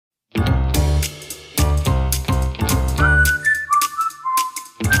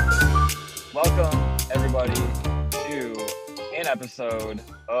everybody to an episode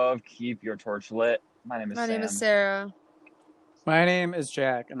of Keep Your Torch Lit. My name is My Sam. name is Sarah. My name is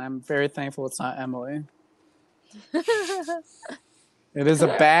Jack, and I'm very thankful it's not Emily. It is a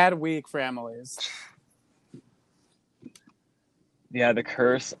bad week for Emily's. Yeah, the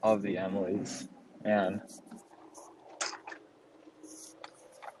curse of the Emilys. Man.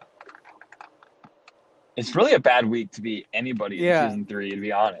 It's really a bad week to be anybody in season 3, to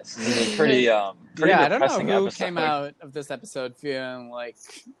be honest. It's a pretty I don't know depressing who episode. came out of this episode feeling like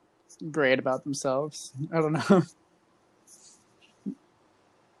great about themselves. I don't know.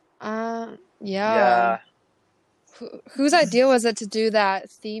 Yeah. Whose idea was it to do that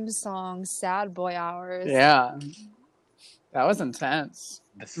theme song, Sad Boy Hours? Yeah. That was intense.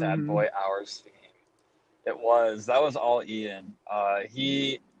 The Sad Boy Hours theme. That was all Ian.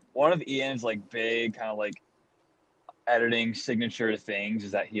 One of Ian's like big kind of like editing signature things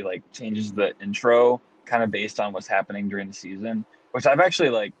is that he like changes the intro kind of based on what's happening during the season, which I've actually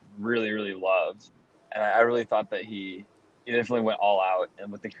like really, really loved. And I really thought that he definitely went all out and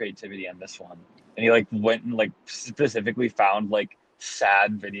with the creativity on this one. And he like went and like specifically found like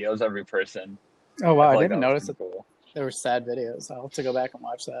sad videos of every person. Oh wow, I like didn't notice that cool. there were sad videos. I'll have to go back and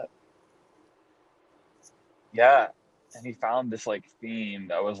watch that. Yeah. And he found this like theme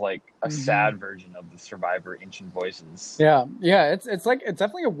that was like a sad version of the Survivor Ancient Voices. Yeah, it's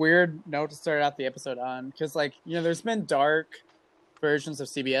definitely a weird note to start out the episode on because like there's been dark versions of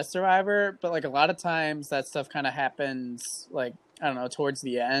CBS Survivor, but like a lot of times that stuff kind of happens like I don't know towards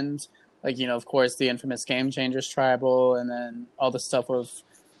the end. Like of course the infamous Game Changers Tribal, and then all the stuff with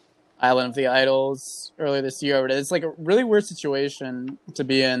Island of the Idols earlier this year. It's like a really weird situation to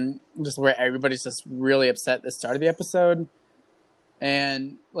be in, just where everybody's just really upset at the start of the episode.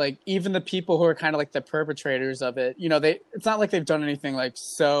 And like even the people who are kind of like the perpetrators of it, it's not like they've done anything like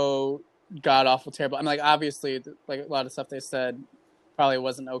so god awful terrible. I mean, like obviously like a lot of stuff they said probably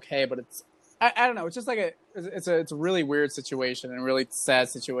wasn't okay, but I don't know. It's just like it's a really weird situation and a really sad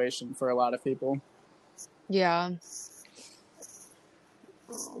situation for a lot of people. Yeah.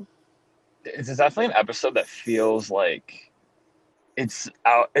 It's definitely an episode that feels like it's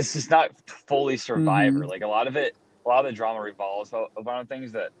out. It's just not fully Survivor. Like a lot of the drama revolves around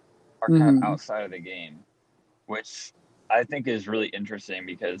things that are kind of outside of the game, which I think is really interesting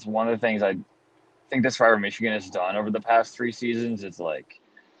because one of the things I think that Survivor Michigan has done over the past 3 seasons is like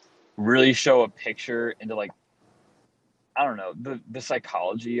really show a picture into like, I don't know, the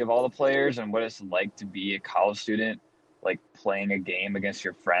psychology of all the players and what it's like to be a college student, like playing a game against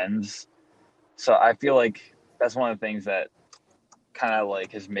your friends. So I feel like that's one of the things that kind of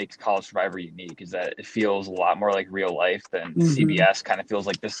like makes College Survivor unique is that it feels a lot more like real life than CBS kind of feels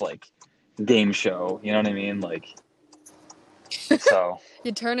like this like game show. You know what I mean? Like, so.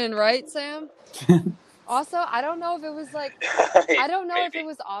 You turning right, Sam? Also, I don't know if it was like, I don't know if it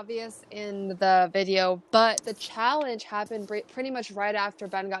was obvious in the video, but the challenge happened pretty much right after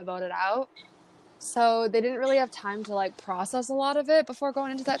Ben got voted out. So they didn't really have time to like process a lot of it before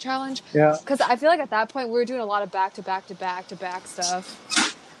going into that challenge. Yeah. Because I feel like at that point we were doing a lot of back-to-back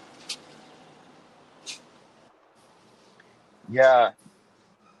stuff. Yeah.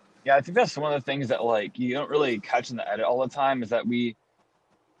 Yeah, I think that's one of the things that like you don't really catch in the edit all the time is that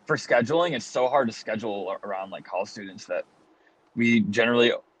for scheduling, it's so hard to schedule around like college students that we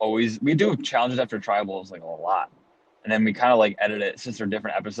generally we do challenges after tribals like a lot. And then we kind of like edit it since they're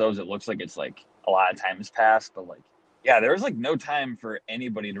different episodes. It looks like it's like a lot of time has passed, but like, yeah, there was like no time for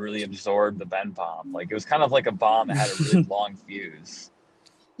anybody to really absorb the Ben bomb. Like it was kind of like a bomb that had a really long fuse.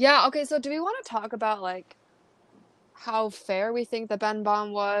 Yeah. Okay. So do we want to talk about like how fair we think the Ben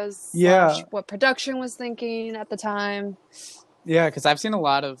bomb was? Yeah. What production was thinking at the time? Yeah, because I've seen a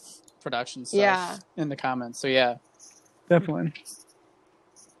lot of production stuff in the comments. So yeah, definitely.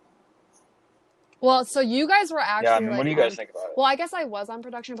 Well, so you guys were actually. Yeah, I mean, what do you guys think about it? Well, I guess I was on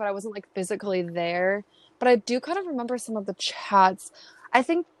production, but I wasn't like physically there. But I do kind of remember some of the chats. I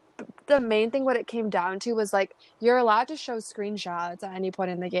think the main thing what it came down to was like you're allowed to show screenshots at any point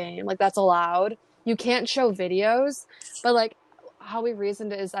in the game. Like that's allowed. You can't show videos, but like how we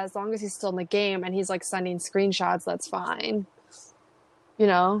reasoned it is as long as he's still in the game and he's like sending screenshots, that's fine.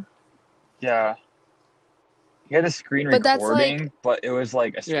 Yeah. He had a screen recording, but it was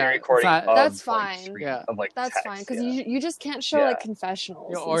like a screen recording of that's like, fine. screen, of like that's text, fine because you just can't show like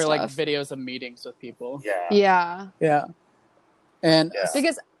confessionals or like videos of meetings with people. Yeah. And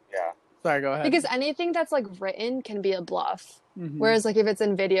because sorry, go ahead. Because anything that's like written can be a bluff. Whereas like if it's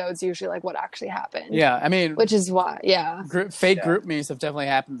in video, it's usually like what actually happened. Yeah, I mean, which is why, fake group me's have definitely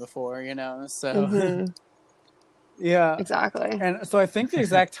happened before, so. Yeah. Exactly. And so I think the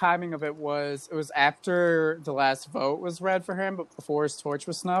exact timing of it was after the last vote was read for him, but before his torch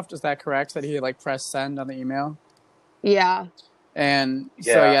was snuffed. Is that correct? That he like pressed send on the email? Yeah. And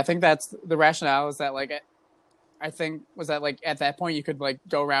so Yeah. I think that's the rationale is that like I think was that like at that point you could like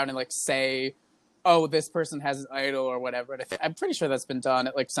go around and like say, oh, this person has an idol or whatever. And I'm pretty sure that's been done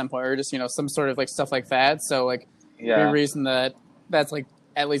at like some point, or just some sort of like stuff like that. So like the Yeah. reason that's like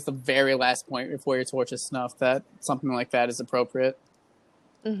at least the very last point before your torch is snuffed, that something like that is appropriate.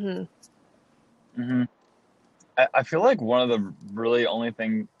 Mm-hmm. Mm-hmm. I feel like one of the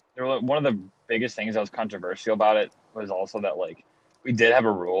biggest things that was controversial about it was also that like we did have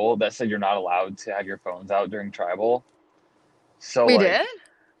a rule that said you're not allowed to have your phones out during tribal. So We like, did?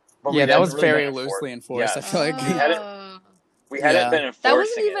 but Yeah, we that hadn't was really been very enforced. loosely enforced. I Yes, feel like we hadn't yeah. been That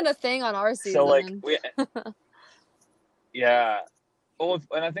wasn't enforcing even it. a thing on our So like season. yeah. Well,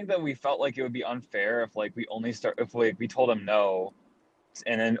 and I think that we felt like it would be unfair if like we told them no,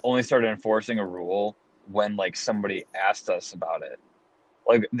 and then only started enforcing a rule when like somebody asked us about it.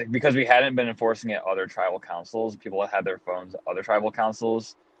 Like because we hadn't been enforcing it at other tribal councils, people had their phones at other tribal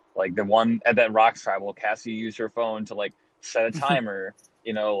councils. Like the one at that Rocks tribal, Cassie used her phone to like set a timer,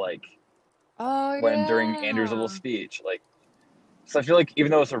 like Oh when during Andrew's little yeah. speech. Like so I feel like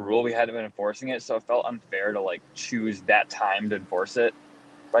even though it's a rule, we hadn't been enforcing it, so it felt unfair to like choose that time to enforce it.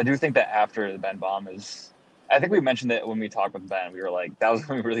 But I do think that after the Ben bomb is I think we mentioned it when we talked with Ben. We were like, that was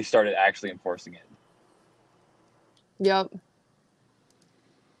when we really started actually enforcing it. Yep.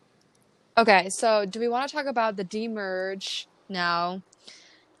 Okay, so do we want to talk about the demerge now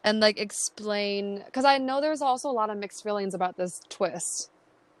and like explain? Because I know there's also a lot of mixed feelings about this twist.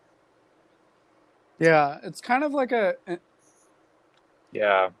 Yeah, it's kind of like a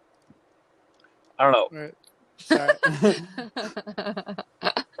Yeah. I don't know. right. Sorry.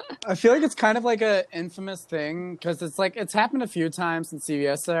 I feel like it's kind of like a infamous thing because it's like it's happened a few times in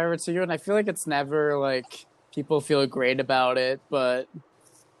CBS Survivor too, and I feel like it's never like people feel great about it, but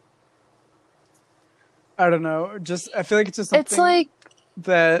I don't know. Just I feel like it's just something It's like,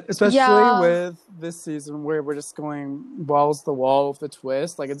 that, especially yeah, with this season where we're just going balls to the wall with the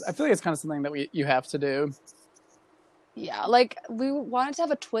twist. Like I feel like it's kind of something that you have to do. yeah, like we wanted to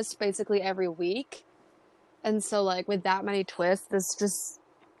have a twist basically every week. And so like with that many twists, this just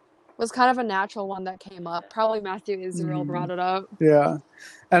was kind of a natural one that came up. Probably Matthew Israel brought it up. Yeah.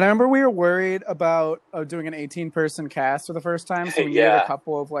 And I remember we were worried about doing an 18-person cast for the first time, so we needed a Yeah.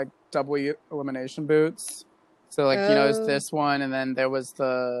 couple of like double elimination boots. So like it's Oh. this one, and then there was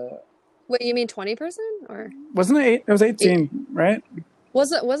the Wait, you mean 20 person or wasn't it? It was 18, right?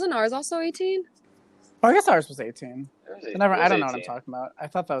 wasn't ours also 18? Oh, I guess ours was 18. Never. I don't know what I'm 18. talking about. I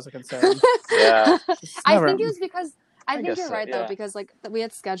thought that was a concern. Yeah. I think it was because I think guess you're so, right though, yeah. because like we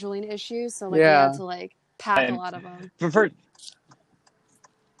had scheduling issues, so like we Yeah. had to like pack a And lot of them.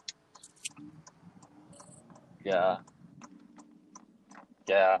 Yeah.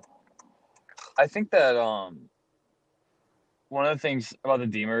 Yeah. I think that one of the things about the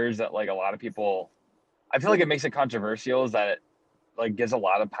demerge that like a lot of people I feel like it makes it controversial is that it like gives a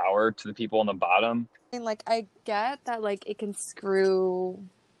lot of power to the people on the bottom. And like I get that like it can screw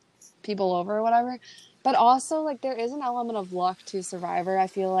people over or whatever, but also like there is an element of luck to Survivor. I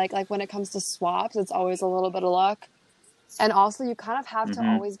feel like when it comes to swaps, it's always a little bit of luck. And also you kind of have to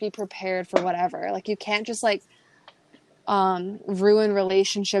always be prepared for whatever. Like you can't just like ruin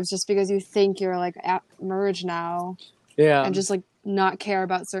relationships just because you think you're like at merge now. Yeah. And just like not care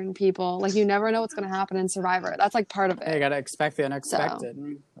about certain people. Like you never know what's going to happen in Survivor. That's like part of it. Hey, you gotta expect the unexpected.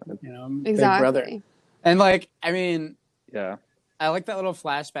 So, Big brother. exactly. And like, I mean, Yeah. I like that little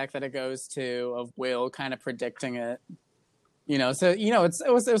flashback that it goes to of Will kind of predicting it. So it was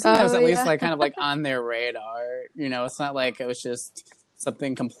something that was at least like kind of like on their radar. It's not like it was just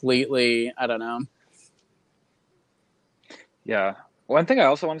something completely, I don't know. Yeah. One thing I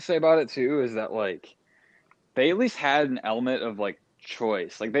also want to say about it too is that like they at least had an element of like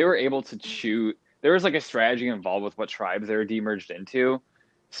choice. Like they were able to choose. There was like a strategy involved with what tribes they were demerged into.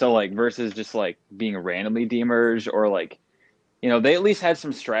 So like versus just like being randomly demerged or like, they at least had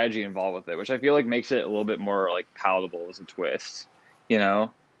some strategy involved with it, which I feel like makes it a little bit more like palatable as a twist.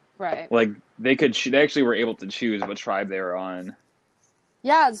 Right. Like they actually were able to choose what tribe they were on.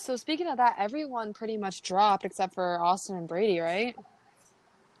 Yeah, so speaking of that, everyone pretty much dropped except for Austin and Brady, right?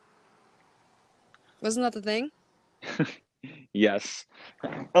 Wasn't that the thing? Yes.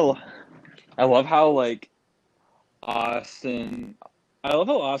 Oh, I love how like Austin's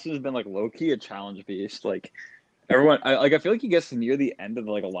been like low key a challenge beast. Like everyone, I feel like he gets near the end of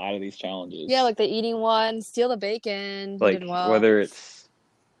like a lot of these challenges. Yeah, like the eating one, steal the bacon. Like he did well. whether it's,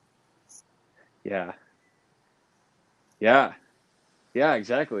 yeah. Yeah, yeah,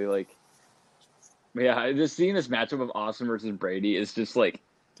 exactly. Like, yeah, just seeing this matchup of Austin versus Brady is just like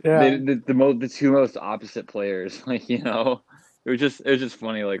Yeah. the two most opposite players. Like, it was just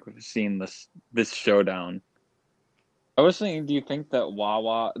funny like seeing this showdown. I was thinking, do you think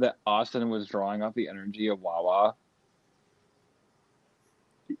that Austin was drawing off the energy of Wawa?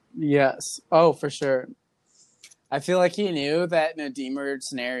 Yes. Oh, for sure. I feel like he knew that in a demerge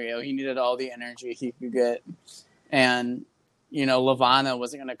scenario, he needed all the energy he could get. And, Lavana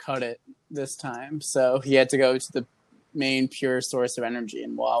wasn't going to cut it this time. So he had to go to the main pure source of energy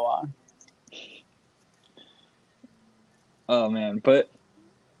in Wawa. Oh man, but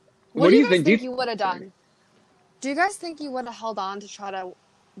What do you guys think? think you would have done? Do you guys think you would have held on to try to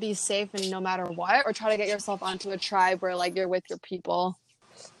be safe and no matter what, or try to get yourself onto a tribe where like you're with your people?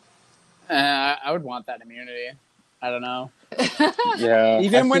 I would want that immunity. I don't know. Yeah,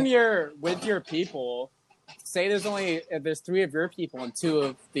 Even when you're with your people, say there's 3 of your people and 2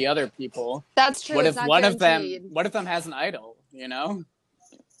 of the other people. That's true. What It's if not one guaranteed. of them has an idol?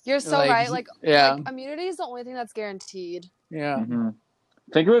 You're so Like, right. Like, yeah. like immunity is the only thing that's guaranteed. Yeah. Mm-hmm.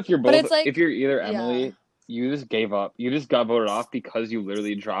 Think of if you're But both. it's like, If you're either Emily, yeah. you just gave up. You just got voted off because you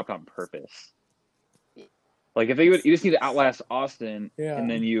literally dropped on purpose. Like if you just need to outlast Austin, Yeah. and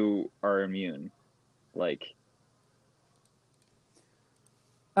then you are immune. Like,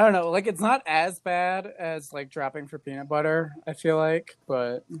 I don't know. Like, it's not as bad as like dropping for peanut butter, I feel like,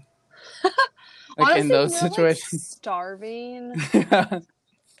 but like honestly, in those when you're, situations, like, starving, yeah.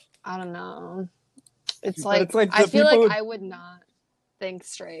 I don't know. It's But like, it's like I the feel like people I would not think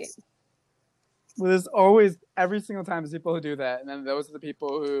straight. there's always every single time there's people who do that, and then those are the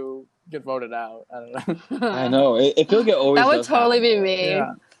people who get voted out. I don't know. I know it feels like it always That would does totally happen. be me.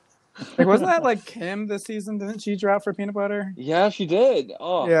 Yeah. Like, wasn't that like Kim this season? Didn't she drop for peanut butter? Yeah, she did.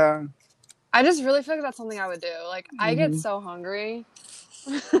 Oh, Yeah. I just really feel like that's something I would do. Like, I get so hungry.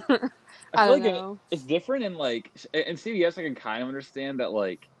 I don't know. It's different in like in CBS. I can kind of understand that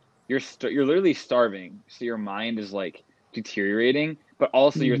like you're literally starving, so your mind is like deteriorating, but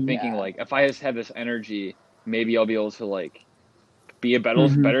also you're thinking like if I just have this energy, maybe I'll be able to like be a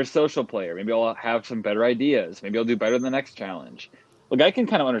better social player. Maybe I'll have some better ideas. Maybe I'll do better in the next challenge. Like I can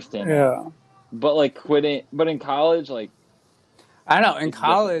kind of understand that. But like quitting, but in college, like I know. In it's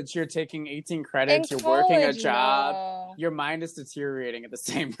college, you're taking 18 credits. In You're working a college, job. no. Your mind is deteriorating at the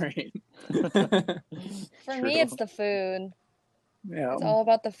same rate. For me, True. it's the food. Yeah. It's all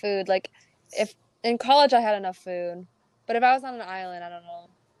about the food. Like, if in college I had enough food, but if I was on an island, I don't know.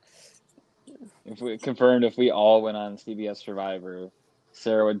 If we all went on CBS Survivor,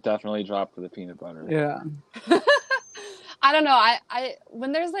 Sarah would definitely drop for the peanut butter. Yeah. I don't know. I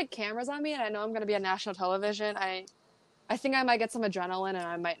when there's like cameras on me and I know I'm gonna be on national television, I think I might get some adrenaline and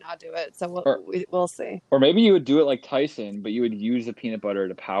I might not do it. So we'll see. Or maybe you would do it like Tyson, but you would use the peanut butter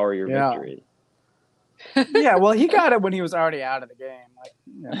to power your victory. Yeah, well, he got it when he was already out of the game. Like,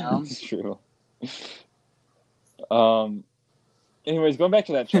 It's true. Anyways, going back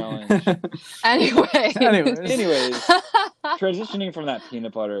to that challenge. Anyways, transitioning from that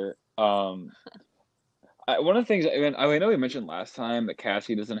peanut butter. One of the things I know we mentioned last time that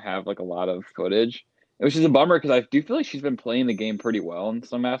Cassie doesn't have like a lot of footage, which is a bummer because I do feel like she's been playing the game pretty well in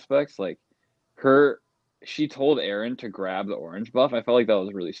some aspects. Like she told Aaron to grab the orange buff. I felt like that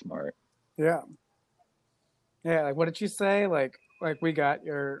was really smart. Yeah. Yeah, like what did you say? Like we got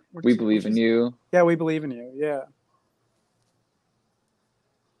your. We believe in you. Yeah, we believe in you. Yeah.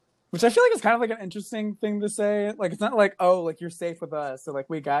 Which I feel like is kind of like an interesting thing to say. Like it's not like, oh, like you're safe with us, so like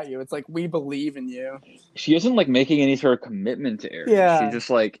we got you. It's like we believe in you. She isn't like making any sort of commitment to Aaron. Yeah. She's just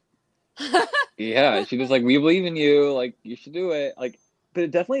like, yeah, she's just like, we believe in you. Like you should do it. Like, but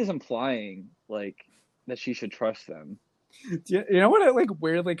it definitely is implying like that she should trust them. You know what it like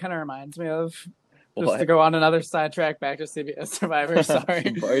weirdly kind of reminds me of? Just to go on another sidetrack back to CBS Survivor. Sorry.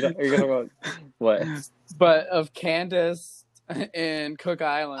 Are you talking about what? But of Candace in Cook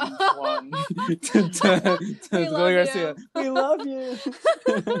Island one to Billy Garcia. We love you.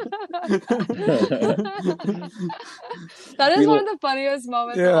 That is one of the funniest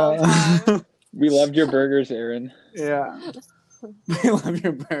moments of all time. We loved your burgers, Aaron. Yeah. We love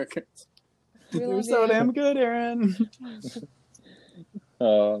your burgers. You're so damn good, Aaron.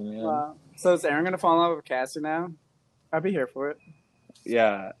 Oh man. Wow. So is Aaron gonna fall in love with Cassie now? I'd be here for it.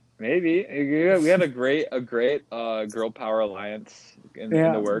 Yeah, maybe. We had a great girl power alliance in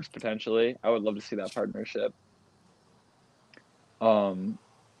the works potentially. I would love to see that partnership.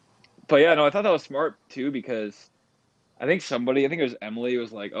 But yeah, no, I thought that was smart too because I think it was Emily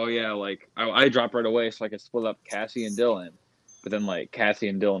was like, oh yeah, like I dropped right away so I could split up Cassie and Dylan, but then like Cassie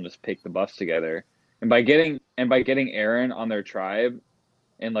and Dylan just picked the bus together, And by getting Aaron on their tribe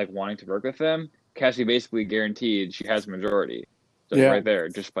and like wanting to work with them, Cassie basically guaranteed she has a majority. So Yeah. right there,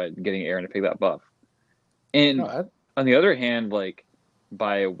 just by getting Aaron to pick that buff. No, And on the other hand, like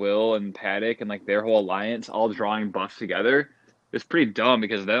by Will and Paddock and like their whole alliance all drawing buffs together, it's pretty dumb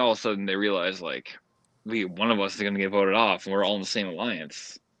because then all of a sudden they realize like one of us is gonna get voted off and we're all in the same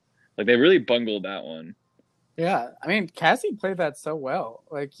alliance. Like they really bungled that one. yeah. I mean, Cassie played that so well.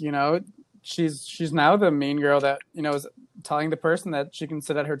 Like, she's now the mean girl that, is telling the person that she can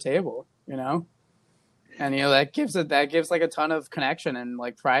sit at her table, And that gives like a ton of connection and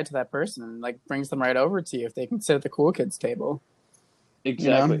like pride to that person and like brings them right over to you if they can sit at the cool kids table.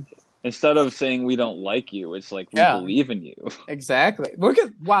 Exactly. Instead of saying we don't like you, it's like we believe in you. Exactly. Look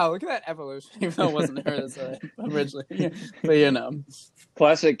at that evolution, even though it wasn't her originally. But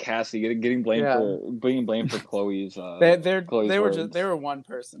Classic Cassie getting blamed for Chloe's. They were one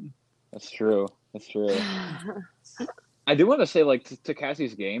person. That's true. I do want to say, like, to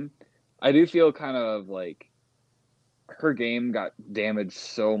Cassie's game, I do feel kind of like her game got damaged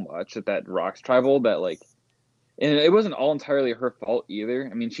so much at that Rocks Tribal that, like, and it wasn't all entirely her fault either.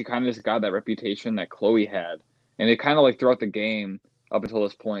 I mean, she kind of just got that reputation that Chloe had, and it kind of like throughout the game up until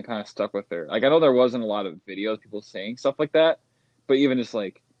this point kind of stuck with her. Like, I know there wasn't a lot of videos people saying stuff like that, but even just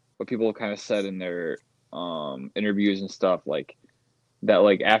like what people kind of said in their interviews and stuff, like that,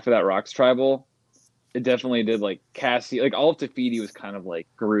 like after that Rocks Tribal, it definitely did, like Cassie, like all of Te Fiti was kind of like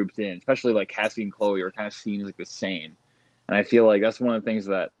grouped in, especially like Cassie and Chloe were kind of seen as like the same. And I feel like that's one of the things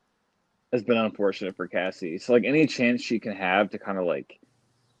that has been unfortunate for Cassie. So like any chance she can have to kind of like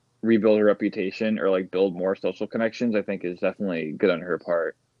rebuild her reputation or like build more social connections, I think is definitely good on her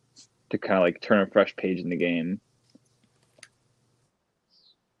part to kind of like turn a fresh page in the game.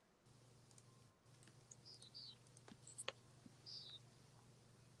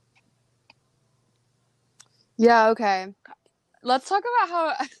 Yeah, okay. Let's talk about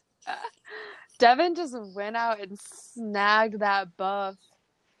how Devin just went out and snagged that buff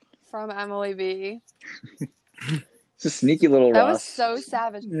from Emily B. It's a sneaky little That Ross. was so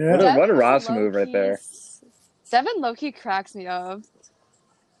savage. Yeah. What a Ross move right there. Devin low-key cracks me up.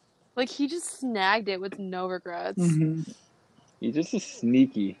 Like, he just snagged it with no regrets. Mm-hmm. He's just a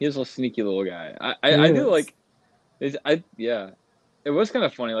sneaky little guy. I do like, it was kind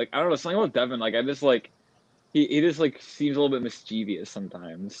of funny. Like, I don't know, something about Devin, like, I just like, he just like seems a little bit mischievous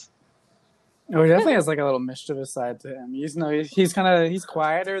sometimes. Oh, he definitely has like a little mischievous side to him. He's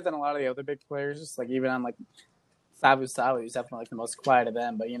quieter than a lot of the other big players. Just like even on like Sabu, he's definitely like the most quiet of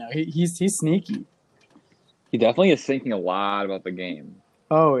them. But he's sneaky. He definitely is thinking a lot about the game.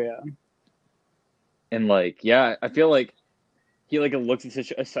 Oh yeah. And like, yeah, I feel like he like looks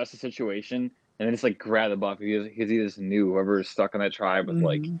at assess the situation and then just like grab the buff because he just knew whoever was stuck on that tribe with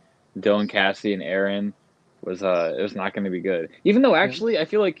like Dylan, Cassie, and Aaron was it was not going to be good. Even though actually I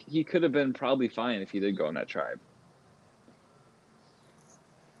feel like he could have been probably fine if he did go on that tribe.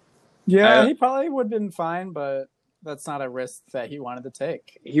 Yeah, he probably would have been fine, but that's not a risk that he wanted to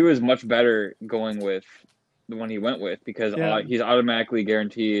take. He was much better going with the one he went with because he's automatically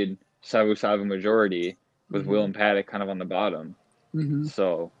guaranteed Sabu majority with Will and Paddock kind of on the bottom. Mm-hmm.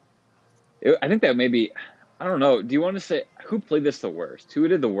 So I think that maybe, I don't know. Do you want to say who played this the worst? Who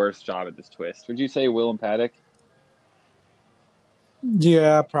did the worst job at this twist? Would you say Will and Paddock?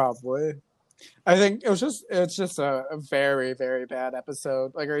 Yeah, probably. I think it's just a very, very bad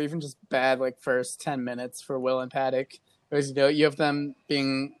episode, like, or even just bad like first 10 minutes for Will and Paddock. Because you have them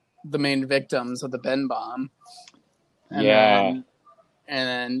being the main victims of the Ben bomb, and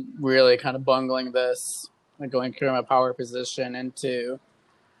then really kind of bungling this, like going from a power position into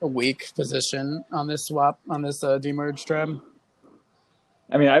a weak position on this demerge tribe.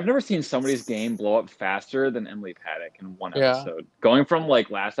 I mean, I've never seen somebody's game blow up faster than Emily Paddock in one episode. Going from like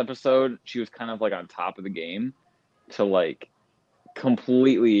last episode, she was kind of like on top of the game, to like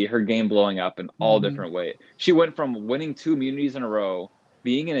completely her game blowing up in all different ways. She went from winning 2 immunities in a row,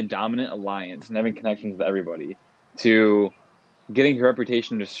 being in a dominant alliance and having connections with everybody, to getting her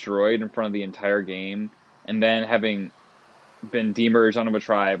reputation destroyed in front of the entire game, and then having been demerged onto a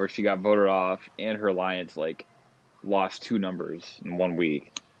tribe where she got voted off and her alliance like lost 2 numbers in 1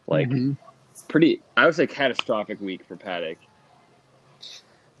 week. Like pretty, I would say catastrophic week for Paddock.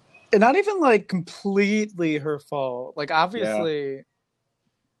 And not even like completely her fault. Like obviously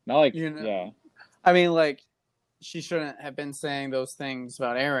not like I mean, like, she shouldn't have been saying those things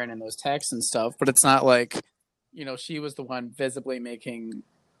about Aaron and those texts and stuff, but it's not like, she was the one visibly making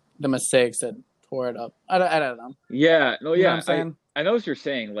the mistakes that tore it up. I don't know. Yeah, no, you know what I'm saying? I know what you're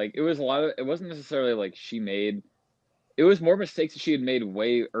saying. Like, it was it wasn't necessarily like she made it was more mistakes that she had made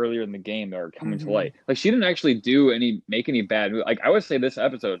way earlier in the game that are coming to light. Like, she didn't actually make any bad moves. Like, I would say this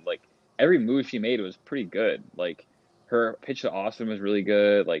episode, like, every move she made was pretty good. Like, her pitch to Austin was really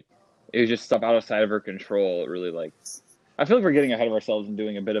good. Like, it was just stuff outside of her control. It really, like, I feel like we're getting ahead of ourselves and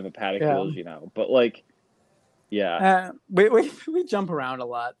doing a bit of a Paddock eulogy now. But, like, yeah. We jump around a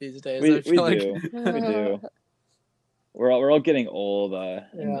lot these days. We I feel do. We do. We're all getting old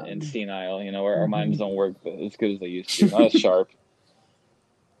and senile. You know, our minds don't work as good as they used to. Not as sharp.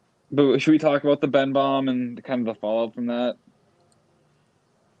 But should we talk about the Ben bomb and kind of the fallout from that?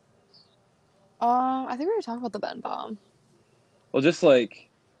 I think we were talking about the Ben bomb. Well, just like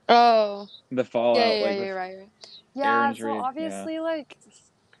the fallout. Yeah, you're right. Yeah, so obviously, like,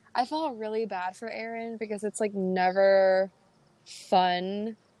 I felt really bad for Aaron because it's like never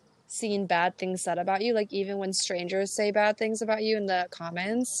fun seeing bad things said about you. Like, even when strangers say bad things about you in the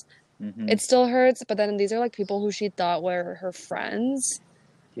comments, it still hurts. But then these are like people who she thought were her friends,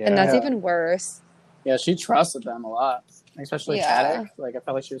 and that's even worse. Yeah, she trusted them a lot, especially Paddock. Like, I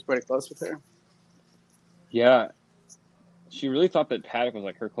felt like she was pretty close with her. Yeah, she really thought that Paddock was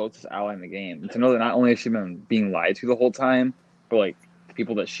like her closest ally in the game. And to know that not only has she been being lied to the whole time, but like the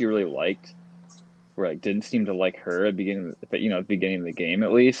people that she really liked were like didn't seem to like her at the beginning, at the beginning of the game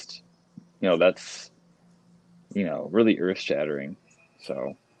at least. You know, that's really earth shattering.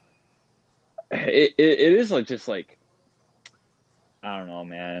 So it is like just like, I don't know,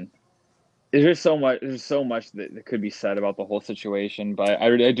 man. There's so much that could be said about the whole situation, but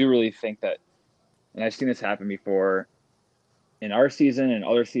I do really think that, and I've seen this happen before in our season and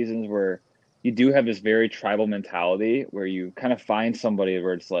other seasons, where you do have this very tribal mentality where you kind of find somebody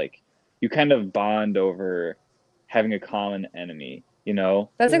where it's like you kind of bond over having a common enemy, you know?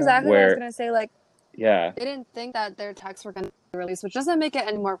 That's exactly what I was going to say. Like, they didn't think that their texts were going to be released, which doesn't make it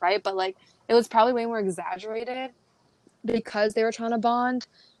any more right, but like it was probably way more exaggerated because they were trying to bond.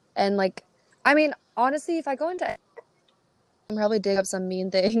 And like, I mean, honestly, if I go into, I'll probably dig up some mean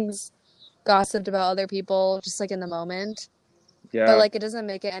things, gossiped about other people, just like in the moment. Yeah. But like, it doesn't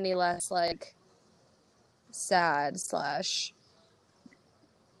make it any less like sad /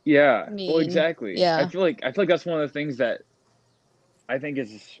 yeah. mean. Well, exactly. Yeah. I feel like that's one of the things that I think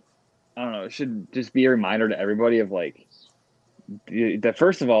is, I don't know, it should just be a reminder to everybody of like that.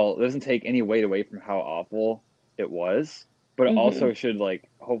 First of all, it doesn't take any weight away from how awful it was, but it also should like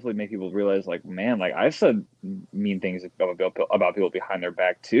hopefully make people realize like, man, like I've said mean things about people behind their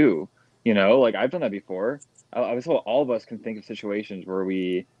back too. You know, like I've done that before. I was told all of us can think of situations where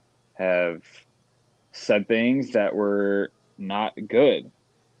we have said things that were not good.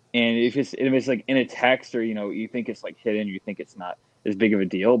 And if it's like in a text, or you think it's like hidden, you think it's not as big of a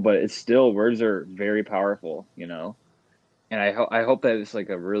deal, but it's still, words are very powerful, And I hope that it's like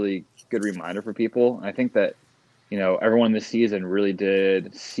a really good reminder for people. And I think that everyone this season really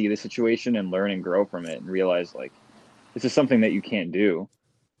did see the situation and learn and grow from it and realize like this is something that you can't do.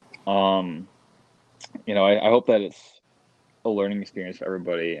 I hope that it's a learning experience for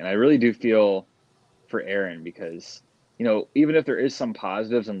everybody, and I really do feel for Aaron because even if there is some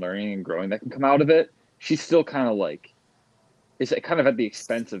positives and learning and growing that can come out of it, she's still kind of like, it's kind of at the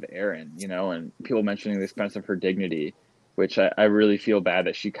expense of Aaron, and people mentioning the expense of her dignity, which I really feel bad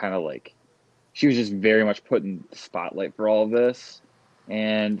that she kind of like, she was just very much put in the spotlight for all of this,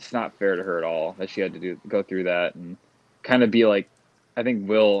 and it's not fair to her at all that she had to go through that and kind of be like, I think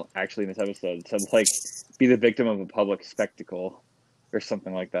Will actually in this episode said like, be the victim of a public spectacle or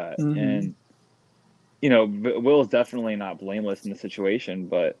something like that. And Will is definitely not blameless in the situation,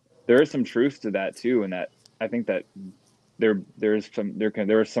 but there is some truth to that too, and that I think that there was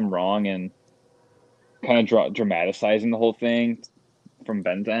some wrong in kind of dramatizing the whole thing from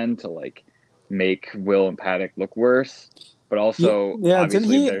Ben's end to like make Will and Paddock look worse, but also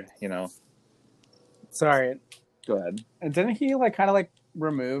obviously they're Sorry. Go ahead. And didn't he like kind of like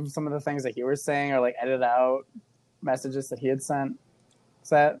remove some of the things that he was saying or like edit out messages that he had sent? Is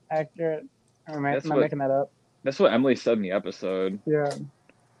that accurate? Or am I making that up? That's what Emily said in the episode. Yeah.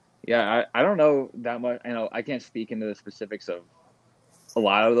 Yeah, I don't know that much. I can't speak into the specifics of a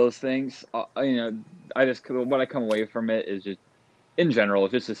lot of those things. I just, what I come away from it is just, in general,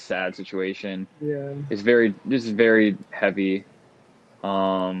 it's just a sad situation. Yeah. This is very heavy.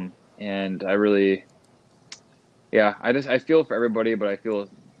 And I really, I feel for everybody, but I feel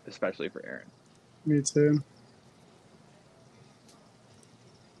especially for Aaron. Me too.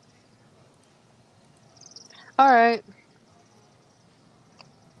 All right.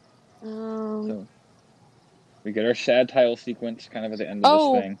 So we get our sad title sequence kind of at the end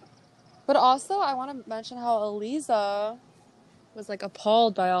of this thing. But also, I want to mention how Eliza was like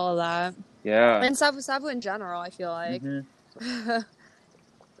appalled by all of that. Yeah. And Sabu Sabu in general, I feel like. Hmm. I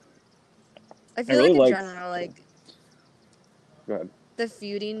I feel really like in liked. general, like Go ahead. the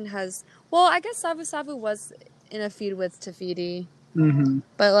feuding has. Well, I guess Sabu Sabu was in a feud with Tafiti, Mm-hmm.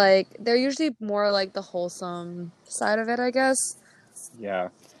 but like they're usually more like the wholesome side of it, I guess. Yeah.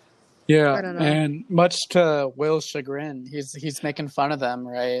 Yeah, I don't know. and much to Will's chagrin, he's making fun of them,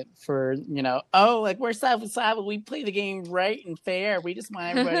 right? For oh, like we're Sabu Sabu, we play the game right and fair. We just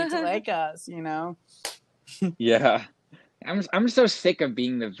want everybody to like us, Yeah. I'm so sick of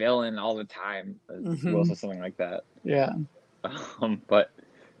being the villain all the time. Will Mm-hmm. says something like that. Yeah. But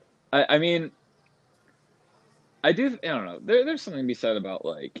I mean, I don't know. There's something to be said about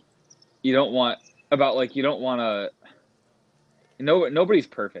like you don't want you don't want to. No, nobody's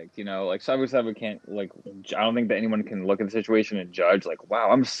perfect, Like Sabu Sabu can't like. I don't think that anyone can look at the situation and judge like, wow,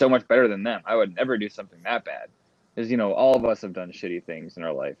 I'm so much better than them. I would never do something that bad, because all of us have done shitty things in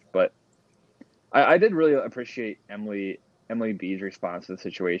our life. But I did really appreciate Emily B's response to the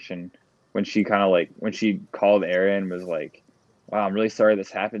situation when she kind of like when she called Aaron, was like, wow, I'm really sorry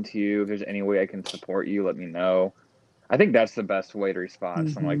this happened to you. If there's any way I can support you, let me know. I think that's the best way to respond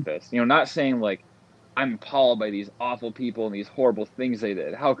to something Mm-hmm. like this. Not saying like I'm appalled by these awful people and these horrible things they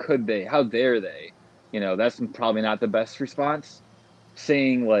did. How could they? How dare they? That's probably not the best response.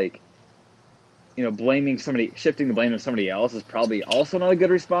 Saying like, blaming somebody, shifting the blame to somebody else is probably also not a good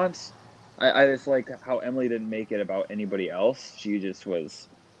response. I just like how Emily didn't make it about anybody else. She just was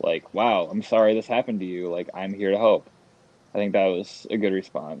like, wow, I'm sorry this happened to you. Like, I'm here to help. I think that was a good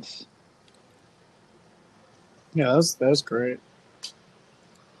response. Yeah, that was great.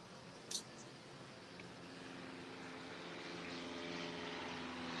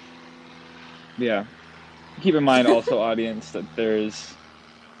 Yeah. Keep in mind also, audience, that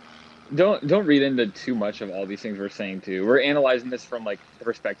don't read into too much of all these things we're saying too. We're analyzing this from like the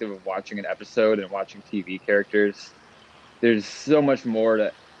perspective of watching an episode and watching TV characters. There's so much more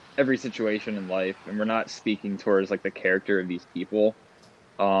to every situation in life, and we're not speaking towards like the character of these people.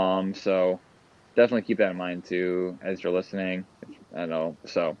 So definitely keep that in mind too as you're listening. I know.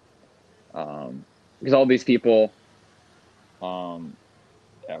 So, because all these people, yeah,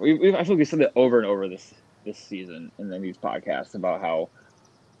 we've I feel like we said it over and over this season and then these podcasts about how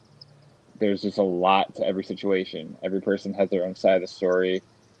there's just a lot to every situation. Every person has their own side of the story,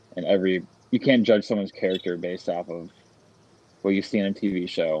 and you can't judge someone's character based off of what you see on a TV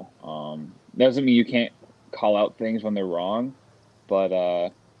show. Doesn't mean you can't call out things when they're wrong,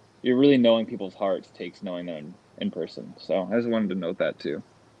 but you're really knowing people's hearts takes knowing them in person. So I just wanted to note that too.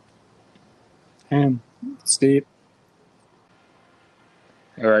 It's deep.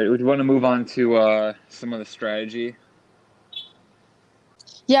 All right, would you want to move on to some of the strategy?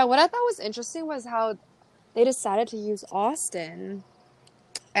 Yeah, what I thought was interesting was how they decided to use Austin,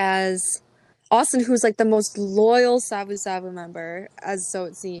 who's like the most loyal Sabu Sabu member, as so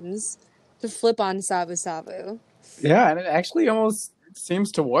it seems, to flip on Sabu Sabu. Yeah, and it actually almost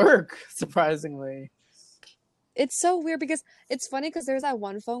seems to work, surprisingly. It's so weird because it's funny because there's that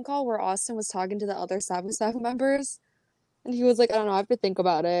one phone call where Austin was talking to the other Sabu Sabu members, and he was like, I don't know, I have to think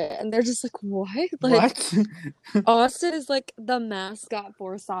about it. And they're just like, what? Like, What? Austin is like the mascot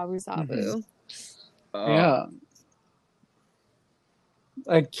for Sabu Sabu. Mm-hmm. Yeah.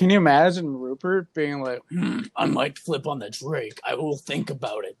 Like, can you imagine Rupert being like, I might flip on the Drake. I will think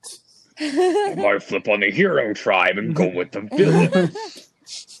about it. I might flip on the hero tribe and go with the villain.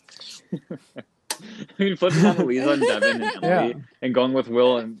 I mean, flipping on Eliza and Devin and Emily and going with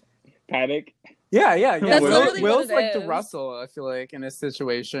Will and Paddock. Yeah. That's literally Will's what it like is. the Russell, I feel like, in this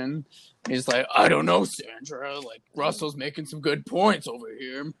situation. He's like, I don't know, Sandra. Like, Russell's making some good points over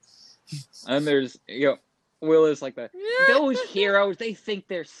here. And there's, Will is like those heroes, they think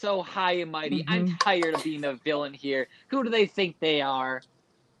they're so high and mighty. Mm-hmm. I'm tired of being a villain here. Who do they think they are?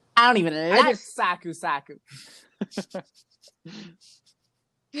 I don't even like Saku Saku.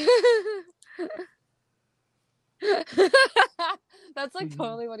 That's like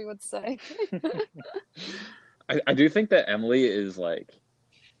totally what he would say. I do think that Emily is like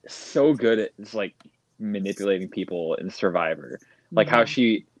so good at just like manipulating people in Survivor. Like how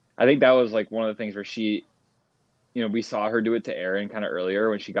I think that was like one of the things where she, we saw her do it to Aaron kind of earlier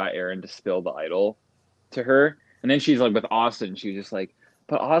when she got Aaron to spill the idol to her. And then she's like with Austin, she was just like,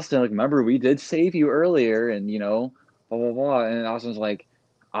 but Austin, like, remember we did save you earlier and, blah, blah, blah. And Austin's like,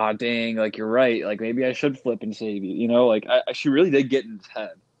 ah, dang, like, you're right. Like, maybe I should flip and save you, like, she really did get in his head.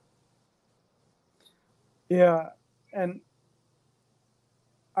 Yeah. And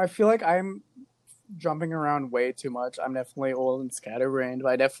I feel like I'm jumping around way too much. I'm definitely old and scatterbrained, but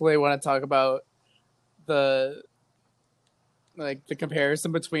I definitely want to talk about the like the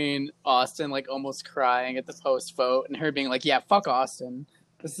comparison between Austin like almost crying at the post vote and her being like, "Yeah, fuck Austin.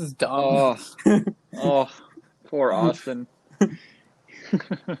 This is dumb." Oh, poor Austin.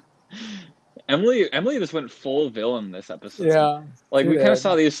 Emily just went full villain this episode. Yeah, like we she kind of did.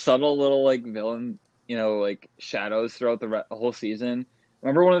 saw these subtle little like villain, like shadows throughout the whole season.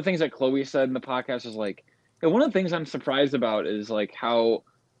 Remember one of the things that Chloe said in the podcast was like, "Yeah, one of the things I'm surprised about is like how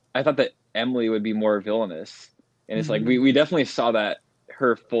I thought that Emily would be more villainous." And it's like we definitely saw that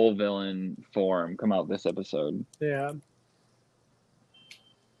her full villain form come out this episode. Yeah.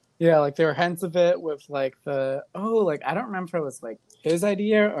 Yeah, like there were hints of it with like I don't remember if it was like his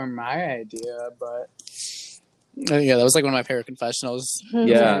idea or my idea, but yeah, that was like one of my favorite confessionals.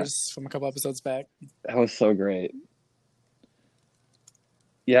 Yeah. From a couple episodes back. That was so great.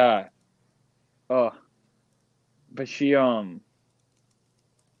 Yeah. Oh. But she yeah,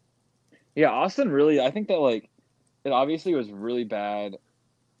 Austin really, I think that like it obviously was really bad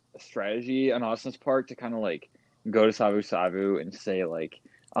strategy on Austin's part to kind of like go to Sabu Sabu and say like,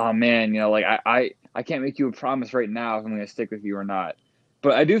 "Oh man, like I can't make you a promise right now if I'm going to stick with you or not."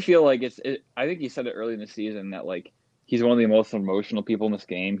 But I do feel like I think he said it early in the season that like he's one of the most emotional people in this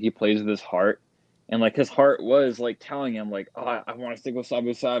game. He plays with his heart, and like his heart was like telling him like, "Oh, I want to stick with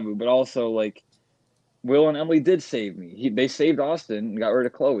Sabu Sabu," but also like Will and Emily did save me. They saved Austin and got rid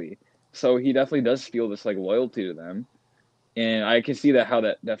of Chloe, so he definitely does feel this like loyalty to them. And I can see how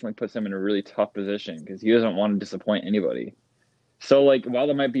that definitely puts him in a really tough position because he doesn't want to disappoint anybody. So, like, while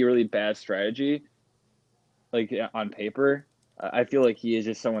that might be a really bad strategy, like, on paper, I feel like he is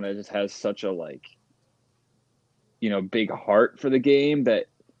just someone that just has such a, like, big heart for the game that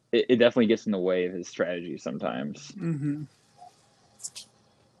it definitely gets in the way of his strategy sometimes. Mm-hmm.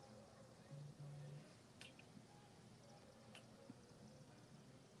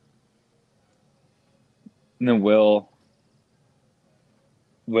 And then Will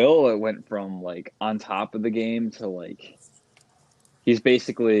went from, like, on top of the game to, like, he's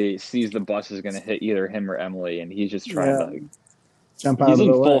basically sees the bus is going to hit either him or Emily, and he's just trying to jump out of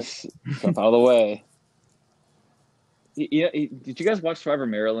the way. Jump out of the way. Did you guys watch Survivor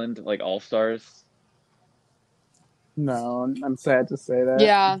Maryland, like All Stars? No, I'm sad to say that.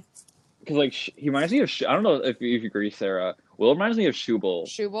 Yeah. Because like he reminds me of I don't know if you agree, Sarah. Will reminds me of Shubal.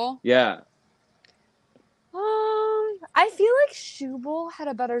 Shubal? Yeah. I feel like Shubal had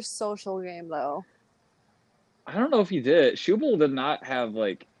a better social game though. I don't know if he did. Shubal did not have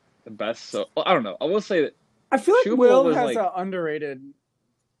like the best. I don't know. I will say that I feel like Shubal Will was, has like, an underrated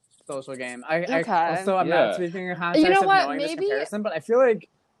social game. I'm Yeah. not speaking in context You know of what? knowing this Maybe- comparison, but I feel like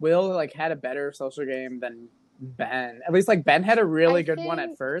Will like had a better social game than Ben. At least like Ben had a really good one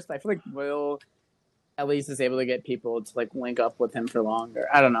at first. I feel like Will at least is able to get people to like link up with him for longer.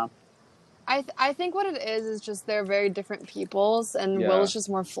 I don't know. I think what it is just they're very different peoples, and Yeah. Will's just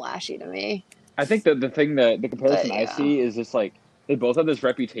more flashy to me. I think that the comparison But, I yeah. see is just like they both have this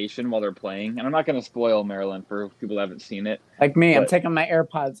reputation while they're playing, and I'm not going to spoil Maryland for people that haven't seen it. Like me, I'm But- taking my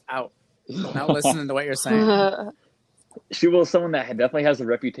AirPods out, not listening to what you're saying. Shubal is someone that definitely has a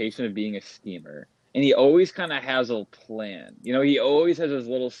reputation of being a schemer, and he always kind of has a plan. He always has his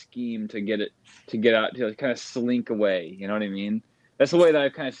little scheme to get out to kind of slink away. You know what I mean? That's the way that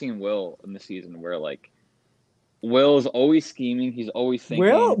I've kind of seen Will in the season, where like Will is always scheming. He's always thinking.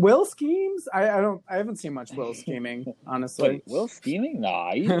 Will schemes? I haven't seen much Will scheming, honestly. Wait, Will scheming?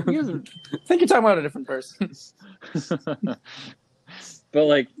 Nah, he doesn't. I think you're talking about a different person. But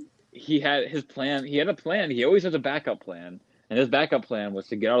like he had his plan. He had a plan. He always has a backup plan, and his backup plan was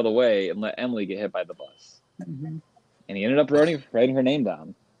to get out of the way and let Emily get hit by the bus. Mm-hmm. And he ended up writing her name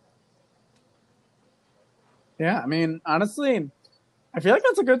down. Yeah, I mean, honestly, I feel like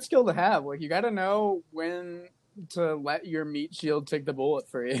that's a good skill to have. Like, you got to know when to let your meat shield take the bullet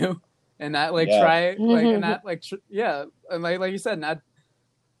for you, and not like Yeah. try like and not like and like you said, not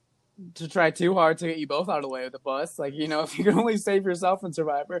to try too hard to get you both out of the way of the bus. Like, if you can only save yourself in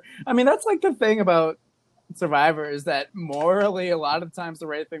Survivor. I mean, that's like the thing about Survivor is that morally, a lot of times the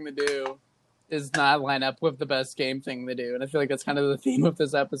right thing to do is not line up with the best game thing to do, and I feel like that's kind of the theme of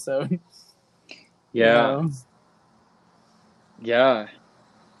this episode. Yeah. Yeah.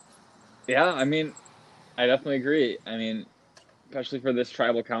 Yeah, I mean, I definitely agree. I mean, especially for this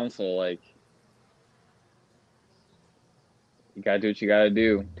tribal council, like, you gotta do what you gotta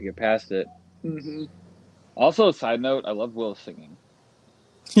do to get past it. Mm-hmm. Also, side note, I love Will singing.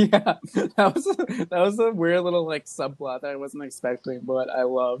 Yeah, that was a weird little like subplot that I wasn't expecting, but I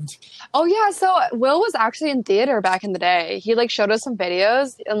loved. Oh yeah, so Will was actually in theater back in the day. He like showed us some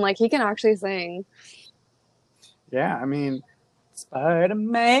videos, and like he can actually sing. Yeah, I mean,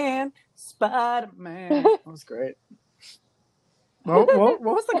 Spider-Man. That was great. What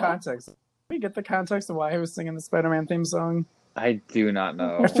was the context? Did we get the context of why he was singing the Spider-Man theme song? I do not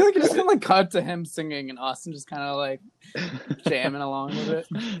know. I feel like it just kind of like cut to him singing and Austin just kind of like jamming along with it.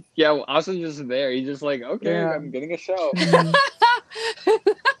 Yeah, well, Austin's just there. He's just like, okay, Yeah. I'm getting a show.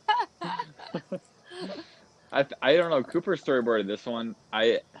 I don't know. Cooper storyboarded this one.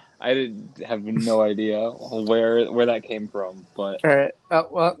 I have no idea where that came from, but All right.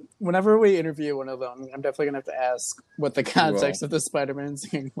 Well, whenever we interview one of them, I'm definitely gonna have to ask what the context of the Spider-Man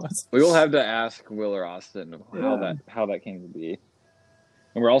singing was. we will have to ask Will or Austin how that came to be,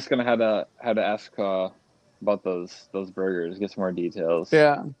 and we're also gonna have to ask about those burgers, get some more details.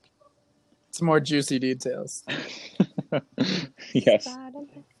 Yeah, some more juicy details. Yes.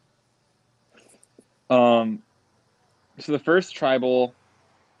 So the first tribal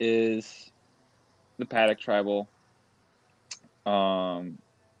is the Paddock tribal.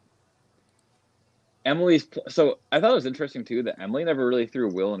 Emily's. So I thought it was interesting too that Emily never really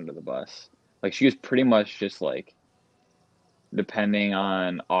threw Will under the bus. Like she was pretty much just like depending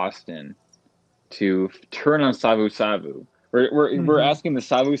on Austin to turn on Savu Savu. We're asking the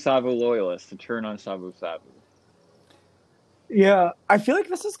Savu Savu loyalists to turn on Savu Savu. Yeah, I feel like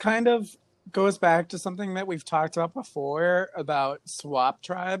this is kind of goes back to something that we've talked about swap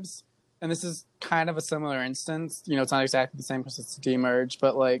tribes, and this is kind of a similar instance. You know, it's not exactly the same because it's a demerge,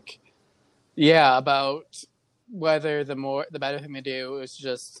 but like, yeah, about whether the better thing to do is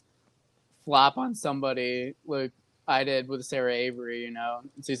just flop on somebody like I did with Sarah Avery, you know,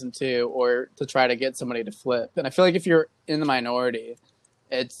 in season 2, or to try to get somebody to flip. And I feel like if you're in the minority,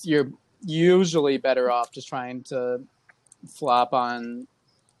 you're usually better off just trying to flop on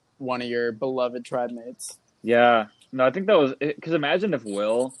one of your beloved tribe mates. Yeah, no, I think that was because imagine if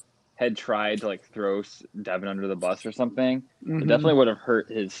Will had tried to like throw Devin under the bus or something. It definitely would have hurt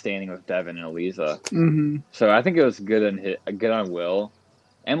his standing with Devin and Eliza. So I think it was good on Will.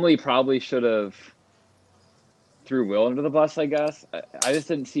 Emily probably should have threw Will under the bus, I guess. I just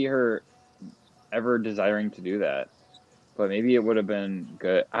didn't see her ever desiring to do that. But maybe it would have been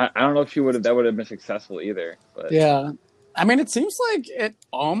good. I don't know if that would have been successful either. But yeah. I mean, it seems like it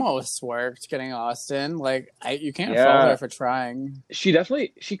almost worked getting Austin. Like, you can't fault her for trying. She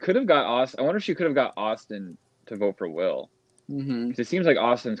could have got Austin. I wonder if she could have got Austin to vote for Will. Because it seems like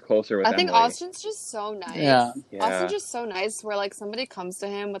Austin's closer with Emily. I think Austin's just so nice. Yeah. Austin's just so nice where, like, somebody comes to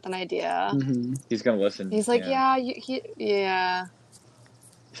him with an idea. He's going to listen. He's like, yeah.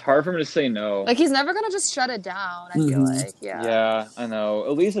 It's hard for him to say no. Like, he's never going to just shut it down, I feel like. Yeah. Yeah, I know.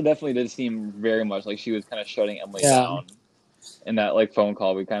 Elisa definitely did seem very much like she was kind of shutting Emily down. In that, like, phone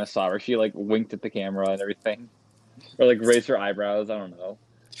call, we kind of saw her. She, like, winked at the camera and everything. Or, like, raised her eyebrows. I don't know.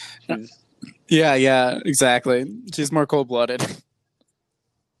 Yeah, exactly. She's more cold-blooded.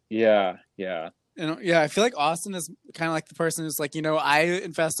 Yeah. And I feel like Austin is kind of like the person who's like, you know, I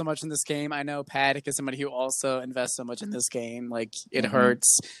invest so much in this game. I know Paddock is somebody who also invests so much in this game. Like, it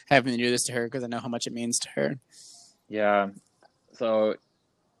hurts having to do this to her because I know how much it means to her. Yeah. So,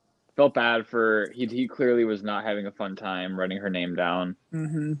 felt bad for he clearly was not having a fun time writing her name down.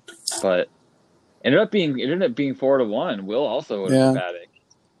 But ended up being 4-1. Will also would have been Paddock.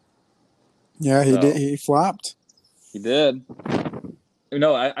 Yeah, he did. He flopped. He did.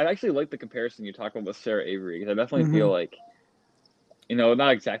 No, I actually like the comparison you talk about with Sarah Avery because I definitely feel like, you know,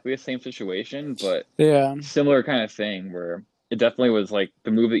 not exactly the same situation, but similar kind of thing where it definitely was like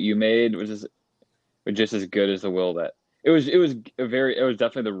the move that you made was just as good as the Will that it was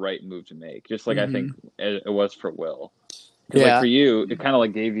definitely the right move to make. Just like I think it was for Will. Because like for you, it kind of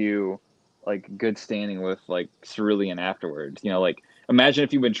like gave you like good standing with like Cerulean afterwards. You know, like imagine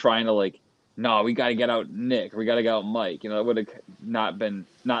if you've been trying to like, no, we got to get out Nick, we got to get out Mike. You know, it would have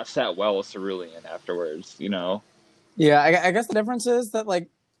not sat well with Cerulean afterwards. You know. Yeah, I guess the difference is that like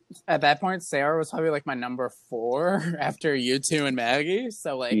at that point, Sarah was probably like my number 4 after you two and Maggie.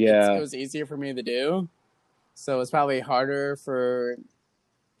 So like it was easier for me to do. So it's probably harder for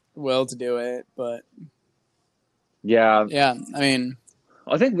Will to do it, but yeah. I mean,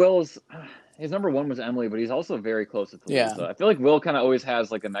 I think his number 1 was Emily, but he's also very close to Lisa. I feel like Will kind of always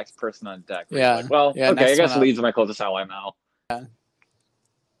has like a next person on deck. Like, well, okay, I guess Lisa's my closest ally now.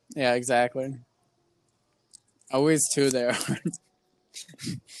 Yeah, exactly. Always 2 there.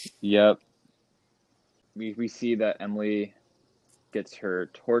 Yep. We see that Emily gets her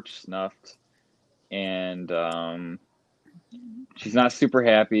torch snuffed, and she's not super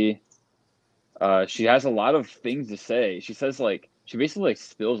happy. She has a lot of things to say. She says she basically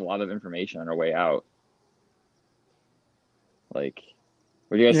spills a lot of information on her way out. Like,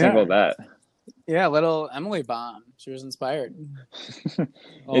 what do you guys think about that? Yeah, little Emily bomb. She was inspired.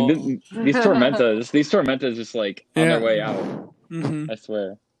 These tormentas just like on their way out. Mm-hmm. I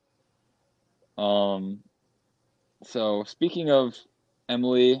swear. So speaking of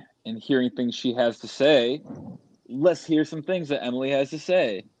Emily and hearing things she has to say, let's hear some things that Emily has to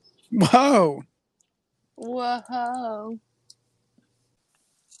say. Whoa. Whoa.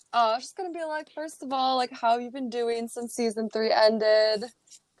 I was just gonna be like, first of all, like, how have you been doing since season 3 ended?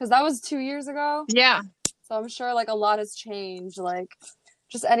 Because that was 2 years ago. Yeah. So I'm sure like a lot has changed. Like,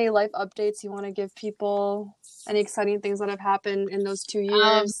 just any life updates you want to give people, any exciting things that have happened in those 2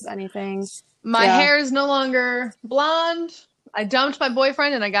 years, anything. My Yeah. hair is no longer blonde. I dumped my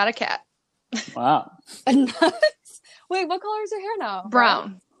boyfriend and I got a cat. Wow. Wait, what color is your hair now?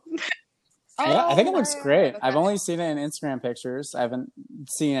 Brown. Yeah, I think it looks right, great. okay. I've only seen it in Instagram pictures. I haven't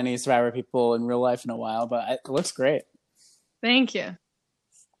seen any Survivor people in real life in a while, but it looks great. Thank you.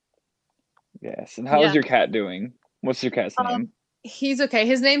 Yes. And how is Yeah. your cat doing? What's your cat's name? He's okay.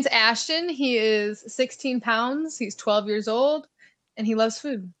 His name's Ashton. He is 16 pounds. He's 12 years old, and he loves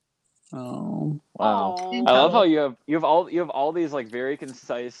food. Oh. Wow. Aw. I love how you have all these like very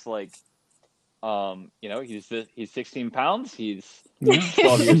concise like he's 16 pounds, he's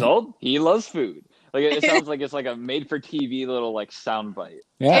 12 years old, he loves food. Like it sounds like it's like a made for TV little like sound bite.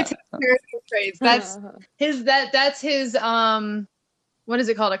 Yeah. It's his character traits. That's his that's his what is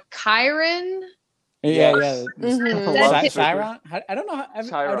it called? A Chiron? Yeah. Mhm. Chiron? I don't know how I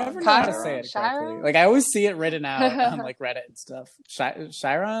Chiron. never know how to say it Chiron? correctly. Like I always see it written out on like Reddit and stuff.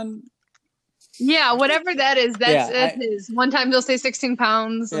 Chiron? Yeah, whatever that is. That's his. One time they'll say 16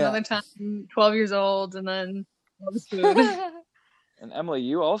 pounds, Yeah. another time 12 years old, and then loves food. And Emily,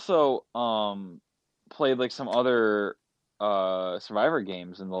 you also played like some other Survivor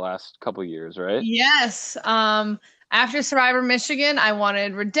games in the last couple years, right? Yes. After Survivor Michigan, I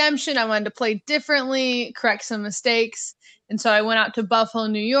wanted redemption. I wanted to play differently, correct some mistakes. And so I went out to Buffalo,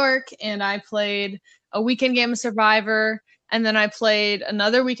 New York, and I played a weekend game of Survivor. And then I played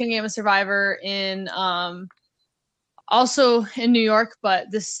another weekend game of Survivor in also in New York, but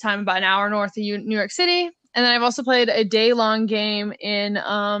this time about an hour north of New York City. And then I've also played a day-long game in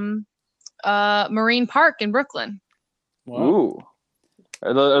Marine Park in Brooklyn. Whoa. Ooh.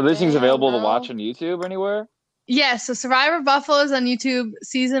 Are these things Damn, available to bro. watch on YouTube or anywhere? Yeah, so Survivor Buffalo is on YouTube.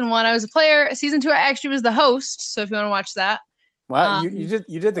 Season 1, I was a player. Season 2, I actually was the host. So if you want to watch that. Wow, you did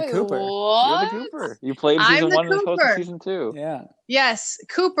the Wait, Cooper. what? You're the Cooper. You played I'm season the 1 and hosted Cooper. season 2. Yeah. Yes,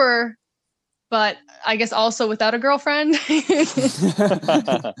 Cooper, but I guess also without a girlfriend. It's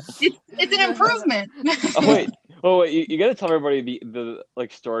an improvement. wait, you got to tell everybody the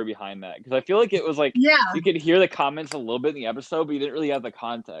like story behind that, because I feel like it was like Yeah. you could hear the comments a little bit in the episode, but you didn't really have the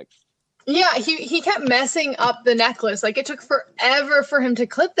context. Yeah, he kept messing up the necklace. Like, it took forever for him to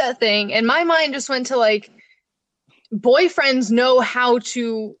clip that thing. And my mind just went to, like, boyfriends know how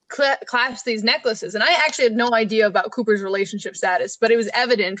to clasp these necklaces. And I actually had no idea about Cooper's relationship status, but it was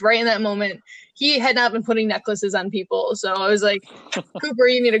evident right in that moment. He had not been putting necklaces on people. So I was like, Cooper,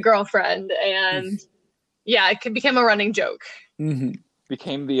 you need a girlfriend. And yeah, it became a running joke. Mm-hmm.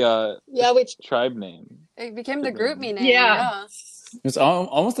 Became the tribe name. It became the group me name. Yeah. It was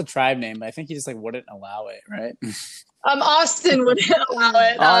almost a tribe name, but I think he just like wouldn't allow it, right? Austin wouldn't allow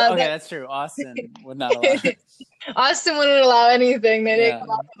it. Okay, that's true. Austin would not allow it. Austin wouldn't allow anything. They didn't come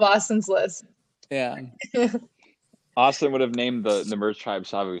off of Austin's list. Yeah. Austin would have named the merge tribe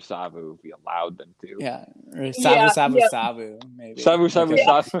Savu Savu if he allowed them to. Yeah. Or Savu, maybe. Savu Savu.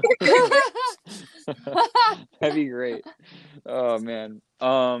 That'd be great. Oh man.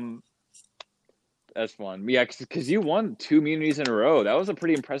 That's fun. Yeah, because you won 2 immunities in a row. That was a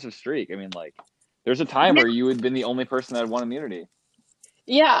pretty impressive streak. I mean, like, there's a time where you had been the only person that had won immunity.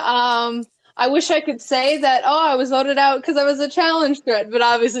 Yeah, I wish I could say that, I was voted out because I was a challenge threat, but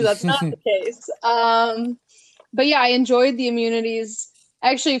obviously that's not the case. But yeah, I enjoyed the immunities.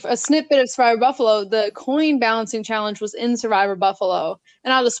 Actually, a snippet of Survivor Buffalo, the coin balancing challenge was in Survivor Buffalo.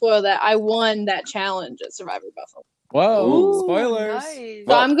 And I'll just spoil that. I won that challenge at Survivor Buffalo. Whoa, Ooh, spoilers. Nice.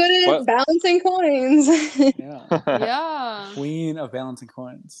 So I'm good at balancing coins. Yeah. Yeah. Queen of balancing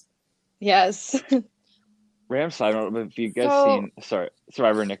coins. Yes. Random side note, but if you guys seen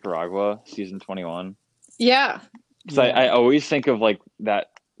Survivor Nicaragua season 21? Yeah. Because I always think of like that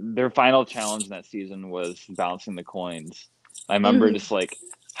their final challenge in that season was balancing the coins. I remember just like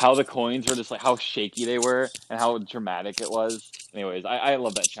how the coins were just like how shaky they were and how dramatic it was. Anyways, I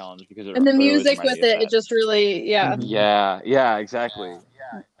love that challenge because And the music with it just really, Yeah, exactly.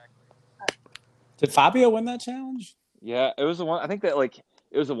 Did Fabio win that challenge? Yeah, it was the one. I think that like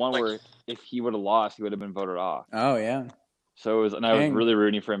it was the one where if he would have lost, he would have been voted off. Oh yeah. So it was, and I was really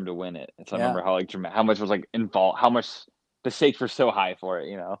rooting for him to win it. And so I remember how like how much was like involved, how much the stakes were so high for it,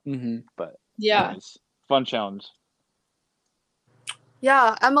 you know. Mm-hmm. But yeah, anyways, fun challenge.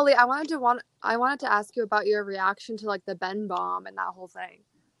 Yeah, Emily, I wanted to ask you about your reaction to like the Ben bomb and that whole thing.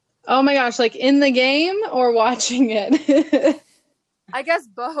 Oh my gosh, like in the game or watching it? I guess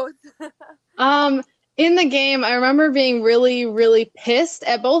both. In the game, I remember being really, really pissed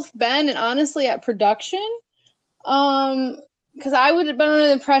at both Ben and honestly at production. Because I would have been under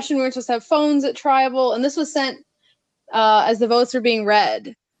the impression we were supposed to have phones at Tribal, and this was sent as the votes were being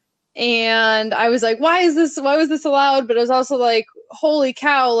read. And I was like, why was this allowed? But it was also like, holy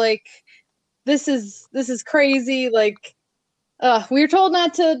cow, like this is crazy. Like we were told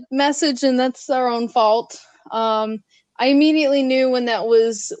not to message, and that's our own fault. I immediately knew once that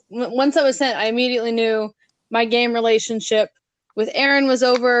was sent, I immediately knew my game relationship with Aaron was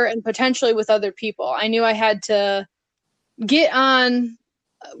over and potentially with other people. I knew I had to get on,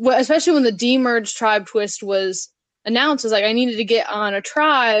 especially when the demerged tribe twist was announced, was like I needed to get on a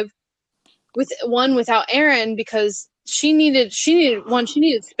tribe without Aaron because she needed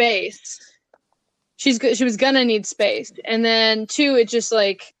space. She was gonna need space, and then two, it just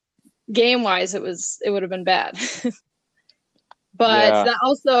like game wise, it would have been bad. But that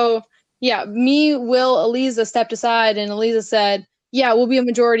also, me, Will, Eliza stepped aside, and Eliza said, "Yeah, we'll be a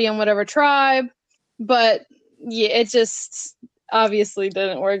majority on whatever tribe," but it just obviously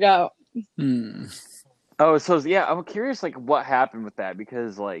didn't work out. Oh, so I'm curious, like what happened with that,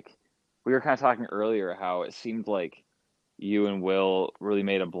 because like we were kind of talking earlier how it seemed like you and Will really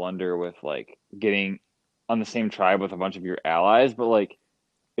made a blunder with like getting on the same tribe with a bunch of your allies, but like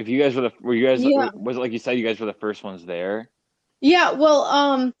if you guys was it like you said you guys were the first ones there? Yeah,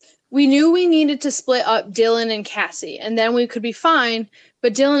 well, we knew we needed to split up Dylan and Cassie, and then we could be fine.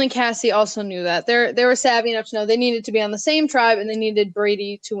 But Dylan and Cassie also knew that they were savvy enough to know they needed to be on the same tribe, and they needed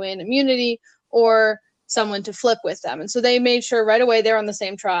Brady to win immunity or someone to flip with them. And so they made sure right away they're on the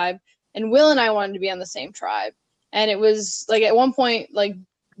same tribe. And Will and I wanted to be on the same tribe. And it was like at one point, like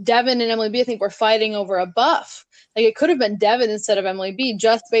Devin and Emily B, I think, were fighting over a buff. Like it could have been Devin instead of Emily B,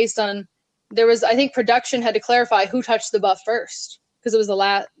 just based on. I think production had to clarify who touched the buff first because it was the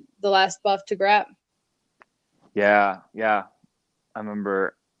last buff to grab. Yeah. I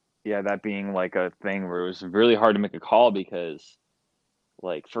remember, that being like a thing where it was really hard to make a call because,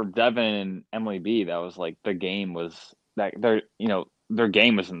 like, for Devin and Emily B, that was like the game was that their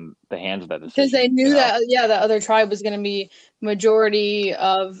game was in the hands of that decision. Because they knew that the other tribe was going to be majority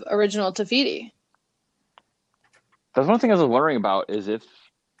of original Tafiti. That's one thing I was wondering about is if.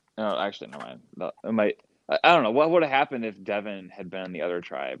 No, actually, no, I don't know what would have happened if Devin had been on the other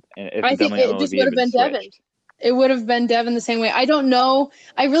tribe, and if I think it just would have been Devin. It would have been Devin the same way. I don't know.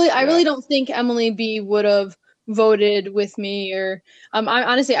 I really don't think Emily B would have voted with me, or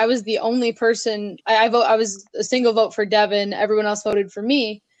I was the only person. I was a single vote for Devin. Everyone else voted for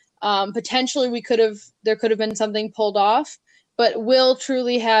me. Potentially, there could have been something pulled off, but Will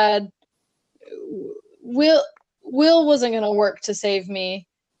truly had. Will wasn't going to work to save me.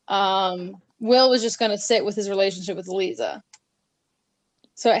 Will was just going to sit with his relationship with Eliza.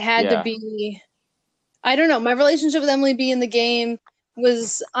 So it had to be, I don't know, my relationship with Emily B in the game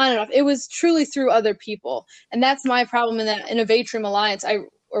was on and off. It was truly through other people. And that's my problem in that Innovatrium Alliance,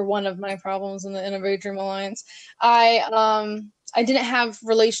 or one of my problems in the Innovatrium Alliance. I didn't have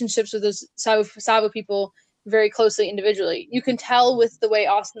relationships with those Sabu people very closely individually. You can tell with the way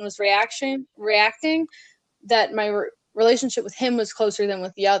Austin was reacting that my relationship with him was closer than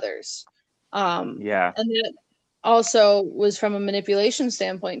with the others. And that also was from a manipulation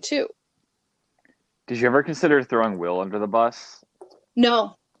standpoint too. Did you ever consider throwing Will under the bus?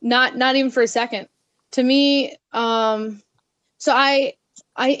 No, not even for a second. To me, so I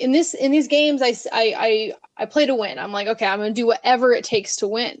in these games I play to win. I'm like, okay, I'm gonna do whatever it takes to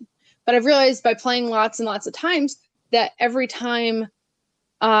win. But I've realized by playing lots and lots of times that every time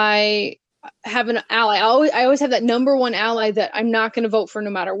I have an ally, I always have that number one ally that I'm not going to vote for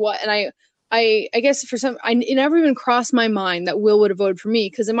no matter what. And I guess it never even crossed my mind that Will would have voted for me,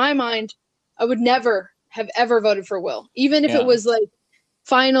 because in my mind, I would never have ever voted for Will, even if it was like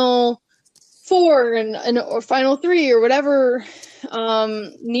final 4 or final 3 or whatever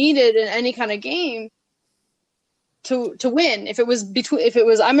needed in any kind of game to win. If it was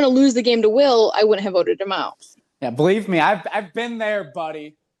I'm going to lose the game to Will, I wouldn't have voted him out. Yeah, believe me, I've been there,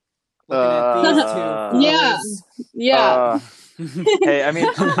 buddy. Looking at these two. Yeah. Hey, I mean,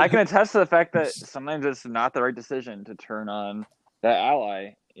 I can attest to the fact that sometimes it's not the right decision to turn on that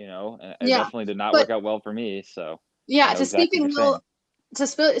ally, and it definitely did not work out well for me. So to speak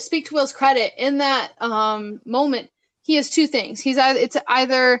to Will's credit, in that moment, he has two things. It's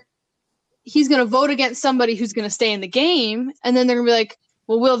either he's going to vote against somebody who's going to stay in the game, and then they're going to be like,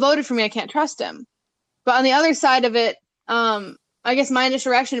 well, Will voted for me, I can't trust him. But on the other side of it, I guess my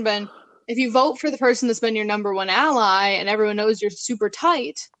initial reaction had been, if you vote for the person that's been your number one ally and everyone knows you're super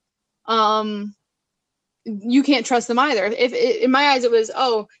tight, you can't trust them either. If in my eyes it was,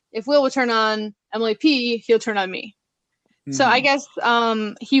 if Will would turn on Emily P, he'll turn on me. Mm-hmm. So I guess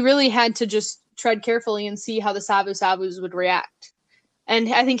he really had to just tread carefully and see how the Sabu Sabus would react.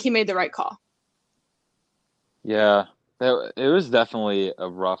 And I think he made the right call. Yeah, it was definitely a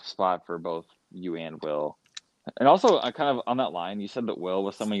rough spot for both you and Will. And also, kind of on that line, you said that Will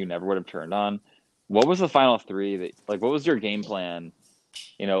was someone you never would have turned on. What was the final three? What was your game plan?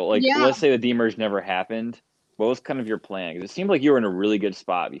 Let's say the demerge never happened. What was kind of your plan? Because it seemed like you were in a really good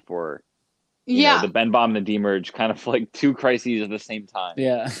spot before, the Ben bomb and the demerge, kind of like two crises at the same time.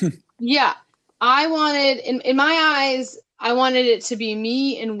 Yeah. Yeah. I wanted, in my eyes, I wanted it to be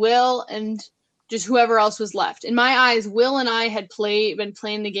me and Will and just whoever else was left. In my eyes, Will and I had been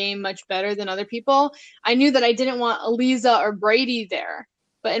playing the game much better than other people. I knew that I didn't want Eliza or Brady there.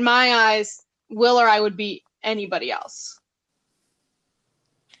 But in my eyes, Will or I would beat anybody else.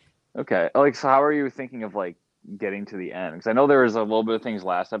 Okay. So how are you thinking of, getting to the end? Because I know there was a little bit of things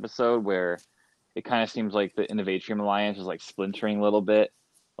last episode where it kind of seems like the Innovatrium Alliance was, splintering a little bit.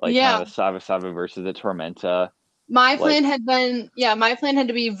 Kind of the Sabu Sabu versus the Tormenta. My plan had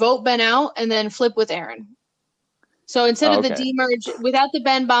to be vote Ben out and then flip with Aaron. So instead of the demerge, without the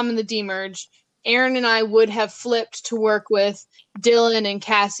Ben bomb and the demerge, Aaron and I would have flipped to work with Dylan and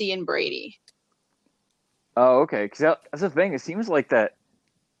Cassie and Brady. Oh, okay. Because that's the thing. It seems like that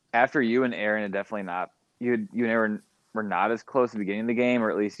after you and Aaron had definitely not, you and Aaron were not as close at the beginning of the game,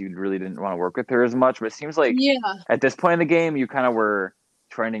 or at least you really didn't want to work with her as much. But it seems like at this point in the game, you kind of were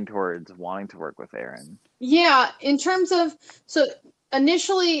trending towards wanting to work with Aaron. Yeah, in terms of, so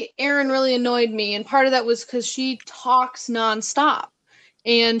initially Aaron really annoyed me, and part of that was because she talks nonstop,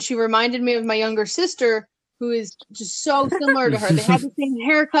 and she reminded me of my younger sister, who is just so similar to her. They had the same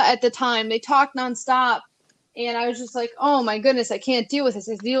haircut at the time. They talked nonstop, and I was just like, oh my goodness, I can't deal with this.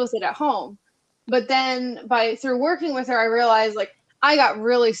 I deal with it at home. But then through working with her, I realized I got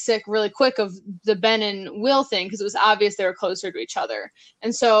really sick really quick of the Ben and Will thing because it was obvious they were closer to each other.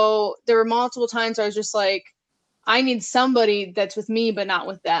 And so there were multiple times where I was just like, I need somebody that's with me but not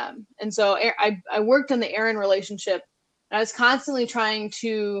with them. And so I worked on the Aaron relationship, and I was constantly trying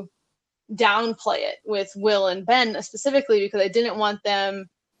to downplay it with Will and Ben specifically because I didn't want them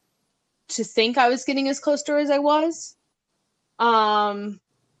to think I was getting as close to her as I was.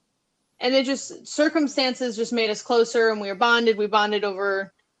 And it just, circumstances just made us closer, and we were bonded. We bonded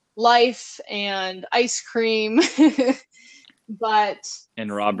over life and ice cream.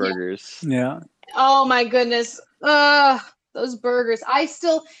 And raw burgers. Yeah. Oh my goodness. Those burgers.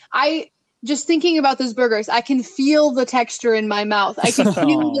 Just thinking about those burgers, I can feel the texture in my mouth. I can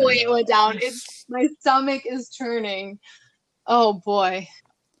feel the way it went down. My stomach is churning. Oh boy.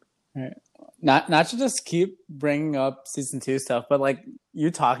 Right. Not to just keep bringing up season 2 stuff, but you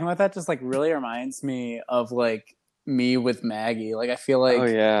talking about that just really reminds me of me with Maggie. I feel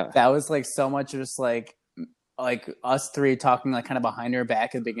that was so much just us three talking kind of behind her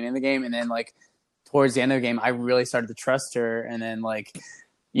back at the beginning of the game, and then towards the end of the game I really started to trust her, and then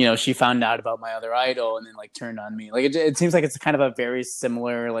she found out about my other idol and then turned on me. It seems like it's kind of a very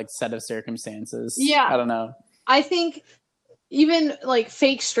similar set of circumstances. Yeah. I don't know. I think even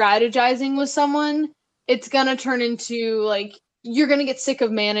fake strategizing with someone, it's gonna turn into you're gonna get sick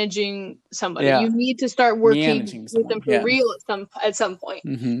of managing somebody. Yeah. You need to start working with them for real at some point.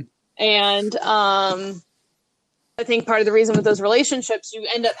 Mm-hmm. And I think part of the reason with those relationships, you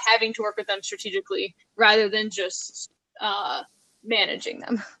end up having to work with them strategically rather than just managing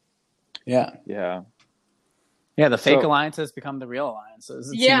them. Yeah. Yeah. Yeah. The fake alliances become the real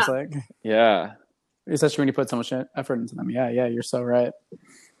alliances. It seems like. Yeah. Especially when you put so much effort into them. Yeah, you're so right.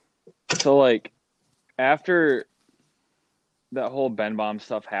 So, after that whole Ben Bomb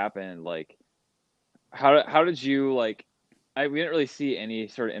stuff happened, how did you, we didn't really see any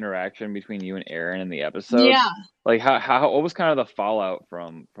sort of interaction between you and Aaron in the episode. Yeah. How what was kind of the fallout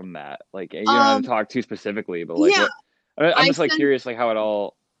from that? You don't have to talk too specifically, but, I'm just, curious, how it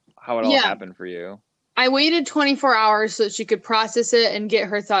all happened for you. I waited 24 hours so that she could process it and get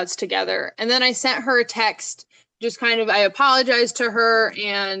her thoughts together. And then I sent her a text, just I apologized to her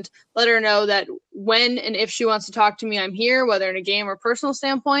and let her know that when and if she wants to talk to me, I'm here, whether in a game or personal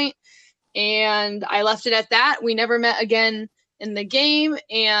standpoint. And I left it at that. We never met again in the game.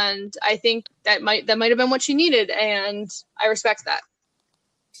 And I think that might have been what she needed. And I respect that.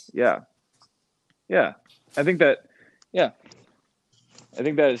 Yeah. Yeah. I think that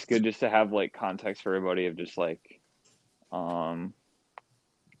is good just to have context for everybody of just I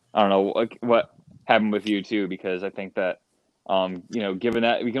don't know what happened with you too, because I think that Given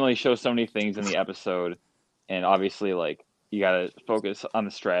that we can only show so many things in the episode, and obviously, like, you gotta focus on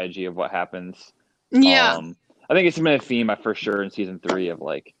the strategy of what happens. Yeah. I think it's been a theme for sure in season 3 of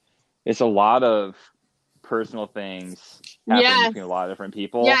like, it's a lot of personal things happening between a lot of different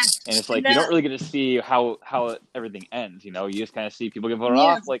people, and it's like you don't really get to see how everything ends. You just kind of see people get voted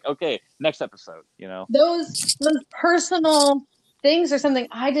off. Like, okay, next episode. Those personal things are something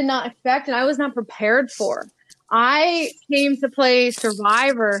I did not expect and I was not prepared for. I came to play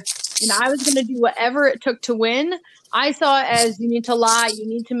Survivor and I was going to do whatever it took to win. I saw it as you need to lie, you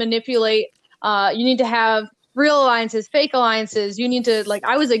need to manipulate, you need to have real alliances, fake alliances. You need to,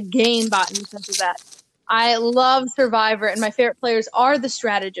 I was a game bot in the sense of that. I love Survivor, and my favorite players are the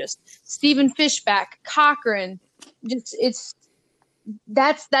strategists. Stephen Fishback, Cochran,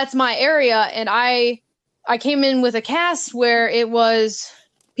 that's my area, and I came in with a cast where it was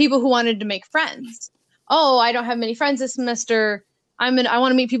people who wanted to make friends. Oh, I don't have many friends this semester. I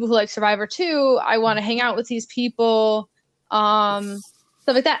want to meet people who like Survivor too. I want to hang out with these people. Stuff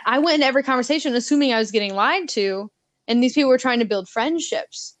like that. I went into every conversation assuming I was getting lied to, and these people were trying to build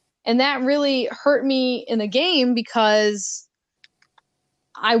friendships. And that really hurt me in the game because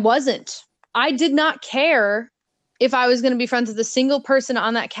I wasn't. I did not care if I was going to be friends with a single person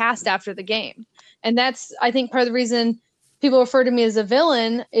on that cast after the game. And that's, I think, part of the reason people refer to me as a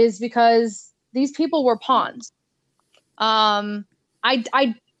villain is because these people were pawns. I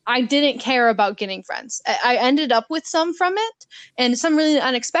didn't care about getting friends. I ended up with some from it, and some really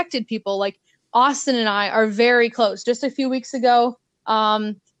unexpected people. Like Austin and I are very close. Just a few weeks ago,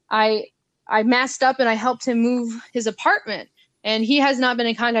 I masked up and I helped him move his apartment, and he has not been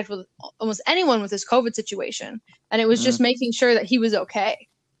in contact with almost anyone with this COVID situation. And it was just making sure that he was okay.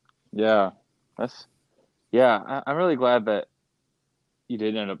 Yeah, I'm really glad that you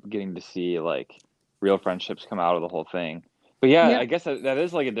did end up getting to see real friendships come out of the whole thing. But yeah, I guess that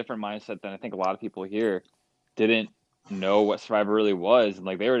is a different mindset than I think a lot of people here didn't know what Survivor really was. And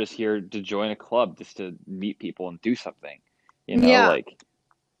they were just here to join a club, just to meet people and do something. There's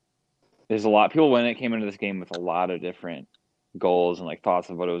a lot of people when it came into this game with a lot of different goals and thoughts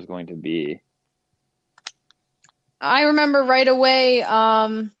of what it was going to be. I remember right away,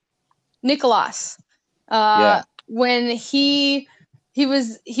 Nicholas, when he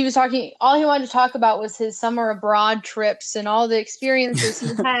was talking, all he wanted to talk about was his summer abroad trips and all the experiences he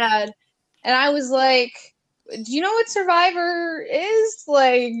had. And I was like, do you know what Survivor is?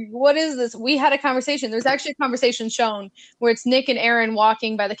 What is this? We had a conversation. There's actually a conversation shown where it's Nick and Aaron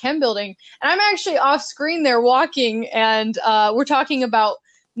walking by the chem building. And I'm actually off screen there walking, and we're talking about,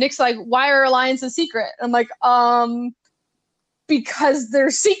 Nick's like, why are alliances secret? I'm like, because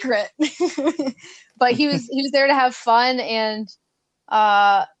they're secret. But he was there to have fun, and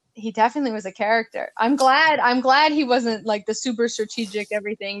he definitely was a character. I'm glad he wasn't the super strategic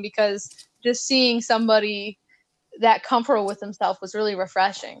everything, because just seeing somebody that comfortable with himself was really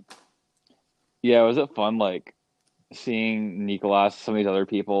refreshing. Yeah, was it fun seeing Nicholas, some of these other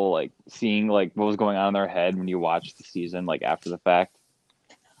people, seeing what was going on in their head when you watched the season after the fact?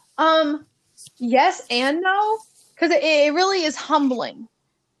 Yes and no, because it really is humbling.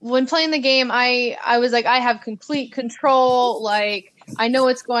 When playing the game, I was I have complete control. I know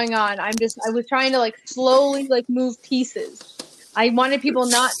what's going on. I was trying to slowly move pieces. I wanted people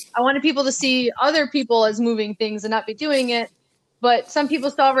to see other people as moving things and not be doing it. But some people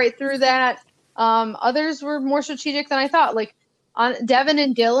saw right through that. Others were more strategic than I thought. On Devin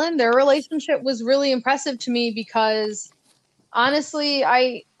and Dylan, their relationship was really impressive to me because honestly,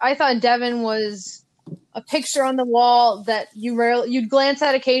 I thought Devin was a picture on the wall that you'd glance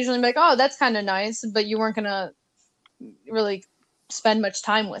at occasionally and be like, oh, that's kind of nice, but you weren't gonna really spend much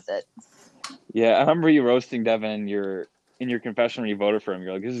time with it. Yeah, I remember you roasting Devin in your confession when you voted for him.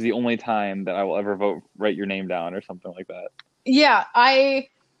 You're like, this is the only time that I will ever write your name down or something like that. Yeah, I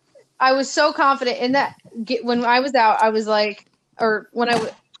was so confident in that. When I was out, I was that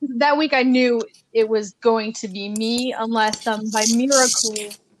week I knew it was going to be me, unless by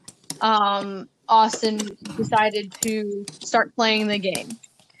miracle Austin decided to start playing the game.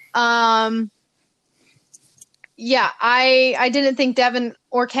 Yeah, I didn't think Devin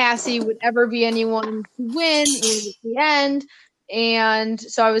or Cassie would ever be anyone to win. It was at the end. And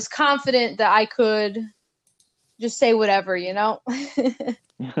so I was confident that I could just say whatever,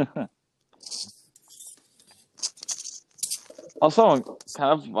 Also,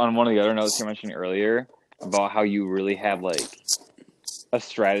 kind of on one of the other notes you mentioned earlier about how you really had a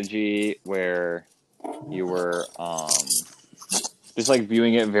strategy where you were just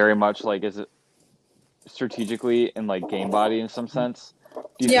viewing it very much as it strategically and game body in some sense.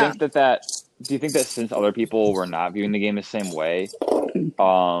 Do you Yeah. think do you think that since other people were not viewing the game the same way,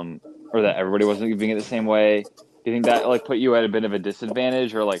 or that everybody wasn't viewing it the same way, do you think that like put you at a bit of a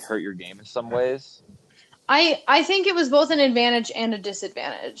disadvantage or like hurt your game in some ways? I think it was both an advantage and a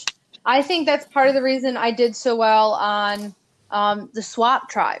disadvantage. I think that's part of the reason I did so well on the swap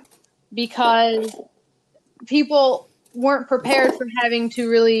tribe, because people weren't prepared for having to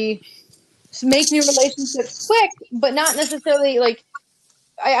really make new relationships quick, but not necessarily like.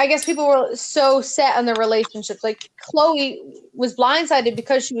 I guess people were so set on their relationships. Like Chloe was blindsided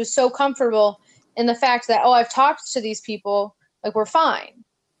because she was so comfortable in the fact that, oh, I've talked to these people, like we're fine.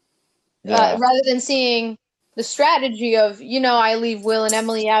 Yeah. Rather than seeing the strategy of, I leave Will and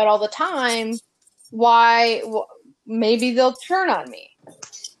Emily out all the time. Why? Maybe they'll turn on me.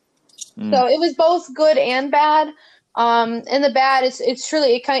 So it was both good and bad. And the bad, it's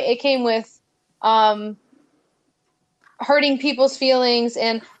truly it came with hurting people's feelings.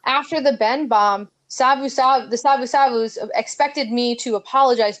 And after the Ben bomb, the Savu Savus expected me to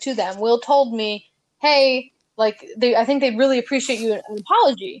apologize to them. Will told me, hey, like I think they'd really appreciate you an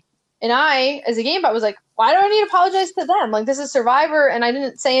apology. And I, as a GameBot, was like, why do I need to apologize to them? Like, this is Survivor, and I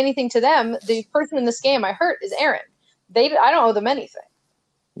didn't say anything to them. The person in this game I hurt is Aaron. I don't owe them anything.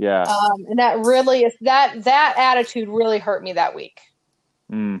 Yeah. And that really is that attitude really hurt me that week.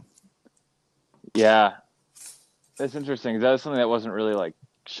 Yeah. That's interesting. That was something that wasn't really like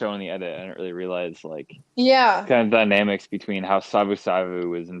shown in the edit. I didn't really realize like kind of dynamics between how Savu Savu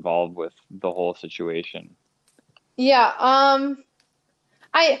was involved with the whole situation. Yeah.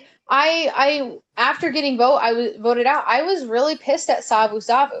 I after getting I was voted out. I was really pissed at Savu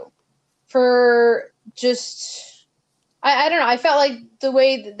Savu for just I don't know. I felt like the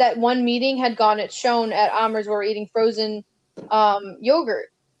way that one meeting had gone, it's shown at Amers where we're eating frozen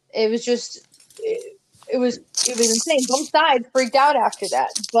yogurt. It was just it was insane. Both sides freaked out after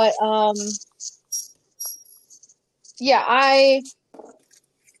that. But yeah, I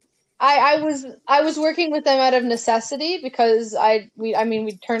was working with them out of necessity because we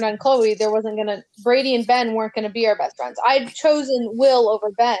turned on Chloe. Brady and Ben weren't gonna be our best friends. I'd chosen Will over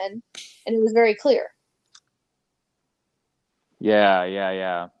Ben, and it was very clear.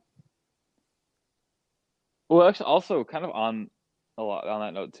 Yeah. Well, actually, also kind of on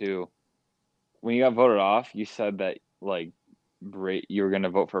that note too, when you got voted off, you said that like you were going to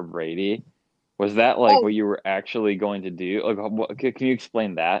vote for Brady. Was that like what you were actually going to do? Like, can you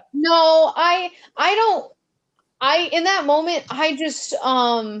explain that? No, I don't. In that moment, I just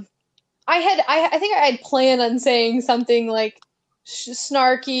I think I had planned on saying something like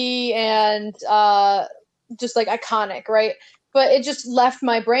snarky and just like iconic, right? But it just left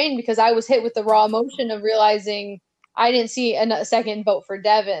my brain because I was hit with the raw emotion of realizing I didn't see a second vote for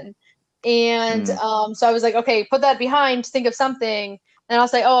Devin. And so I was like, okay, put that behind, think of something. And I'll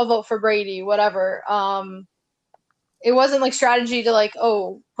say, oh, I'll vote for Brady, whatever. It wasn't like strategy to like,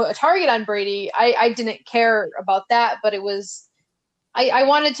 oh, put a target on Brady. I didn't care about that, but it was, I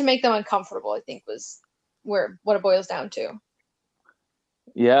wanted to make them uncomfortable, I think was what it boils down to.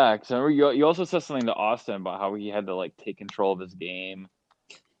 Yeah, because I remember you also said something to Austin about how he had to like take control of his game.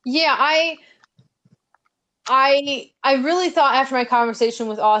 Yeah, I really thought after my conversation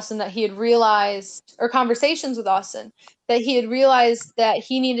with Austin that he had realized, or conversations with Austin, that he had realized that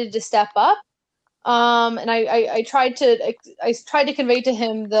he needed to step up. And I tried to convey to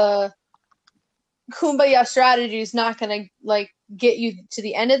him the Kumbaya strategy is not going to like get you to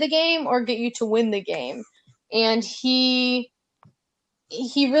the end of the game or get you to win the game. And he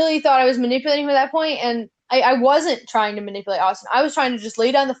really thought I was manipulating him at that point, and I wasn't trying to manipulate Austin. I was trying to just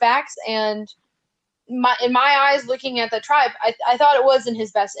lay down the facts, and in my eyes, looking at the tribe, I thought it was in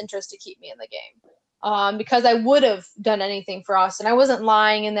his best interest to keep me in the game, because I would have done anything for Austin. I wasn't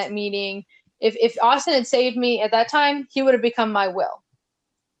lying in that meeting. If Austin had saved me at that time, he would have become my Will.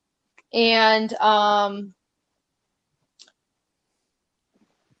 And I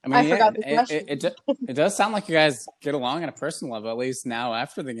forgot the question. It does sound like you guys get along on a personal level, at least now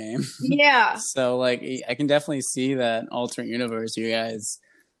after the game. Yeah. So like, I can definitely see that alternate universe, you guys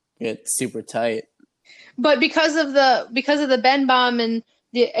get super tight. But because of the Ben bomb and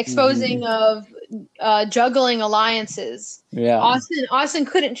the exposing of juggling alliances, yeah, Austin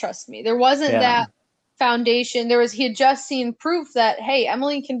couldn't trust me. There wasn't that foundation. He had just seen proof that, hey,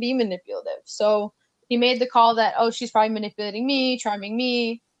 Emily can be manipulative. So he made the call that, oh, she's probably manipulating me, charming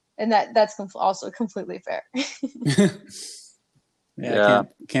me. And that's also completely fair. I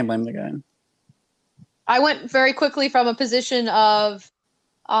can't blame the guy. I went very quickly from a position of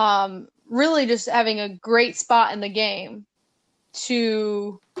really just having a great spot in the game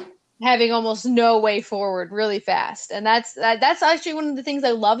to having almost no way forward really fast. And that's actually one of the things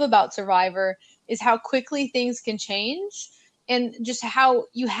I love about Survivor is how quickly things can change and just how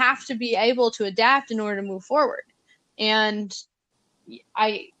you have to be able to adapt in order to move forward. And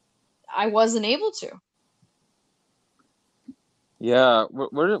I wasn't able to. Yeah.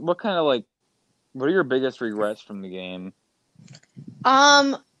 What kind of like, what are your biggest regrets from the game?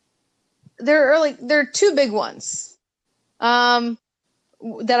 There are two big ones.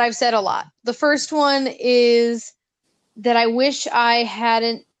 That I've said a lot. The first one is that I wish I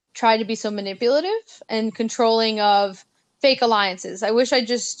hadn't tried to be so manipulative and controlling of fake alliances. I wish I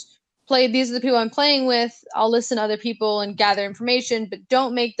just played, these are the people I'm playing with. I'll listen to other people and gather information, but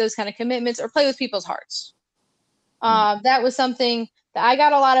don't make those kind of commitments or play with people's hearts. That was something that I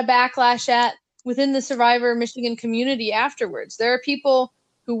got a lot of backlash at within the Survivor Michigan community afterwards. There are people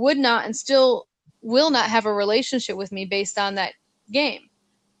who would not and still will not have a relationship with me based on that game.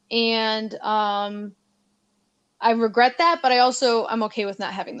 And I regret that, but I'm okay with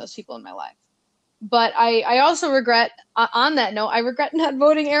not having those people in my life. But I also regret, on that note, I regret not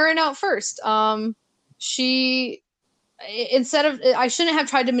voting Erin out first. I shouldn't have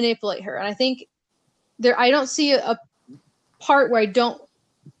tried to manipulate her. And I think I don't see a part where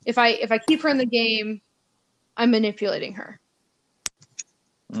if I keep her in the game, I'm manipulating her.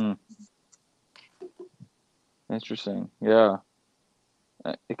 Interesting. Yeah.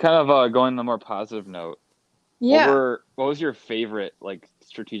 It kind of going on a more positive note. Yeah. What was your favorite like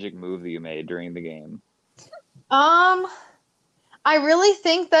strategic move that you made during the game? I really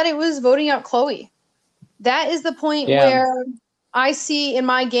think that it was voting out Chloe. That is the point where I see in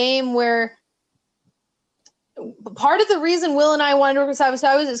my game where part of the reason Will and I wanted to work with Savage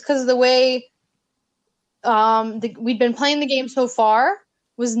is because of the way we'd been playing the game so far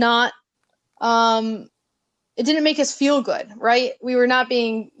was not it didn't make us feel good, right? We were not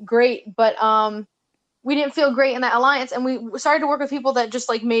being great, but we didn't feel great in that alliance, and we started to work with people that just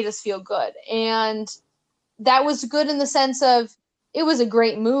like made us feel good. And that was good in the sense of it was a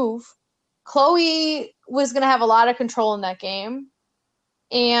great move. Chloe was going to have a lot of control in that game,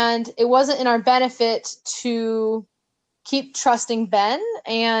 and it wasn't in our benefit to keep trusting Ben.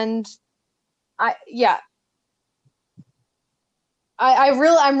 And I'm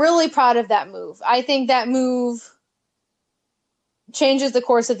really proud of that move. I think that move changes the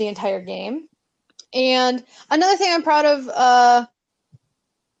course of the entire game. And another thing I'm proud of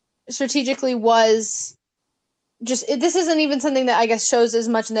strategically was just this isn't even something that I guess shows as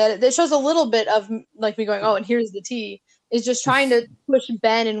much in the edit. It shows a little bit of like me going, oh, and here's the tea, is just trying to push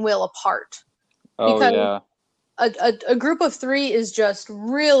Ben and Will apart. Oh, because yeah. A group of three is just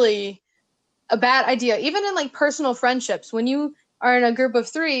really a bad idea. Even in like personal friendships, when you are in a group of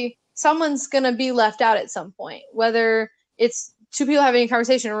three, someone's going to be left out at some point, whether it's two people having a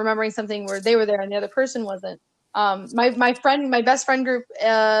conversation and remembering something where they were there and the other person wasn't. My best friend group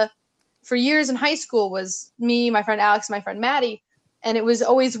for years in high school was me, my friend Alex, my friend Maddie. And it was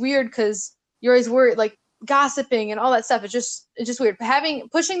always weird because you're always worried, like gossiping and all that stuff. It's just weird.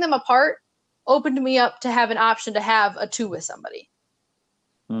 Pushing them apart opened me up to have an option to have a two with somebody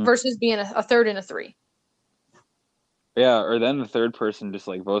versus being a third and a three. Yeah, or then the third person just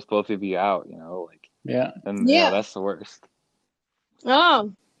like votes both of you out, like and that's the worst.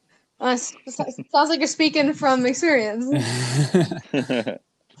 Oh, sounds like you're speaking from experience.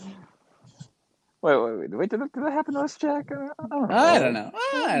 Wait, did that happen to us, Jack? I don't know.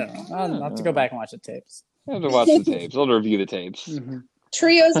 I'll have to go back and watch the tapes. I have to watch the tapes. I'll review the tapes. Mm-hmm.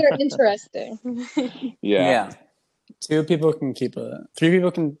 Trios are interesting. Yeah. Three people can.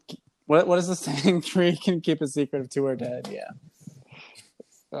 What is the saying? Three can keep a secret if two are dead. Yeah.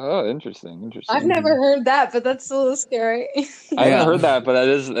 Oh, interesting. I've never heard that, but that's a little scary. I haven't heard that, but that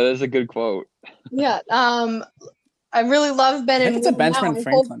is a good quote. Yeah. I really love Ben and Will. It's a Benjamin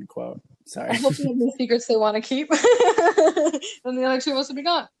Franklin quote. Sorry. I hope they have new secrets they want to keep. And the other two wants to be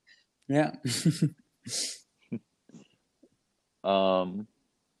gone. Yeah. Do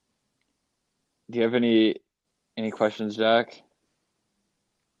you have any questions, Jack?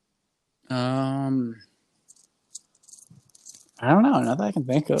 I don't know. Not that I can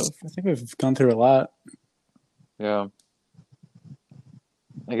think of. I think we've gone through a lot. Yeah.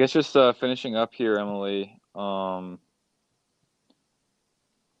 I guess just finishing up here, Emily.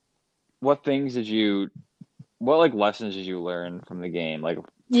 What lessons did you learn from the game? Like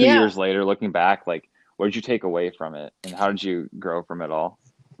 2 years later, looking back, like what did you take away from it, and how did you grow from it all?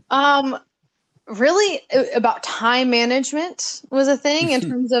 Really about time management was a thing in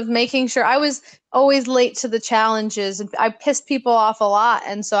terms of making sure I was always late to the challenges. I pissed people off a lot.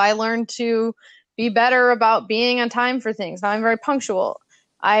 And so I learned to be better about being on time for things. Now I'm very punctual.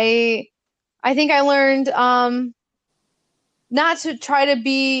 I think I learned not to try to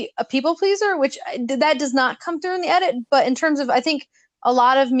be a people pleaser, which that does not come through in the edit. But in terms of, I think a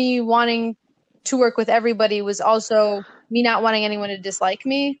lot of me wanting to work with everybody was also me not wanting anyone to dislike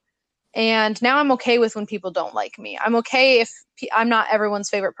me. And now I'm okay with when people don't like me. I'm okay if I'm not everyone's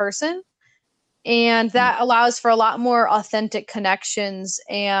favorite person. And that allows for a lot more authentic connections.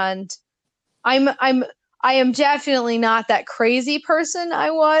 And I am definitely not that crazy person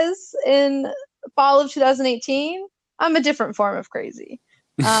I was in fall of 2018. I'm a different form of crazy.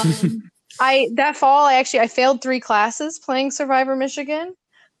 That fall, I failed 3 classes playing Survivor Michigan.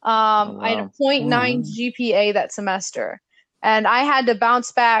 wow. I had a 0.9 GPA that semester, and I had to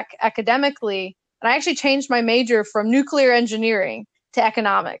bounce back academically. And I actually changed my major from nuclear engineering to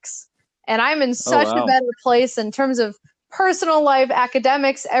economics. And I'm in such a wow. better place in terms of personal life,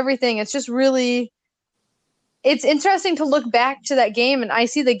 academics, everything. It's just really, it's interesting to look back to that game, and I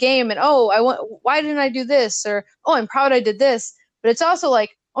see the game and, why didn't I do this? Or, I'm proud I did this. But it's also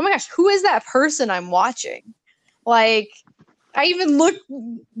like, oh my gosh, who is that person I'm watching? Like, I even look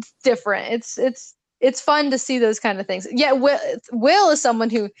different. It's fun to see those kind of things. Yeah, Will is someone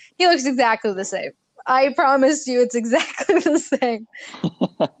who, he looks exactly the same. I promise you it's exactly the same.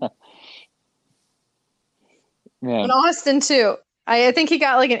 Man. And Austin too. I think he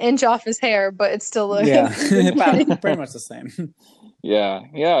got like an inch off his hair, but it's still looking. Yeah, pretty much the same. Yeah.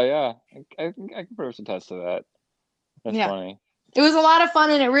 I can pretty much attest to that. That's funny. It was a lot of fun,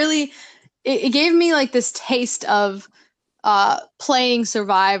 and it really it gave me like this taste of playing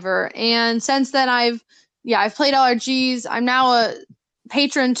Survivor. And since then I've played LRGs. I'm now a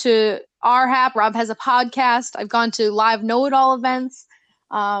patron to RHAP. Rob has a podcast. I've gone to live know-it-all events.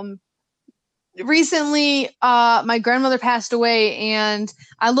 Recently, my grandmother passed away, and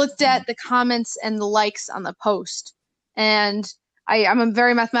I looked at the comments and the likes on the post, and I'm a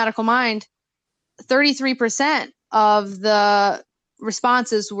very mathematical mind. 33% of the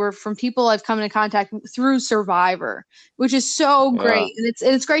responses were from people I've come into contact with through Survivor, which is so great. And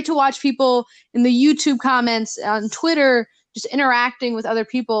it's great to watch people in the YouTube comments, on Twitter, just interacting with other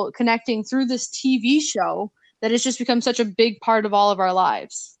people, connecting through this TV show that has just become such a big part of all of our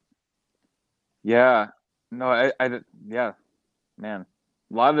lives. Yeah. No, yeah, man.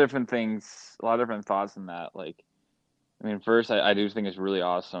 A lot of different things, a lot of different thoughts in that. Like, I mean, first, I do think it's really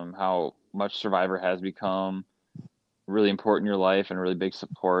awesome how much Survivor has become really important in your life and a really big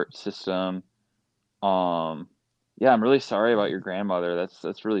support system. Yeah, I'm really sorry about your grandmother.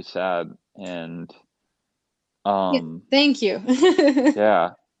 That's really sad. And thank you.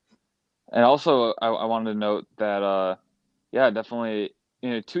 yeah. And also, I wanted to note that definitely,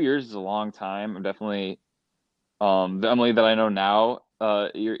 2 years is a long time. I'm definitely the Emily that I know now.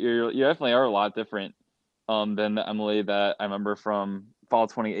 You definitely are a lot different than the Emily that I remember from fall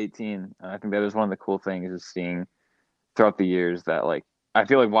 2018. And I think that is one of the cool things, is seeing throughout the years that, like, I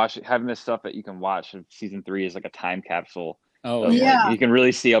feel like having this stuff that you can watch of season 3 is like a time capsule. Like, you can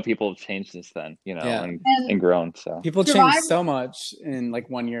really see how people have changed since then, and grown. So people changed so much in like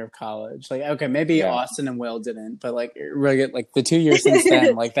 1 year of college. Like, okay, maybe Austin and Will didn't, but like really, like the 2 years since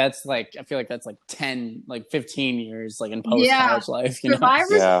then, like that's like, I feel like that's like 10, like 15 years, like in post college life.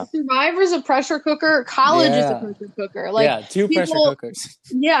 Survivor's a pressure cooker. College is a pressure cooker. Like, 2 pressure cookers.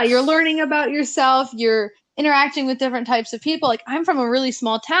 Yeah, you're learning about yourself. You're interacting with different types of people. Like, I'm from a really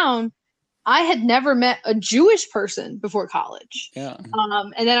small town. I had never met a Jewish person before college. Yeah.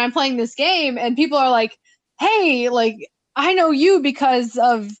 And then I'm playing this game, and people are like, hey, like, I know you because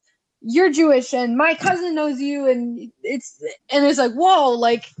of you're Jewish, and my cousin knows you, and it's like, whoa,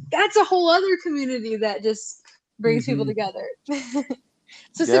 like, that's a whole other community that just brings people together.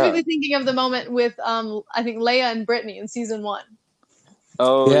 Specifically thinking of the moment with I think Leia and Brittany in season 1.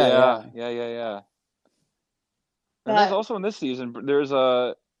 Oh yeah. And there's also in this season,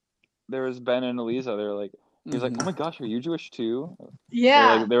 there was Ben and Eliza. They were like, he was like, oh my gosh, are you Jewish too?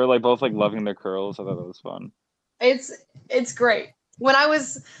 Yeah. They were like both like loving their curls. I thought that was fun. It's great. When I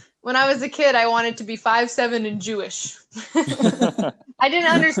was a kid, I wanted to be 5'7" and Jewish. I didn't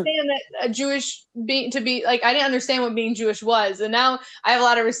understand that I didn't understand what being Jewish was. And now I have a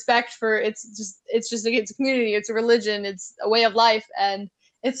lot of respect for it's a community, it's a religion, it's a way of life. And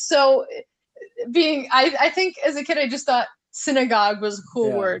it's so I think as a kid, I just thought synagogue was a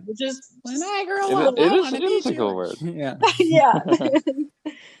cool word, which is when I grow up, it is a cool word. Yeah. Yeah.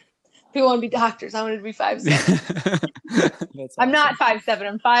 People want to be doctors. I wanted to be 5'7". Awesome. I'm not 5'7".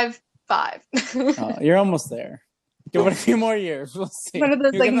 I'm 5'5". You're almost there. Give it a few more years. We'll see. One of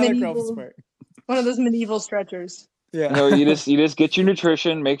those medieval stretchers. Yeah. No, you just get your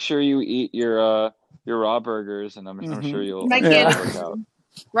nutrition. Make sure you eat your raw burgers, and I'm sure you'll work out.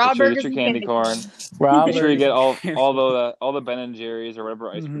 Raw Make sure you burgers get your and candy corn. Raw Make sure you burgers get and all the Ben and Jerry's or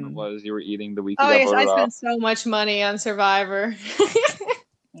whatever ice cream it Mhm. was you were eating the week Oh you got yes, I voted off. spent so much money on Survivor.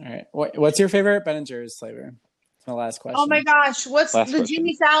 All right. What's your favorite Ben and Jerry's flavor? That's my last question. Oh my gosh, what's Last the question.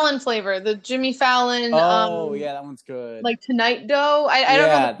 Jimmy Fallon flavor? The Jimmy Fallon Oh, yeah, that one's good. like Tonight Dough. I don't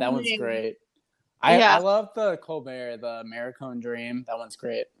know Yeah, the that one's name. great. Yeah. I love the Colbert, the Americone Dream. That one's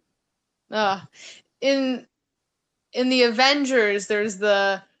great. In the Avengers,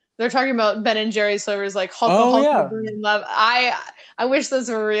 they're talking about Ben and Jerry's flavors like Hulk, Oh, Hulk, yeah. and Love. I wish those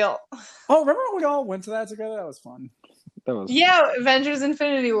were real. Oh, remember when we all went to that together? That was fun. That was Yeah, Avengers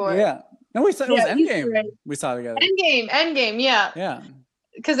Infinity War. Yeah. No, we saw it was Yeah, Easter Endgame. egg. We saw together. Endgame, yeah. Yeah.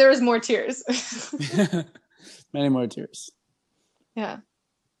 Because there was more tears. Many more tears. Yeah.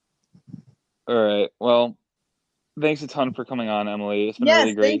 all right. Well, thanks a ton for coming on, Emily. It's been Yes,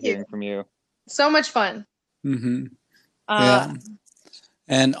 really great thank you. hearing from you. So much fun. Mm-hmm. Uh, Yeah.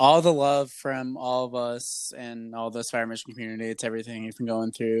 And all the love from all of us and all the Fire Mission community. It's everything you've been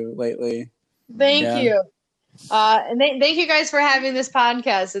going through lately. Thank Yeah. you. And thank you guys for having this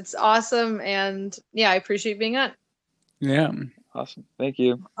podcast. It's awesome. And yeah, I appreciate being on. Yeah. Awesome. Thank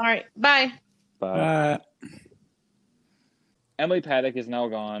you. All right. Bye. Bye. Emily Paddock is now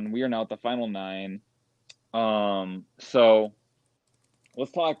gone. We are now at the final 9. So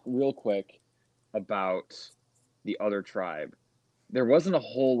let's talk real quick about the other tribe. There wasn't a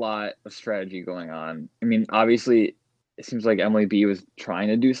whole lot of strategy going on. I mean, obviously, it seems like Emily B was trying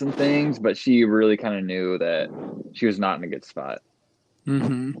to do some things, but she really kind of knew that she was not in a good spot.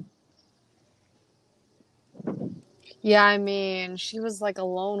 Mm-hmm. Yeah, I mean, she was like a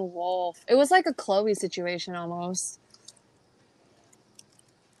lone wolf. It was like a Chloe situation almost.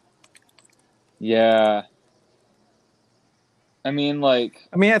 Yeah. I mean, like,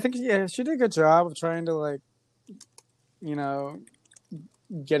 I think she did a good job of trying to, like, you know,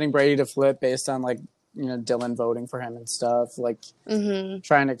 getting Brady to flip based on, like, you know, Dylan voting for him and stuff, like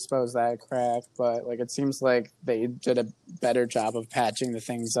trying to expose that crack. But like, it seems like they did a better job of patching the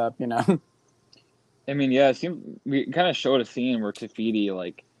things up, you know. I mean, yeah, it seemed we kind of showed a scene where Tafiti,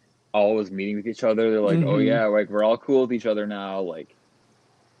 like, all was meeting with each other. They're like, oh yeah, like we're all cool with each other now. Like,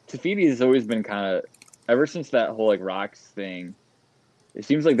 Tafiti has always been kind of, ever since that whole like Rocks thing, it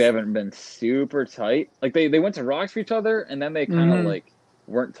seems like they haven't been super tight. Like they went to Rocks for each other, and then they kind of like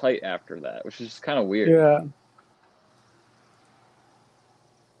weren't tight after that, which is just kind of weird. Yeah.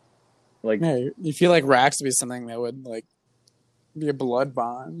 Like, yeah, you feel like Rax would be something that would like be a blood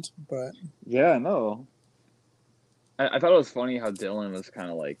bond, but yeah, no. I thought it was funny how Dylan was kind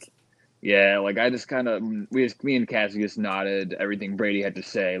of like, yeah, like I just kind of me and Cassie just nodded everything Brady had to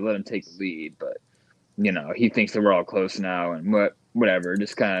say, let him take the lead, but you know he thinks that we're all close now, and whatever,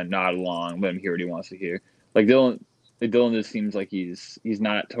 just kind of nod along, let him hear what he wants to hear. Like Dylan just seems like he's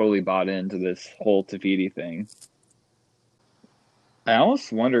not totally bought into this whole Tafiti thing. I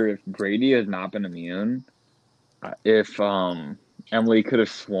almost wonder if Brady has not been immune, if Emily could have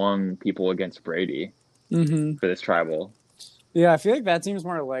swung people against Brady for this tribal. Yeah, I feel like that seems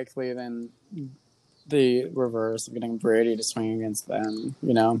more likely than the reverse of getting Brady to swing against them,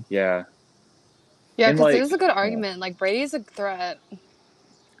 you know? Yeah. Yeah, And, because like, there's a good argument. Like, Brady's a threat.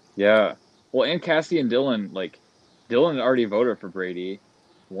 Yeah. Well, and Cassie and Dylan, like, Dylan had already voted for Brady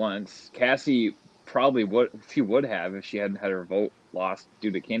once. Cassie probably would have if she hadn't had her vote lost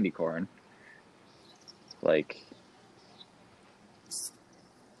due to candy corn. Like,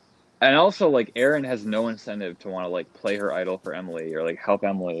 and also, like, Aaron has no incentive to want to, like, play her idol for Emily or, like, help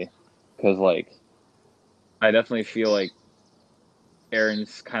Emily. Because, like, I definitely feel like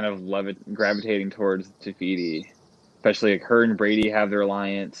Aaron's kind of gravitating towards Tafiti. Especially, like, her and Brady have their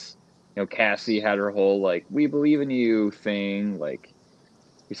alliance. You know, Cassie had her whole, like, we believe in you thing. Like,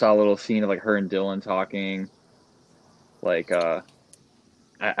 we saw a little scene of, like, her and Dylan talking. Like, I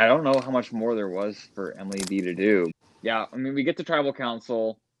don't know how much more there was for Emily B to do. Yeah, I mean, we get to Tribal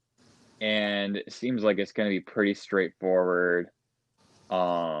Council, and it seems like it's going to be pretty straightforward.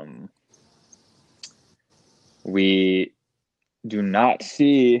 We do not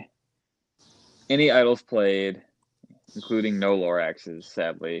see any idols played, including no Loraxes,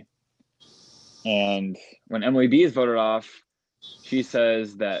 sadly. And when Emily B is voted off, she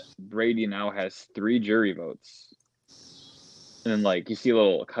says that Brady now has 3 jury votes. And then, like, you see a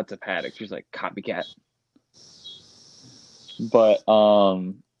little cut to Paddock. She's like, copycat. But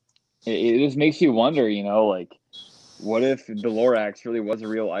it just makes you wonder, you know, like, what if the Lorax really was a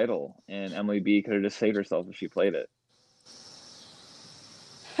real idol and Emily B could have just saved herself if she played it?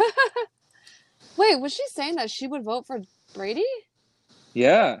 Wait, was she saying that she would vote for Brady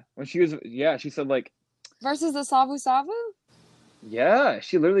Yeah. She said, like, versus the Savu Savu? Yeah,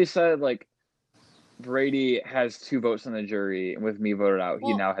 she literally said like Brady has 2 votes on the jury, and with me voted out, he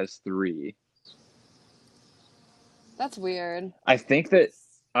Well, now has 3. that's weird. I think that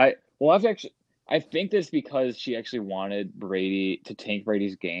I well, I've actually I think that's because she actually wanted Brady to tank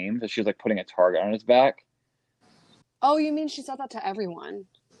Brady's game, that she was like putting a target on his back. Oh, you mean she said that to everyone?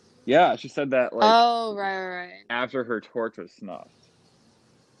 Yeah, she said that like Oh, right. after her torch was snuffed,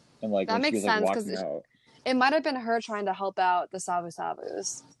 and like That when she makes was like sense walking because out. it might have been her trying to help out the Sabu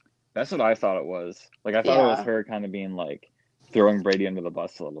Sabus. That's what I thought it was. Like I thought it was Yeah. her kind of being like throwing Brady under the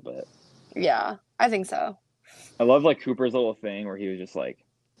bus a little bit. Yeah, I think so. I love like Cooper's little thing where he was just like,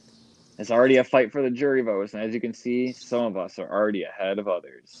 "It's already a fight for the jury votes," and as you can see, some of us are already ahead of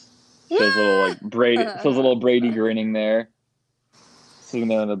others. Shows little Brady grinning there, sitting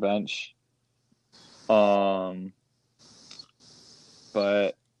there on the bench.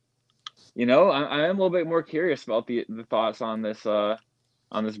 But you know, I am a little bit more curious about the thoughts on this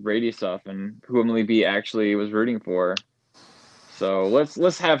Brady stuff and who Emily B actually was rooting for. So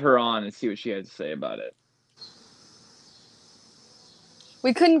let's have her on and see what she had to say about it.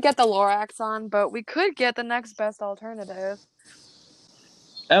 We couldn't get the Lorax on, but we could get the next best alternative.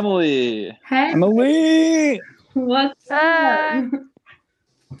 Emily. Hey, Emily. what's Hey. up?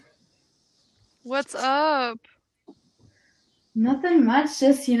 What's up? Nothing much,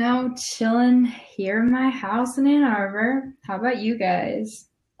 just, chilling here in my house in Ann Arbor. How about you guys?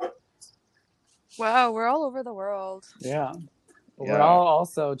 Wow, we're all over the world. Yeah. Yeah. We're all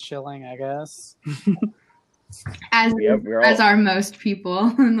also chilling, I guess. As are most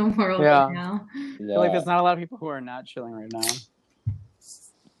people in the world Yeah. right now. I feel like there's not a lot of people who are not chilling right now.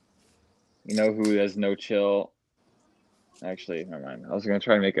 You know who has no chill? Actually, never mind. I was going to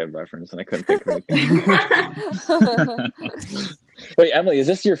try to make a reference, and I couldn't think of anything. Wait, Emily, is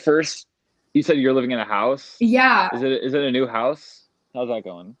this your first? You said you're living in a house? Yeah, Is it a new house? How's that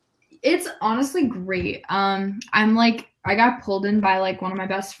going? it's honestly great. I got pulled in by like one of my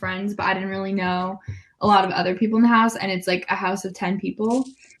best friends, but I didn't really know a lot of other people in the house, and it's like a house of 10 people.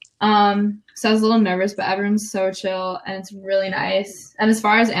 So I was a little nervous, but everyone's so chill and it's really nice. And as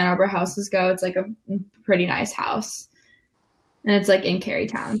far as Ann Arbor houses go, it's like a pretty nice house. And it's like in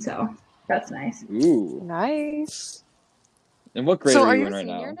Carytown, so that's nice. Ooh. Nice. And what grade So are are you you in a right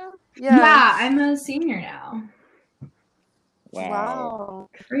senior now? now? Yeah, I'm a senior now. Wow.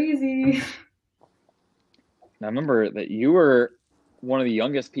 Crazy. Now, I remember that you were one of the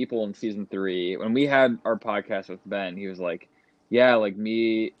youngest people in season 3. When we had our podcast with Ben, he was like, yeah, like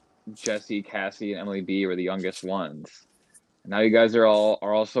me, Jesse, Cassie, and Emily B were the youngest ones. And now you guys are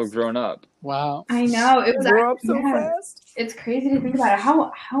all so grown up. Wow. I know. It was grew up so fast. It's crazy to think about it.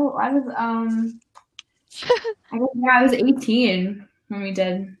 How I was I was 18 when we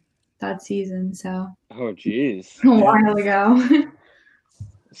did that season, so Oh, geez. a while ago.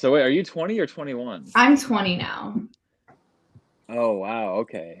 So wait, are you 20 or 21? I'm 20 now. Oh, wow.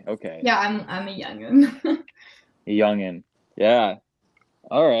 Okay. Yeah, I'm a youngin. A youngin. Yeah.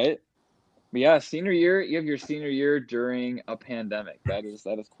 All right. But yeah, senior year, you have your senior year during a pandemic. That is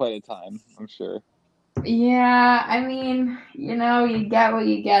quite a time, I'm sure. Yeah, I mean, you get what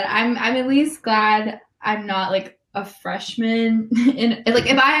you get. I'm at least glad I'm not like a freshman in like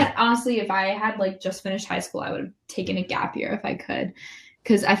if I had like just finished high school, I would have taken a gap year if I could.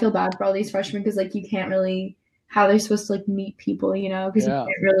 Because I feel bad for all these freshmen because like you can't really how they're supposed to like meet people, because you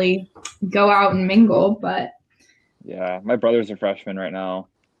can't really go out and mingle. But yeah, my brother's a freshman right now.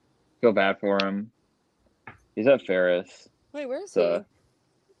 Feel bad for him. He's at Ferris. Wait, where is he?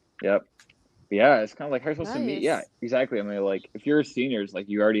 Yep. But yeah, it's kind of like how you're supposed to meet. Nice. Yeah, exactly. I mean, like if you're seniors, like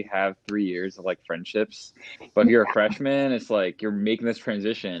you already have 3 years of like friendships. But if you're a freshman, it's like you're making this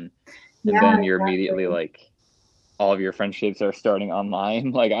transition, and then you're immediately like all of your friendships are starting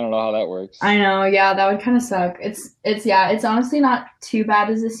online. Like I don't know how that works. I know, yeah, that would kind of suck. It's honestly not too bad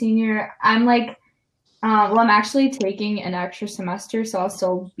as a senior. I'm like, I'm actually taking an extra semester, so I'll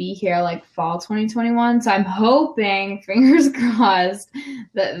still be here like fall 2021. So I'm hoping, fingers crossed,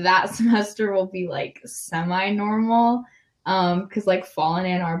 that semester will be like semi-normal. Because like fall in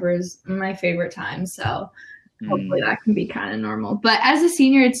Ann Arbor is my favorite time, so hopefully that can be kind of normal. But as a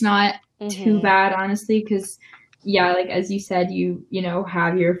senior, it's not too bad, honestly, because yeah, like as you said, you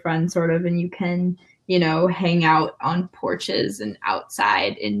have your friends sort of, and you can hang out on porches and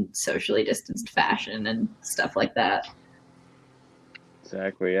outside in socially distanced fashion and stuff like that.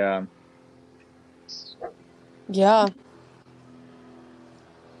 Exactly. Yeah. Yeah.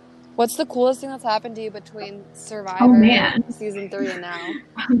 What's the coolest thing that's happened to you between Survivor season 3 and now?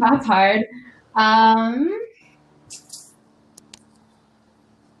 That's hard.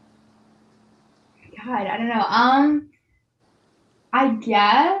 God, I don't know. I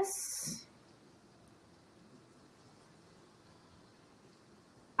guess,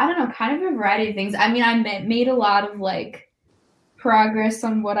 I don't know, kind of a variety of things. I mean, I made a lot of like progress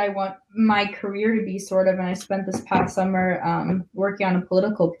on what I want my career to be, sort of, and I spent this past summer working on a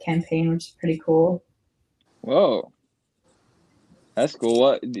political campaign, which is pretty cool. Whoa, that's cool.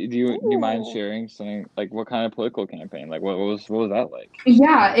 What do you mind Ooh. sharing something like what kind of political campaign? Like what was that like?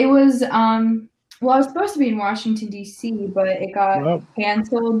 Yeah, it was well, I was supposed to be in Washington D.C., but it got Whoa.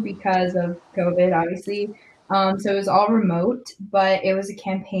 canceled because of COVID, obviously. So it was all remote, but it was a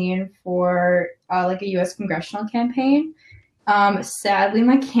campaign for like a U.S. congressional campaign. Sadly,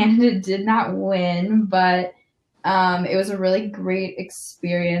 my candidate did not win, but it was a really great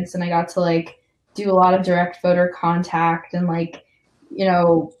experience, and I got to like do a lot of direct voter contact and like, you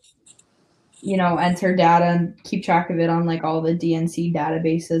know, enter data and keep track of it on like all the DNC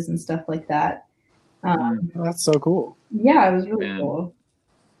databases and stuff like that. That's so cool. Yeah, it was really Man. cool.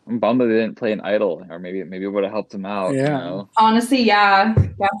 I'm bummed that they didn't play an Idol, or maybe it would have helped them out. Yeah. You know? Honestly, yeah,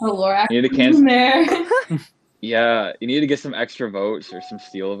 got the Lorax You need to cancel. in there. Yeah, you need to get some extra votes or some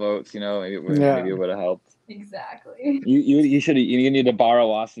steal votes. You know, maybe it would have helped. Exactly. You need to borrow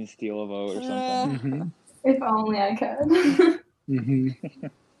Austin steal a vote or something. Mm-hmm. If only I could. Mm-hmm.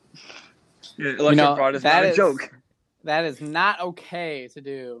 Electoral fraud is not a joke. That is not okay to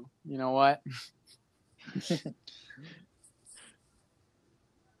do. You know what?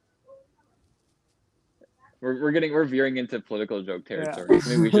 We're veering into political joke territory. Yeah.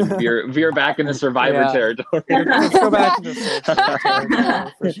 Maybe we should veer back into Survivor territory. Let's go back to safe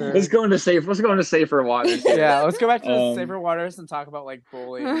territory for sure. Let's go into safer waters. Yeah, let's go back to the safer waters and talk about like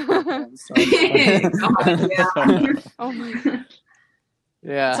bullying and stuff. Oh my god.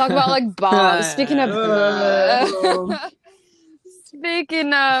 Yeah. Talk about like bombs. Speaking of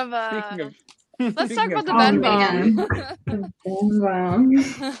let's talk about the Ben bomb.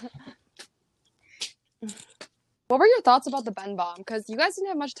 What were your thoughts about the Ben bomb? Because you guys didn't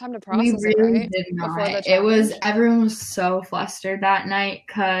have much time to process we really it, right? did not. Everyone was so flustered that night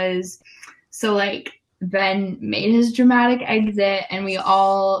because, so like Ben made his dramatic exit and we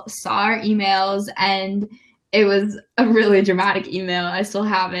all saw our emails and it was a really dramatic email. I still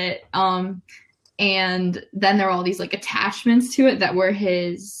have it. And then there were all these like attachments to it that were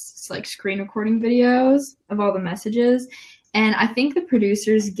his like screen recording videos of all the messages. And I think the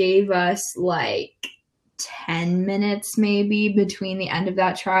producers gave us like 10 minutes maybe between the end of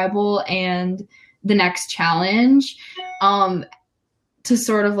that tribal and the next challenge to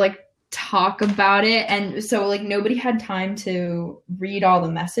sort of like talk about it. And so like nobody had time to read all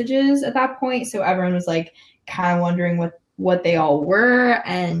the messages at that point. So everyone was like kind of wondering what they all were.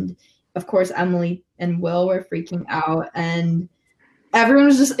 And of course, Emily and Will were freaking out and everyone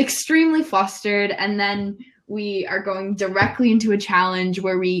was just extremely flustered. And then we are going directly into a challenge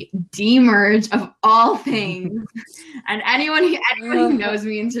where we demerge of all things. And anyone who knows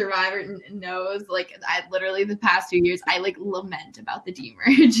me in Survivor knows, like, I literally the past 2 years, I like lament about the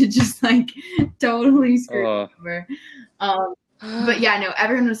demerge. It just like totally screwed over. But yeah, no,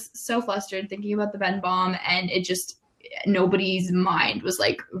 everyone was so flustered thinking about the Ben bomb, and it just, nobody's mind was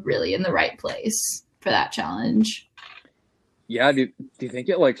like really in the right place for that challenge. Yeah, do you think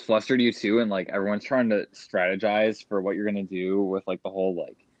it like flustered you too, and like everyone's trying to strategize for what you're gonna do with like the whole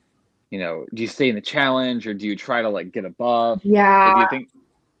like, you know, do you stay in the challenge or do you try to like get above? Yeah, do you think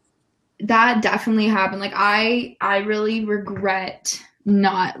that definitely happened? Like I really regret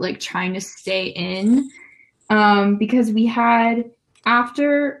not like trying to stay in, because we had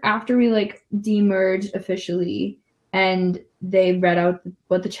after we like demerged officially and they read out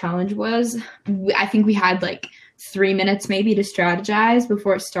what the challenge was. I think we had like 3 minutes maybe to strategize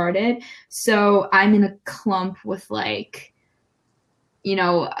before it started. So I'm in a clump with like, you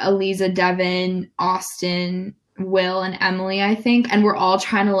know, Eliza, Devin, Austin, Will, and Emily, I think. And we're all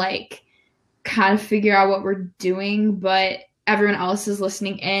trying to like kind of figure out what we're doing, but everyone else is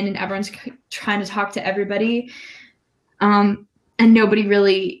listening in and everyone's trying to talk to everybody. And nobody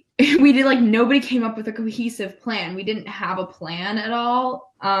really, nobody came up with a cohesive plan. We didn't have a plan at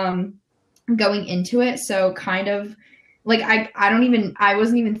all. Going into it, so kind of like I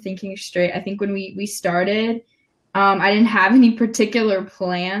wasn't even thinking straight. I think when we started, I didn't have any particular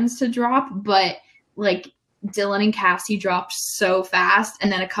plans to drop, but like Dylan and Cassie dropped so fast, and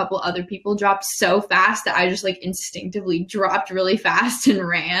then a couple other people dropped so fast that I just like instinctively dropped really fast and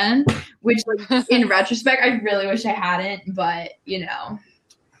ran, which like in retrospect I really wish I hadn't, but you know,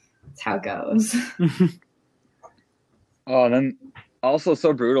 that's how it goes. Oh, and then also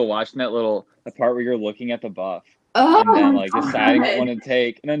so brutal watching the part where you're looking at the buff. Oh and then my like deciding what God. one to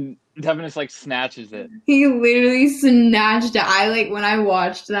take, and then Devin just like snatches it. He literally snatched it. I like when I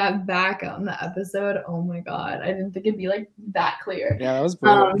watched that back on the episode, oh my God. I didn't think it'd be like that clear. Yeah, that was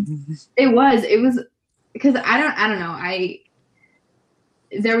brutal. It was because I don't know.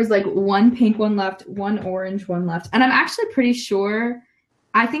 There was like one pink one left, one orange one left. And I'm actually pretty sure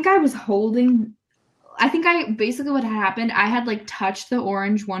I think basically what had happened, I had like touched the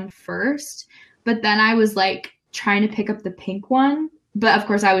orange one first, but then I was like trying to pick up the pink one. But of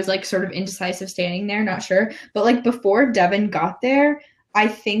course I was like sort of indecisive standing there, not sure. But like before Devin got there, I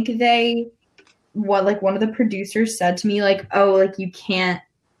think one of the producers said to me like, oh, like you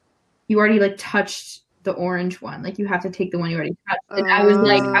already like touched the orange one, like you have to take the one you already touched. And I was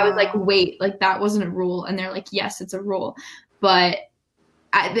like, wait, like that wasn't a rule. And they're like, yes, it's a rule, but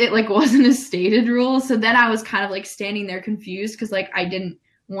it like wasn't a stated rule. So then I was kind of like standing there confused because like I didn't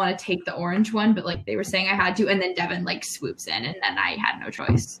want to take the orange one, but like they were saying I had to, and then Devin like swoops in, and then I had no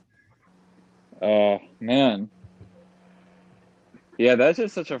choice. Man. Yeah, that's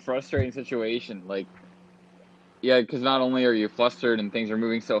just such a frustrating situation. Like, yeah, because not only are you flustered and things are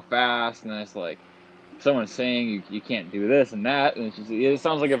moving so fast, and then it's like someone's saying you can't do this and that, and it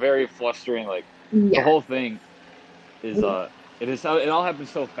sounds like a very flustering, like the whole thing is it all happened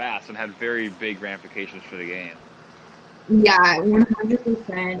so fast and had very big ramifications for the game. Yeah,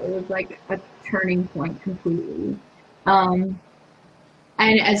 100%. It was like a turning point completely. And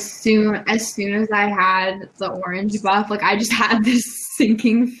as soon as I had the orange buff, like I just had this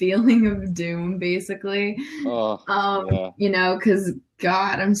sinking feeling of doom, basically. Yeah. You know, because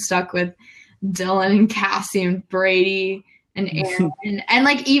God, I'm stuck with Dylan and Cassie and Brady and Aaron, and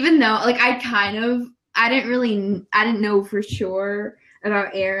like even though like I didn't know for sure about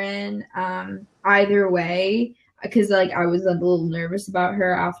Aaron either way, because like I was a little nervous about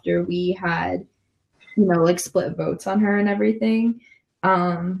her after we had, you know, like split votes on her and everything.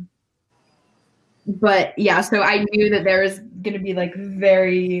 But yeah, so I knew that there was going to be like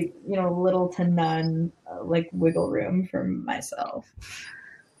very, you know, little to none like wiggle room for myself.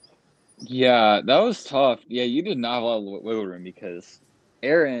 Yeah, that was tough. Yeah, you did not have a lot of wiggle room because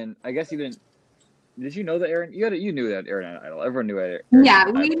Aaron, I guess you didn't. Did you know that Aaron? You knew that Aaron had an idol. Everyone knew Aaron. Yeah,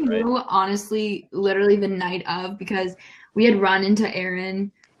 we knew, right? Honestly, literally the night of, because we had run into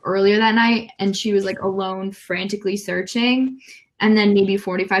Aaron earlier that night, and she was like alone, frantically searching. And then maybe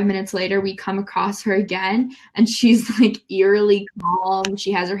 45 minutes later, we come across her again, and she's like eerily calm.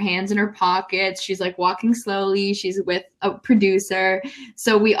 She has her hands in her pockets. She's like walking slowly. She's with a producer.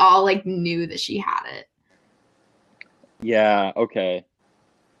 So we all like knew that she had it. Yeah, okay.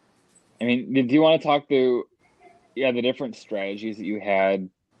 I mean, do you want to talk through, the different strategies that you had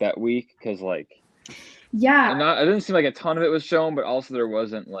that week? Because like, yeah, it didn't seem like a ton of it was shown, but also there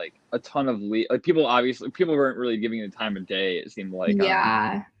wasn't like a ton of like people weren't really giving you the time of day. It seemed like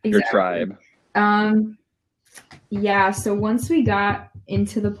your tribe. Yeah. So once we got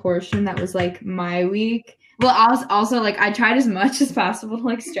into the portion that was like my week, well, I was also like I tried as much as possible to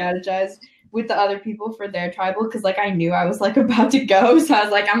like strategize with the other people for their tribal, because like I knew I was like about to go, so I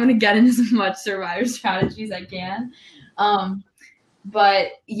was like I'm gonna get in as much survivor strategy as I can. But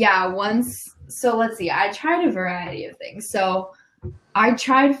yeah, so let's see, I tried a variety of things. So I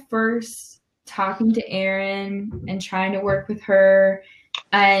tried first talking to Erin and trying to work with her,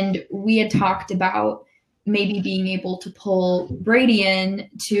 and we had talked about maybe being able to pull Brady in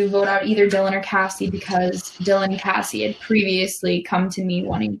to vote out either Dylan or Cassie, because Dylan and Cassie had previously come to me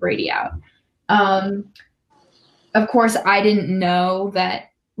wanting Brady out. Of course, I didn't know that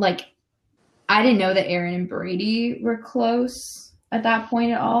Aaron and Brady were close at that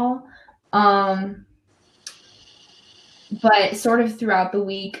point at all. But sort of throughout the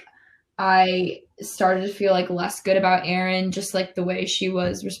week, I started to feel like less good about Aaron, just like the way she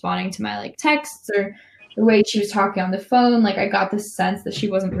was responding to my like texts or the way she was talking on the phone. Like I got this sense that she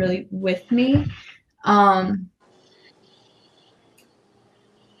wasn't really with me.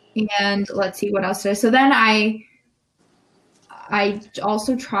 And let's see, what else did I? So then I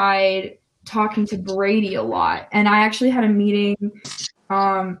also tried talking to Brady a lot, and I actually had a meeting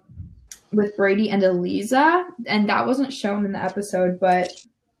with Brady and Eliza, and that wasn't shown in the episode, but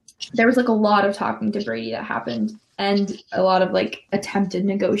there was like a lot of talking to Brady that happened, and a lot of like attempted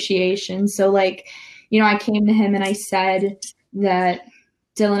negotiations. So like, you know, I came to him and I said that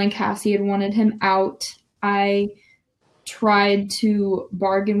Dylan and Cassie had wanted him out. I tried to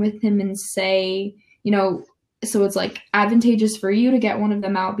bargain with him and say, you know, so it's like advantageous for you to get one of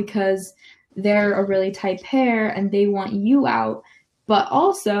them out because they're a really tight pair and they want you out. But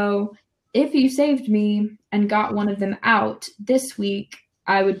also, if you saved me and got one of them out this week,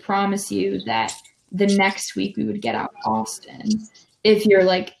 I would promise you that the next week we would get out Austin if you're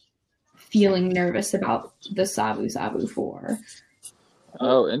like feeling nervous about the Savu Savu 4.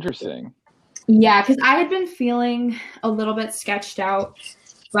 Oh, interesting. Yeah, because I had been feeling a little bit sketched out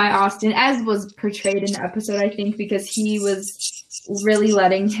by Austin, as was portrayed in the episode, I think, because he was really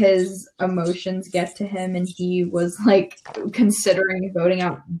letting his emotions get to him, and he was like considering voting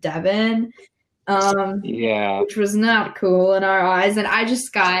out Devin, which was not cool in our eyes. And I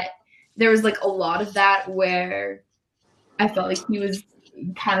just there was like a lot of that where I felt like he was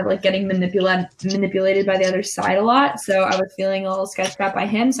kind of like getting manipulated by the other side a lot. So I was feeling a little sketched out by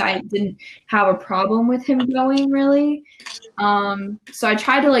him. So I didn't have a problem with him going really. So I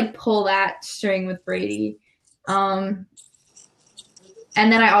tried to like pull that string with Brady. And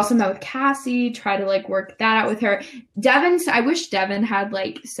then I also met with Cassie, try to like work that out with her. I wish Devin had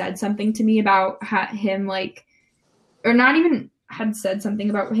like said something to me about him like, or not even had said something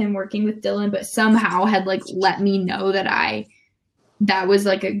about him working with Dylan, but somehow had like let me know that was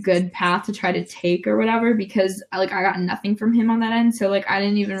like a good path to try to take or whatever, because I got nothing from him on that end. So like I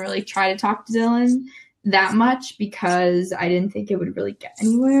didn't even really try to talk to Dylan that much because I didn't think it would really get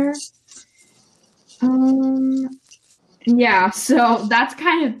anywhere. Yeah, so that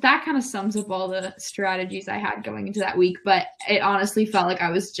kind of sums up all the strategies I had going into that week, but it honestly felt like I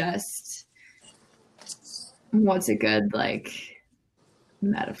was just, what's a good like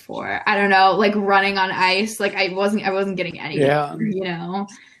metaphor? I don't know, like running on ice. Like I wasn't getting anywhere, Yeah. you know?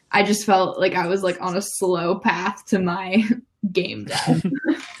 I just felt like I was like on a slow path to my game death.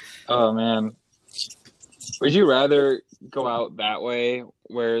 Oh man. Would you rather go out that way,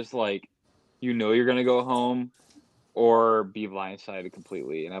 whereas like you know you're gonna go home, or be blindsided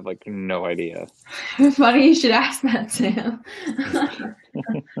completely and have like no idea? Funny you should ask that, Sam.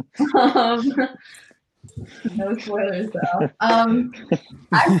 No spoilers though.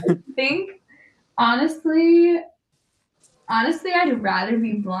 I think honestly I'd rather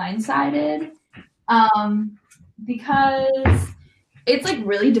be blindsided, because it's like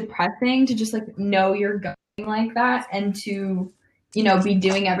really depressing to just like know you're going like that and to, you know, be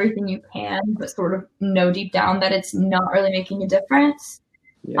doing everything you can, but sort of know deep down that it's not really making a difference.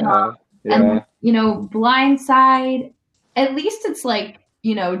 Yeah. And, you know, blindside, at least it's like,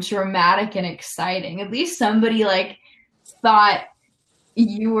 you know, dramatic and exciting. At least somebody like thought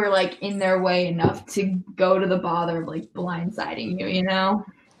you were like in their way enough to go to the bother of like blindsiding you, you know?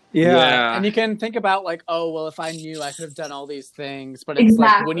 Yeah. And you can think about like, oh, well, if I knew I could have done all these things, but it's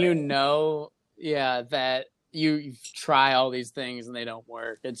like when you know, that you try all these things and they don't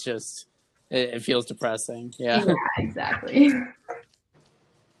work, it's just, it feels depressing. Yeah, exactly.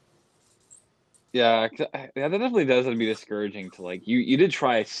 Yeah, that definitely does be discouraging to like, you did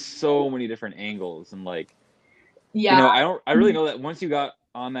try so many different angles and like, you know, I really know that once you got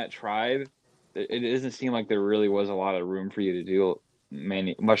on that tribe, it doesn't seem like there really was a lot of room for you to do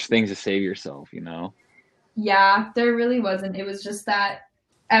much things to save yourself, you know? Yeah, there really wasn't. It was just that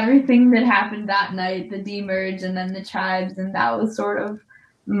everything that happened that night, the demerge and then the tribes, and that was sort of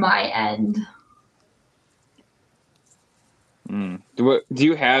my end. Do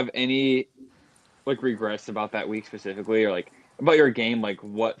you have any like regrets about that week specifically, or like about your game, like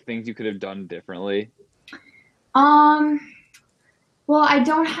what things you could have done differently? Well, I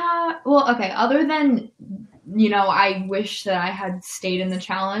don't have, okay, other than, you know, I wish that I had stayed in the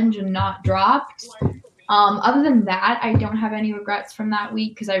challenge and not dropped. Other than that, I don't have any regrets from that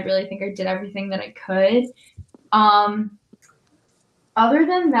week because I really think I did everything that I could. Other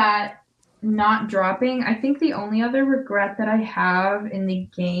than that, not dropping, I think the only other regret that I have in the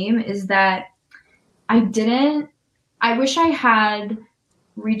game is that I wish I had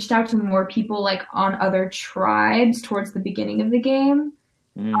reached out to more people like on other tribes towards the beginning of the game.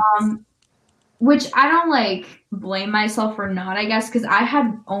 Which I don't like blame myself for not, I guess, because I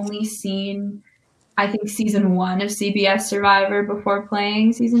had only seen, I think, season 1 of CBS Survivor before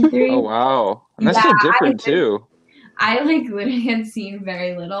playing season 3. Oh wow, and that's so different too. I like literally had seen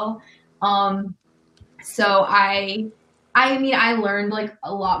very little. So I mean, I learned like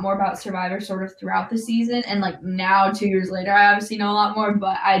a lot more about Survivor sort of throughout the season, and like now 2 years later, I obviously know a lot more,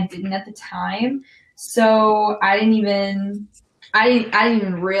 but I didn't at the time. So I didn't even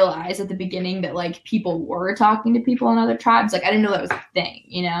realize at the beginning that like people were talking to people in other tribes. Like I didn't know that was a thing,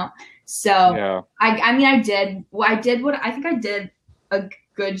 you know? So yeah. I mean, I did what I think I did a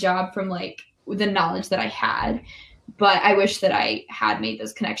good job from like the knowledge that I had, but I wish that I had made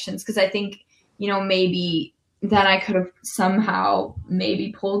those connections because I think, you know, maybe then I could have somehow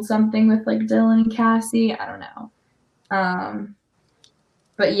maybe pulled something with like Dylan and Cassie. I don't know.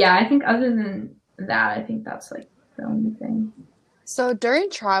 But yeah, I think other than that, I think that's like the only thing. So during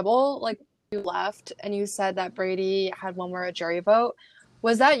tribal, like you left and you said that Brady had one more jury vote,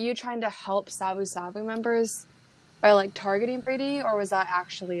 was that you trying to help Savu Savu members by like targeting Brady, or was that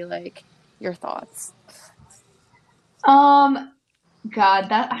actually like your thoughts? God,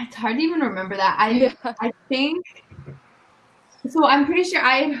 it's hard to even remember that. Yeah. I think so. I'm pretty sure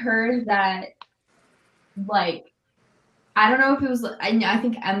I had heard that, like, I don't know if it was. I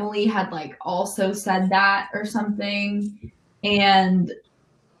think Emily had like also said that or something, and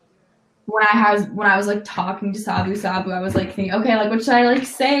when I was like talking to Sabu Sabu, I was like thinking, okay, like what should I like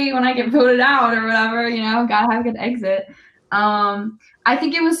say when I get voted out or whatever, you know, gotta have a good exit. I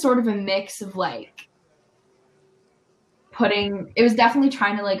think it was sort of a mix of like it was definitely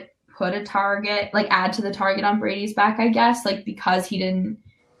trying to like put a target, like add to the target on Brady's back, I guess, like because he didn't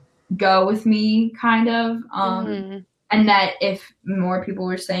go with me kind of. And that if more people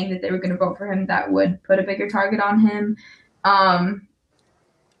were saying that they were going to vote for him, that would put a bigger target on him.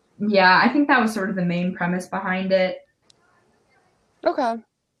 Yeah, I think that was sort of the main premise behind it. Okay.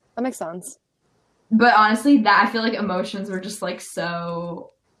 That makes sense. But honestly, I feel like emotions were just like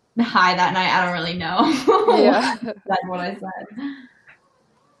so high that night. I don't really know. Yeah. That's what I said.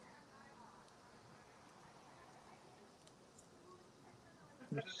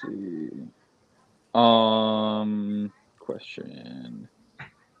 Let's see. Question.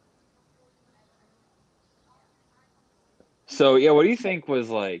 So yeah, what do you think was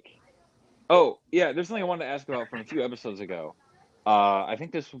like? Oh yeah, there's something I wanted to ask about from a few episodes ago. I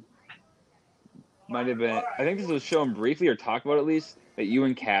think this might have been. I think this was shown briefly or talked about at least that you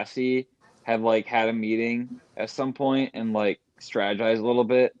and Cassie had like had a meeting at some point and like strategized a little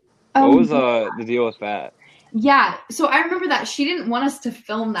bit. What was the deal with that? Yeah, so I remember that she didn't want us to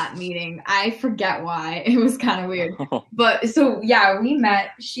film that meeting. I forget why. It was kind of weird. But so yeah, we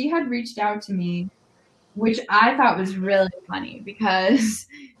met. She had reached out to me, which I thought was really funny because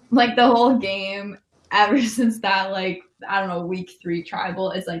like the whole game ever since that, like, I don't know, week 3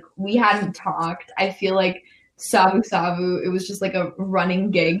 tribal, it's like we hadn't talked. I feel like Savu Savu, it was just like a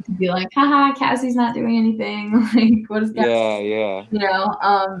running gig to be like, haha, Cassie's not doing anything. Like, what is that? Yeah. You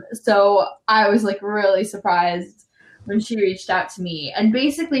know, so I was like really surprised when she reached out to me. And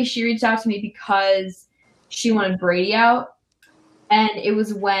basically she reached out to me because she wanted Brady out. And it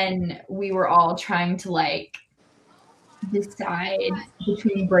was when we were all trying to like decide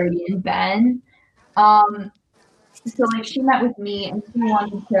between Brady and Ben. So like she met with me and she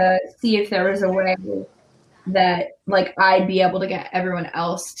wanted to see if there was a way that like I'd be able to get everyone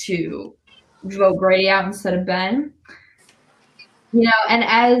else to vote Brady out instead of Ben. You know, and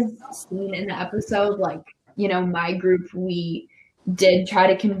as seen in the episode, like, you know, my group, we did try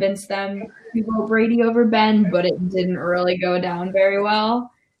to convince them to vote Brady over Ben, but it didn't really go down very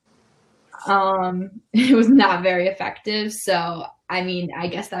well. It was not very effective. So, I mean, I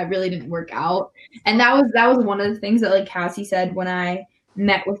guess that really didn't work out. And that was one of the things that like Cassie said when I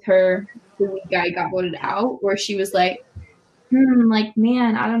met with her the week I got voted out, where she was like, like,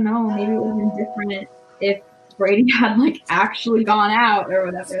 man, I don't know, maybe it would have been different if Brady had like actually gone out or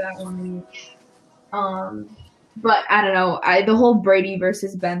whatever that one week. But I don't know. The whole Brady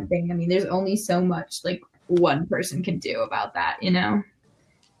versus Ben thing, I mean, there's only so much like one person can do about that, you know?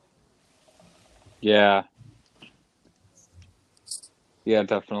 Yeah. Yeah,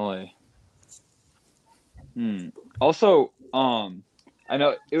 definitely. Also, I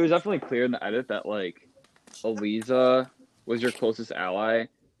know it was definitely clear in the edit that like Eliza was your closest ally.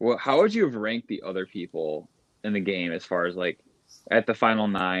 Well, how would you have ranked the other people in the game as far as like at the final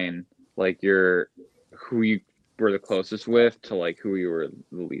 9, like who you were the closest with to like who you were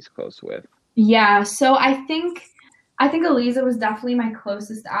the least close with? Yeah, so I think Eliza was definitely my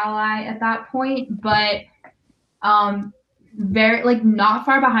closest ally at that point, but very like not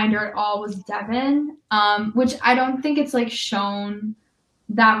far behind her at all was Devin, which I don't think it's like shown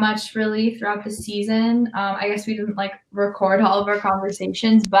that much really throughout the season. I guess we didn't like record all of our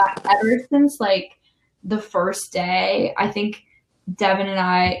conversations, but ever since like the first day, I think Devin and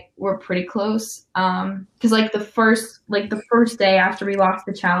I were pretty close. Cause like the first day after we lost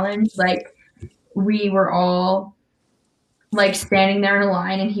the challenge, like we were all like standing there in a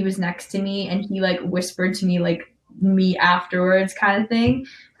line and he was next to me and he like whispered to me like meet afterwards kind of thing.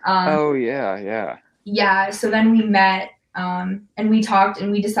 Oh yeah. Yeah. So then we met, and we talked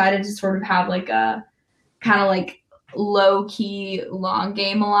and we decided to sort of have like a kind of like low key long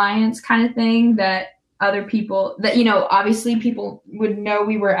game alliance kind of thing that other people that, you know, obviously people would know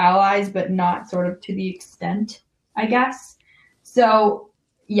we were allies, but not sort of to the extent, I guess. So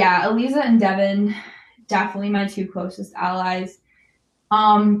yeah, Eliza and Devin, definitely my 2 closest allies.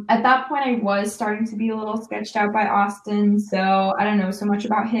 At that point I was starting to be a little sketched out by Austin, so I don't know so much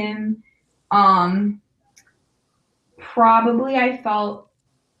about him. Probably I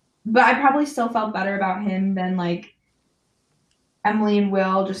probably still felt better about him than like Emily and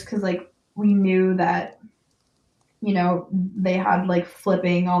Will, just because like we knew that, you know, they had like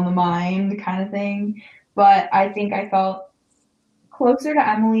flipping on the mind kind of thing. But I think I felt closer to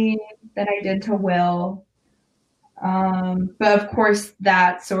Emily than I did to Will. But of course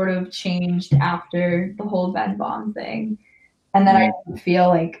that sort of changed after the whole Ben Bond thing. And then I didn't feel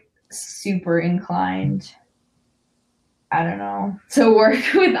like super inclined, I don't know, to work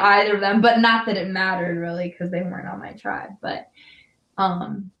with either of them, but not that it mattered really because they weren't on my tribe. But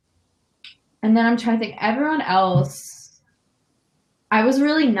and then I'm trying to think, everyone else, I was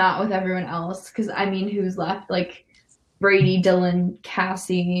really not with everyone else because I mean, who's left? Like Brady, Dylan,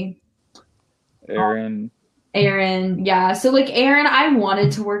 Cassie, Aaron. Yeah. So like Aaron, I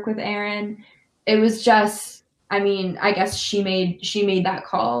wanted to work with Aaron. It was just, I mean, I guess she made that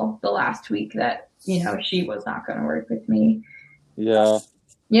call the last week that, you know, she was not going to work with me. Yeah.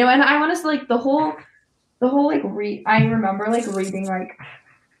 You know, and I want to like the whole like I remember like reading like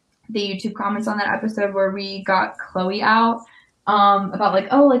the YouTube comments on that episode where we got Chloe out about like,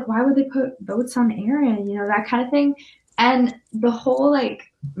 oh, like why would they put votes on Aaron, you know, that kind of thing. And the whole like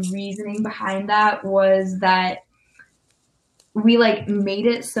reasoning behind that was that we like made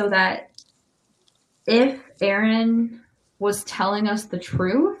it so that if Aaron was telling us the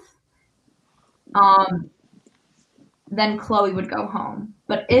truth, then Chloe would go home.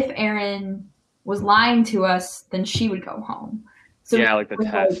 But if Aaron was lying to us, then she would go home. So yeah, like the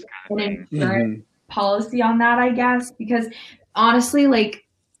test kind of an insurance policy on that, I guess, because honestly, like,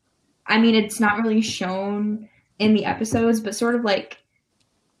 I mean, it's not really shown in the episodes, but sort of like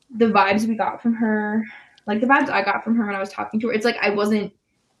the vibes we got from her, like the vibes I got from her when I was talking to her, it's like I didn't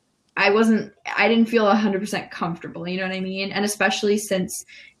feel 100% comfortable, you know what I mean? And especially since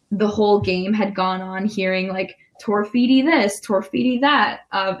the whole game had gone on hearing like Torfidi this, Torfidi that,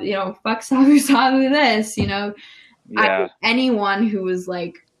 you know, fuck Sabu Sabu this, you know. Yeah. Anyone who was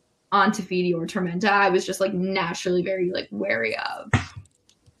like on Tafidi or Tormenta, I was just like naturally very like wary of.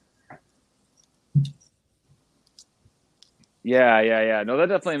 Yeah. No, that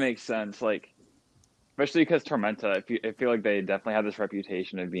definitely makes sense. Like, especially because Tormenta, I feel like they definitely have this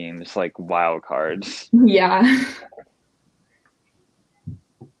reputation of being just like wild cards. Yeah.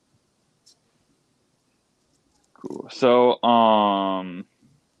 Cool. So,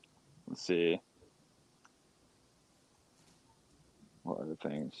 let's see. What other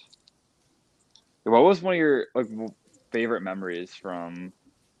things? What was one of your like favorite memories from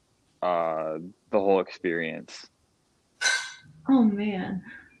the whole experience? Oh man.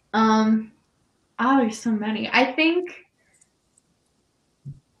 There's so many. I think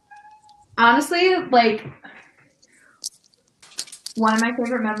honestly, like one of my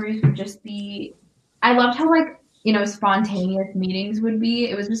favorite memories would just be, I loved how like, you know, spontaneous meetings would be.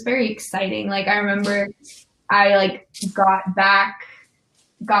 It was just very exciting. Like I remember I like got back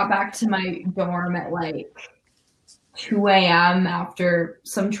to my dorm at like 2 a.m. after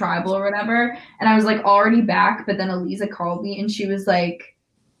some tribal or whatever, and I was like already back, but then Eliza called me and she was like,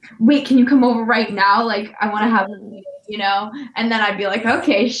 wait, can you come over right now? Like I want to have a meeting, you know? And then I'd be like,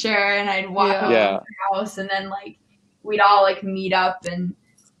 okay, sure. And I'd walk over to her house, and then like we'd all like meet up and,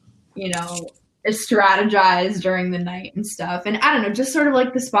 you know, strategize during the night and stuff. And I don't know, just sort of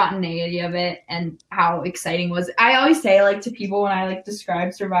like the spontaneity of it and how exciting it was. I always say like to people when I like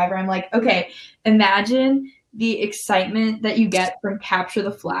describe Survivor, I'm like, okay, imagine the excitement that you get from Capture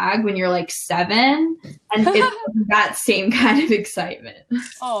the Flag when you're like 7, and it's that same kind of excitement.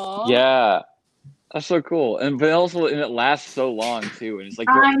 Aww. Yeah, that's so cool. And it lasts so long too, and it's like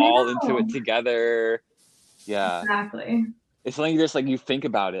you're all into it together. Yeah, exactly. It's something just like you think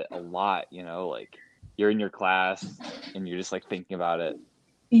about it a lot, you know, like you're in your class and you're just like thinking about it.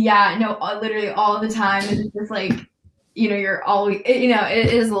 Yeah, no, literally all the time. And it's just like, you know, you're always, you know,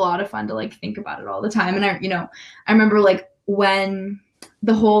 it is a lot of fun to like think about it all the time. And I remember like when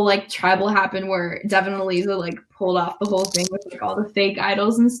the whole like tribal happened where Devin and Eliza like pulled off the whole thing with like all the fake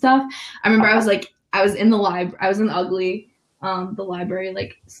idols and stuff. I remember I was in the library, I was in Ugly, the library,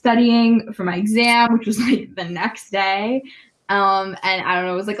 like studying for my exam, which was like the next day. And I don't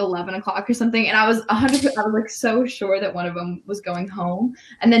know, it was like 11 o'clock or something. And I was like so sure that one of them was going home.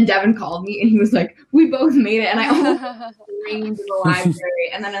 And then Devin called me and he was like, we both made it. And I almost screamed in the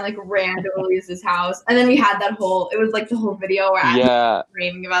library. And then I like ran to Elise's house. And then we had it was like the whole video where I was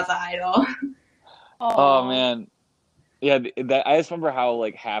screaming about the idol. Oh man. Yeah, I just remember how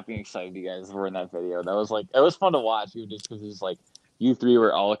like happy and excited you guys were in that video. That was like, it was fun to watch, even just because it's like you three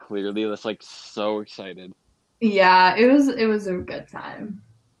were all clearly just like so excited. Yeah, it was a good time.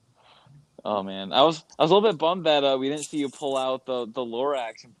 Oh man, I was a little bit bummed that we didn't see you pull out the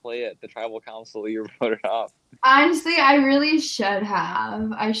Lorax and play it, the tribal council. You were voted off. Honestly, I really should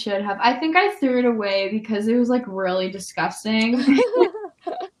have. I should have. I think I threw it away because it was like really disgusting.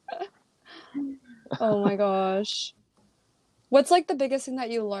 Oh my gosh. What's like the biggest thing that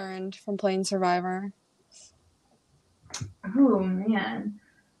you learned from playing Survivor? Oh man.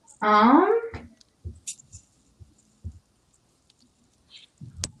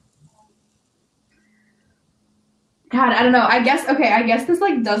 God, I don't know. I guess this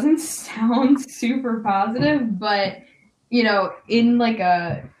like doesn't sound super positive, but you know, in like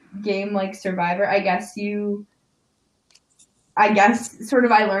a game like Survivor, I guess sort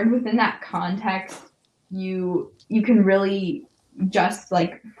of I learned within that context, you can really just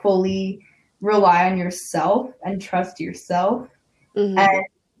like fully rely on yourself and trust yourself. Mhm. And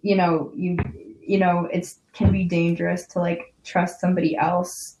you know, it's can be dangerous to like trust somebody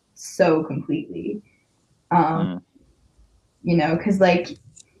else so completely. You know, because like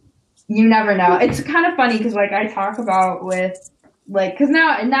you never know. It's kind of funny because like I talk about with like because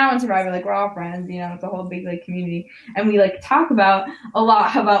now in Survivor like we're all friends, you know, it's a whole big like community, and we like talk about a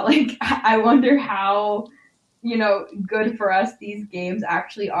lot about like I wonder how, you know, good for us these games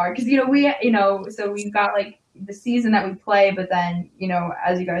actually are, because so we've got like the season that we play, but then, you know,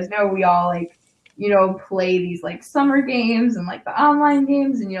 as you guys know, we all like, you know, play these like summer games and like the online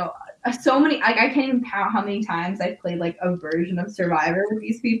games, and you know, so many, like I can't even count how many times I've played like a version of Survivor with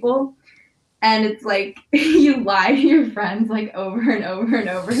these people. And it's like you lie to your friends like over and over and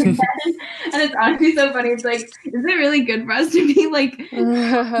over again. And it's honestly so funny. It's like, is it really good for us to be like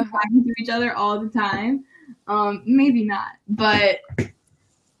lying to each other all the time? Maybe not. But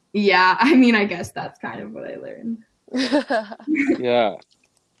yeah, I mean, I guess that's kind of what I learned. Yeah.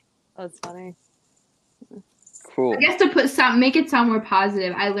 That's funny. Cool. I guess to make it sound more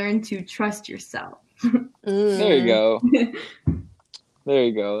positive, I learned to trust yourself. There you go. There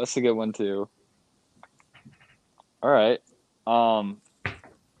you go. That's a good one too. All right.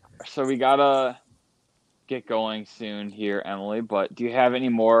 So we gotta get going soon here, Emily. But do you have any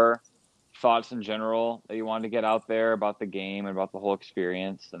more thoughts in general that you wanted to get out there about the game and about the whole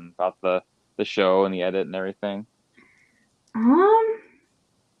experience and about the show and the edit and everything?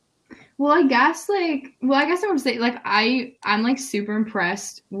 Well, I guess I would say like I'm like super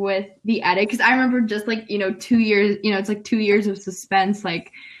impressed with the edit, because I remember just like, you know, 2 years, you know, it's like 2 years of suspense,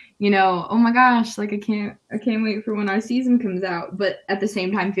 like, you know, oh my gosh, like I can't wait for when our season comes out, but at the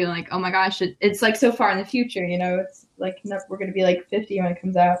same time feeling like, oh my gosh, it's like so far in the future, you know, it's like we're gonna be like 50 when it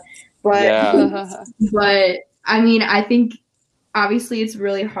comes out, but Yeah. but I mean, I think obviously it's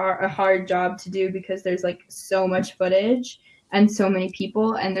really a hard job to do, because there's like so much footage and so many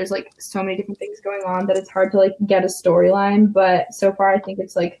people, and there's like so many different things going on that it's hard to like get a storyline. But so far I think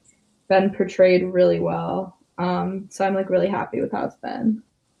it's like been portrayed really well. So I'm like really happy with how it's been.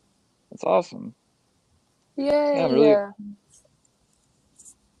 That's awesome. Yay. Yeah,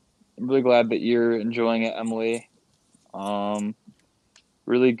 I'm really glad that you're enjoying it, Emily.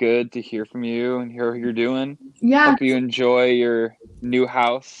 Really good to hear from you and hear what you're doing. Yeah. Hope you enjoy your new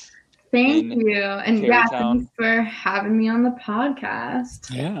house. Thank you. And yeah, Tarrytown. thanks for having me on the podcast.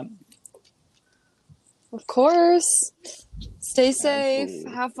 Yeah. Of course. Stay safe.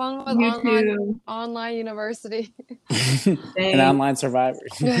 Absolutely. Have fun with You too. online university. An online Survivor.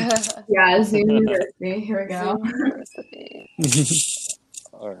 Yeah, Zoom University. Here we go. Zoom University.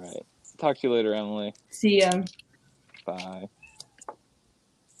 All right. Talk to you later, Emily. See ya. Bye.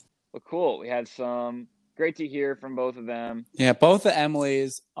 Well, cool. We had some great to hear from both of them. Yeah, both the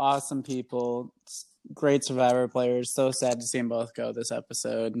Emilys, awesome people, great Survivor players. So sad to see them both go this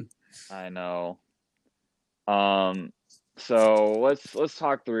episode. I know. So let's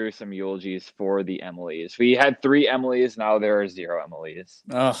talk through some eulogies for the Emilys. We had 3 Emilys, now there are 0 Emilys.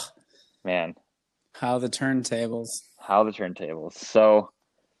 Ugh. Man. How the turntables. So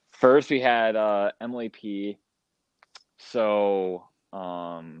first we had Emily P. So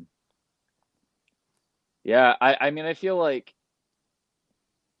yeah, I mean, I feel like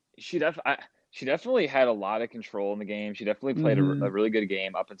she definitely had a lot of control in the game. She definitely played a really good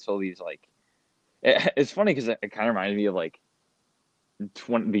game up until these like. It's funny because it kind of reminded me of like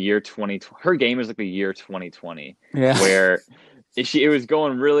the year 2020. Her game is like the year 2020, where it was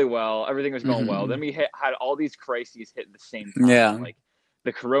going really well. Everything was going well. Then we had all these crises hit at the same time. Yeah, like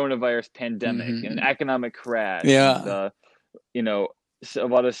the coronavirus pandemic and an economic crash. Yeah, and, you know, a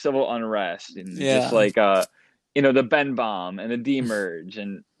lot of civil unrest and just like you know, the Ben bomb and the demerge,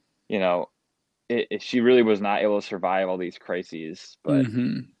 and you know, she really was not able to survive all these crises. But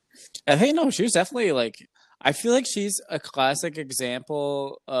I think she was definitely like, I feel like she's a classic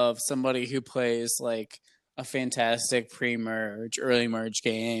example of somebody who plays like a fantastic pre-merge, early merge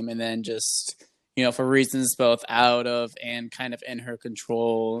game, and then just, for reasons both out of and kind of in her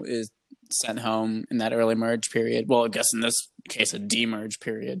control, is sent home in that early merge period. Well, I guess in this case, a demerge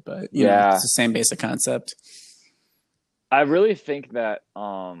period, but it's the same basic concept. I really think that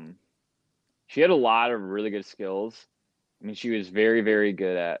she had a lot of really good skills. I mean, she was very, very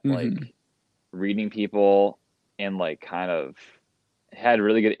good at like reading people and like kind of had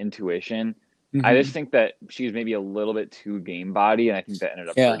really good intuition. I just think that she was maybe a little bit too game body, and I think that ended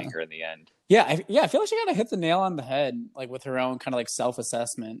up hurting her in the end. Yeah, I feel like she kind of hit the nail on the head, like with her own kind of like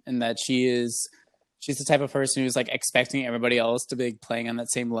self-assessment, and that she's the type of person who's like expecting everybody else to be playing on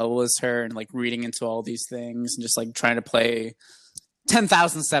that same level as her, and like reading into all these things, and just like trying to play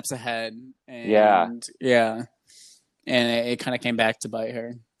 10,000 steps ahead. And and it kind of came back to bite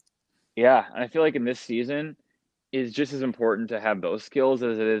her. Yeah, and I feel like in this season is just as important to have those skills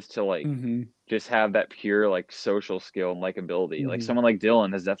as it is to like just have that pure like social skill and likability. Like someone like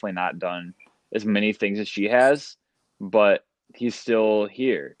Dylan has definitely not done as many things as she has, but he's still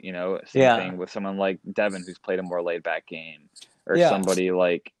here, Same thing with someone like Devin, who's played a more laid back game, or somebody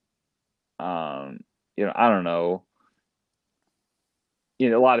like I don't know. A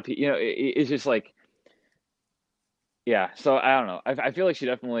lot of people, it's just like, so I don't know. I feel like she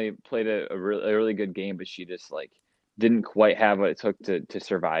definitely played a really good game, but she just like didn't quite have what it took to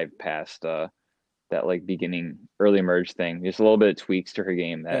survive past that like beginning early merge thing. Just a little bit of tweaks to her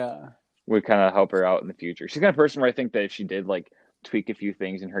game that would kind of help her out in the future. She's the kind of person where I think that if she did like tweak a few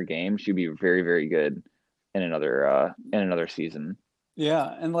things in her game, she'd be very, very good in another season.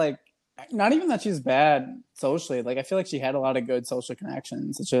 Yeah, and like not even that she's bad socially. Like I feel like she had a lot of good social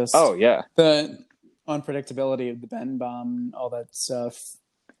connections. It's just the unpredictability of the Ben bomb, all that stuff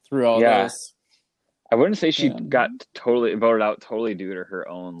through all this. I wouldn't say she got totally voted out totally due to her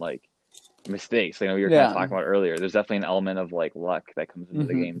own like mistakes. Like we were kind of talking about earlier. There's definitely an element of like luck that comes into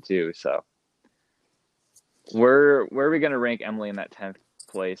the game too. So where are we gonna rank Emily in that 10th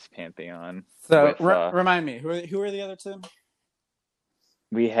place pantheon? So remind me, who are the other two?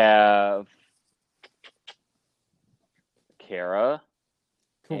 We have Kara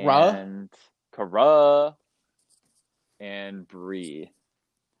and Bree.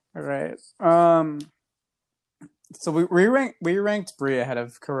 All right. So we ranked Bree ahead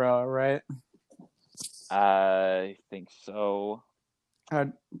of Kara, right? I think so. Bree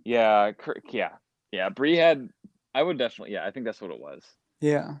had. I would definitely. Yeah, I think that's what it was.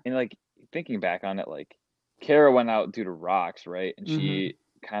 Yeah. And like thinking back on it, like Kara went out due to rocks, right? And she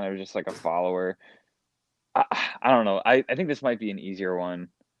kind of just like a follower. I don't know. I think this might be an easier one.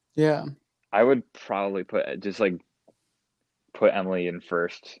 Yeah. I would probably put Emily in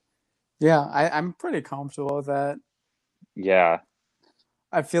first. Yeah, I'm pretty comfortable with that. Yeah.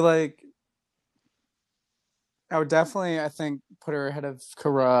 I feel like I would definitely, I think, put her ahead of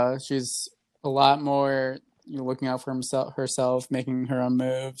Kara. She's a lot more looking out for herself, making her own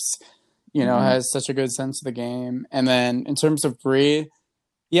moves, has such a good sense of the game. And then in terms of Bree,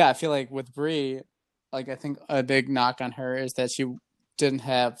 I feel like with Bree, like I think a big knock on her is that she didn't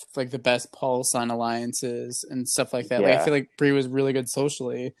have like the best pulse on alliances and stuff like that. Like I feel like Bree was really good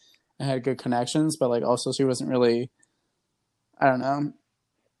socially and had good connections, but like also she wasn't really, I don't know.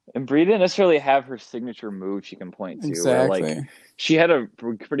 And Bree didn't necessarily have her signature move she can point to. Exactly. Like she had a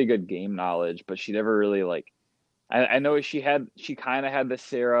pretty good game knowledge, but she never really like. I know she kind of had the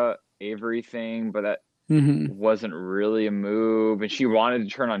Sarah Avery thing, but that wasn't really a move. And she wanted to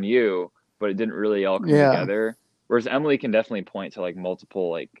turn on you, but it didn't really all come together. Whereas Emily can definitely point to like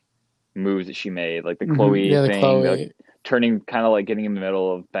multiple like moves that she made, like the Chloe thing, like, turning kind of like getting in the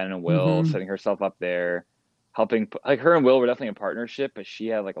middle of Ben and Will, setting herself up there, helping. Like her and Will were definitely a partnership, but she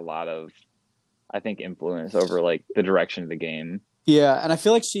had like a lot of, I think, influence over like the direction of the game. Yeah, and I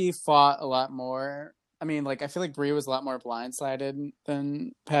feel like she fought a lot more. I mean, like I feel like Bree was a lot more blindsided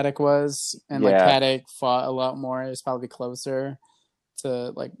than Paddock was, and like Paddock fought a lot more. It was probably closer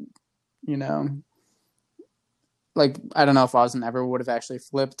to like, like I don't know if Austin ever would have actually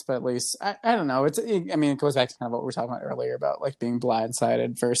flipped, but at least I don't know. It goes back to kind of what we were talking about earlier about like being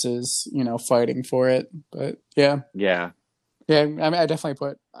blindsided versus fighting for it. But yeah. I mean, I definitely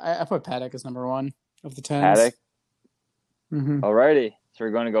put Paddock as number one of the 10s. Paddock. Alrighty, so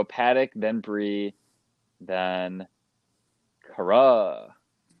we're going to go Paddock, then Bree, then Kara.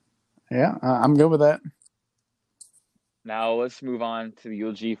 Yeah, I'm good with that. Now let's move on to the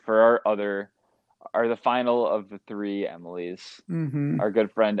eulogy for the final of the three Emilys. Our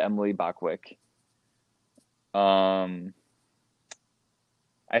good friend Emily Bachwick. I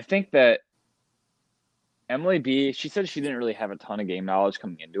think that Emily B, she said she didn't really have a ton of game knowledge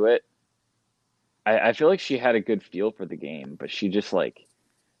coming into it. I feel like she had a good feel for the game, but she just like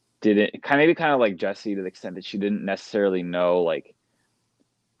didn't maybe kind of like Jesse to the extent that she didn't necessarily know like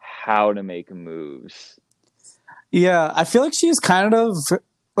how to make moves. Yeah, I feel like she's kind of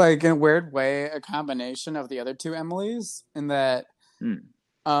like in a weird way a combination of the other two Emilys in that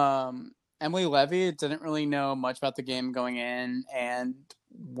Emily Levy didn't really know much about the game going in and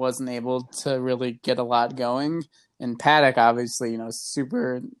wasn't able to really get a lot going. And Paddock, obviously,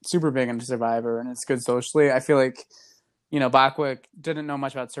 super big into Survivor and it's good socially. I feel like, Bachwick didn't know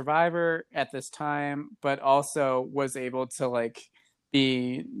much about Survivor at this time, but also was able to like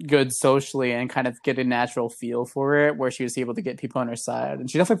be good socially and kind of get a natural feel for it, where she was able to get people on her side. And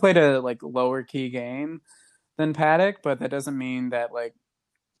she definitely played a like lower key game than Paddock, but that doesn't mean that like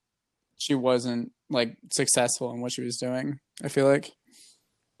she wasn't like successful in what she was doing, I feel like.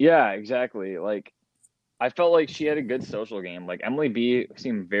 Yeah, exactly. Like I felt like she had a good social game. Like Emily B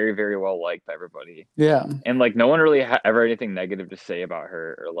seemed very, very well liked by everybody. Yeah. And like no one really ever had anything negative to say about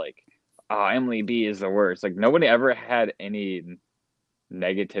her or like, oh, Emily B is the worst. Like nobody ever had any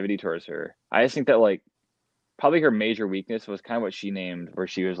negativity towards her. I just think that like probably her major weakness was kind of what she named, where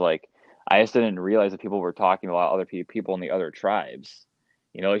she was like, I just didn't realize that people were talking about other people in the other tribes.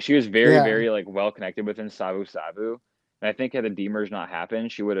 Like she was very, very like well connected within Savu Savu. And I think had the demerge not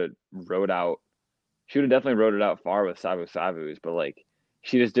happened, she would have definitely rode it out far with Savu Savus, but like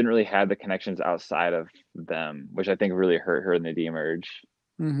she just didn't really have the connections outside of them, which I think really hurt her in the demerge.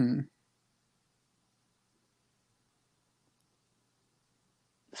 Mm-hmm.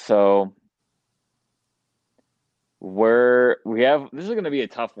 So this is going to be a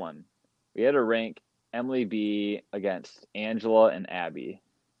tough one. We had to rank Emily B against Angela and Abby.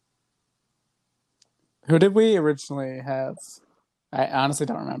 Who did we originally have? I honestly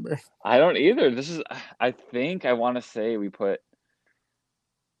don't remember. I don't either. I think I want to say we put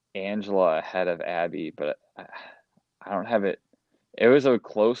Angela ahead of Abby, but I don't have it. It was a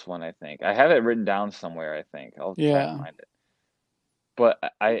close one, I think. I have it written down somewhere, I think. I'll try to find it. But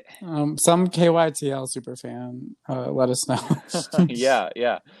some KYTL super fan, let us know.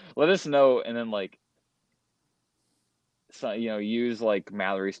 yeah. Let us know, and then like, so use like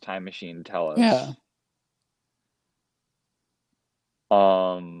Mallory's time machine to tell us. Yeah.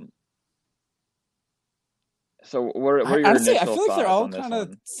 So what are your honestly, initial I feel like they're all kind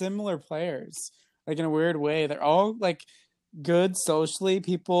of similar players, like in a weird way. They're all like good socially.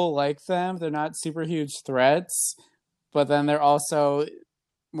 People like them. They're not super huge threats, but then they're also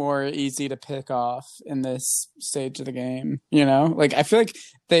more easy to pick off in this stage of the game. Like I feel like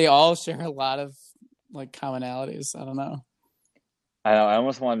they all share a lot of like commonalities. I don't know. I know. I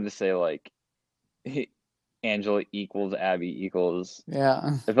almost wanted to say like Angela equals Abby equals. Yeah.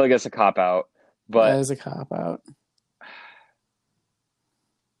 I feel like that's a cop out, but that is a cop out.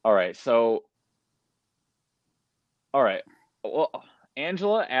 All right. Well,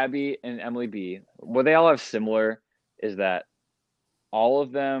 Angela, Abby, and Emily B, what they all have similar is that all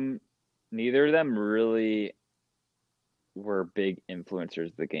of them, neither of them really were big influencers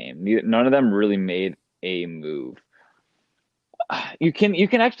of the game. None of them really made a move. You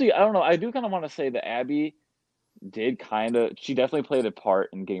can actually, I don't know, I do kind of want to say that Abby she definitely played a part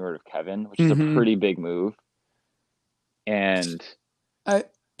in getting rid of Kevin, which is a pretty big move. And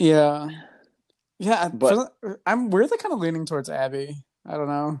but I'm weirdly kind of leaning towards Abby. I don't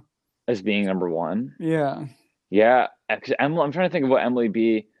know. As being number one. Yeah. Yeah. Actually, I'm trying to think of what Emily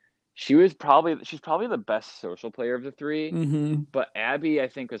B. She's probably the best social player of the three. Mm-hmm. But Abby, I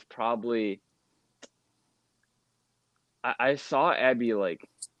think, was probably. I saw Abby like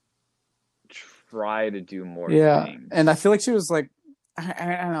try to do more things. And I feel like she was like,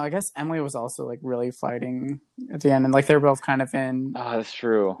 I don't know. I guess Emily was also like really fighting at the end, and like they're both kind of in. Oh, that's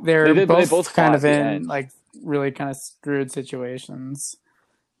true. They both kind of in like really kind of screwed situations.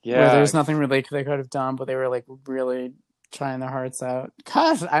 Yeah, where there's nothing really they could have done, but they were like really trying their hearts out.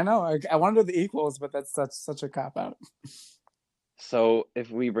 Gosh, I know. I wanted the equals, but that's such a cop out. So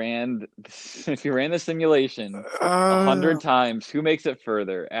if you ran the simulation 100 times, who makes it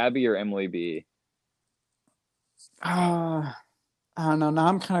further, Abby or Emily B? I don't know. Now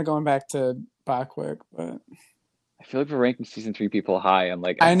I'm kind of going back to Bachwick, but I feel like we're ranking season 3 people high on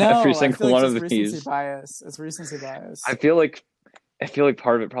like I know, every single one of these. It's recency bias. I feel like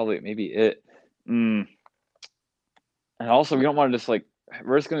part of it probably maybe it. And also we don't want to just like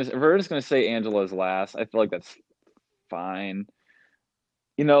we're just gonna say Angela's last. I feel like that's fine.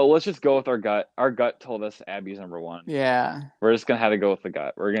 Let's just go with our gut. Our gut told us Abby's number one. Yeah. We're just gonna have to go with the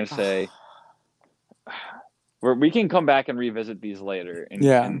gut. We're gonna say we can come back and revisit these later. And,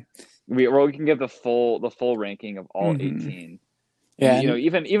 Yeah. and we can get the full ranking of all 18. Yeah, And,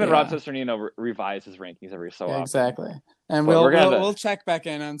 even Rob yeah. Cesternino revises his rankings every so often. Exactly. And But we'll check back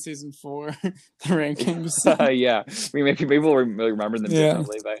in on season 4, the rankings. Yeah, maybe we'll remember them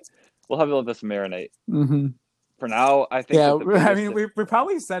differently, but we'll have to let this marinate. Mm-hmm. For now, I think. Yeah, I mean, we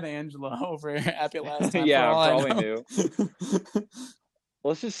probably said Angela over Abby last time. Yeah, for all probably I know. knew.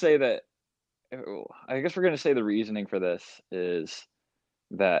 Let's just say that. I guess we're going to say the reasoning for this is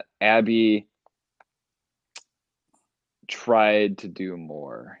that Abby tried to do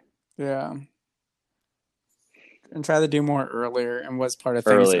more. Yeah. And try to do more earlier and was part of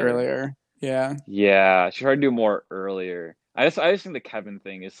things earlier. Yeah. Yeah, she tried to do more earlier. I just think the Kevin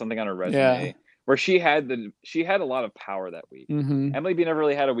thing is something on her resume where she had a lot of power that week. Mm-hmm. Emily B never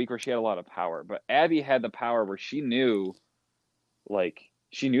really had a week where she had a lot of power, but Abby had the power where she knew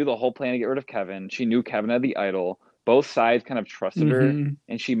the whole plan to get rid of Kevin. She knew Kevin had the idol. Both sides kind of trusted her,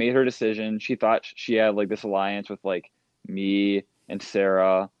 and she made her decision. She thought she had like this alliance with like me and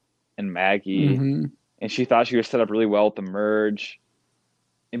Sarah and Maggie, and she thought she was set up really well with the merge.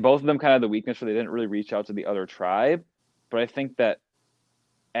 And both of them kind of had the weakness where they didn't really reach out to the other tribe. But I think that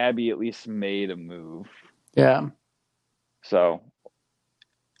Abby at least made a move. Yeah. So,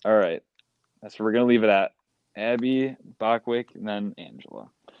 all right. That's where we're going to leave it at. Abby, Bachwick, and then Angela.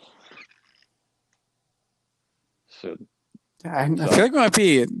 So I feel like we might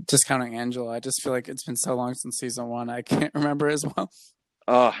be discounting Angela. I just feel like it's been so long since season 1. I can't remember as well.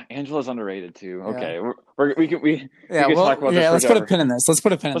 Angela's underrated too. Yeah. Okay, we can talk about this. Yeah, let's put a pin in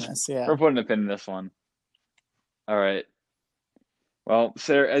this. Yeah, we're putting a pin in this one. All right. Well,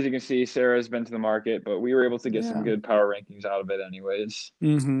 Sarah, as you can see, Sarah's been to the market, but we were able to get some good power rankings out of it, anyways.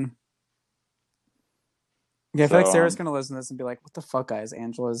 Mm-hmm. Yeah, I feel like Sarah's gonna listen to this and be like, "What the fuck, guys?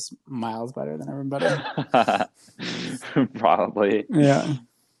 Angela's miles better than everybody." Probably. Yeah.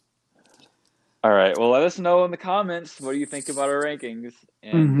 All right. Well, let us know in the comments what do you think about our rankings,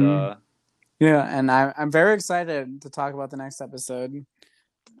 and yeah, and I'm very excited to talk about the next episode.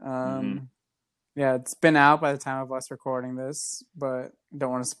 Yeah, it's been out by the time of us recording this, but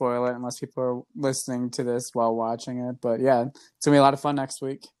don't want to spoil it unless people are listening to this while watching it. But yeah, it's gonna be a lot of fun next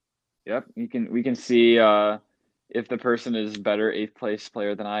week. Yep, we can see if the person is better 8th place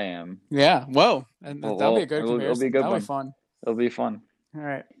player than I am. Yeah, whoa, and that'll be a good comparison. It'll be a good that'll one. Be fun. It'll be fun. All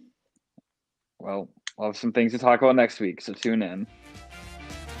right. Well, we'll have some things to talk about next week, so tune in.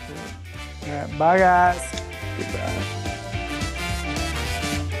 All right, bye guys. Goodbye.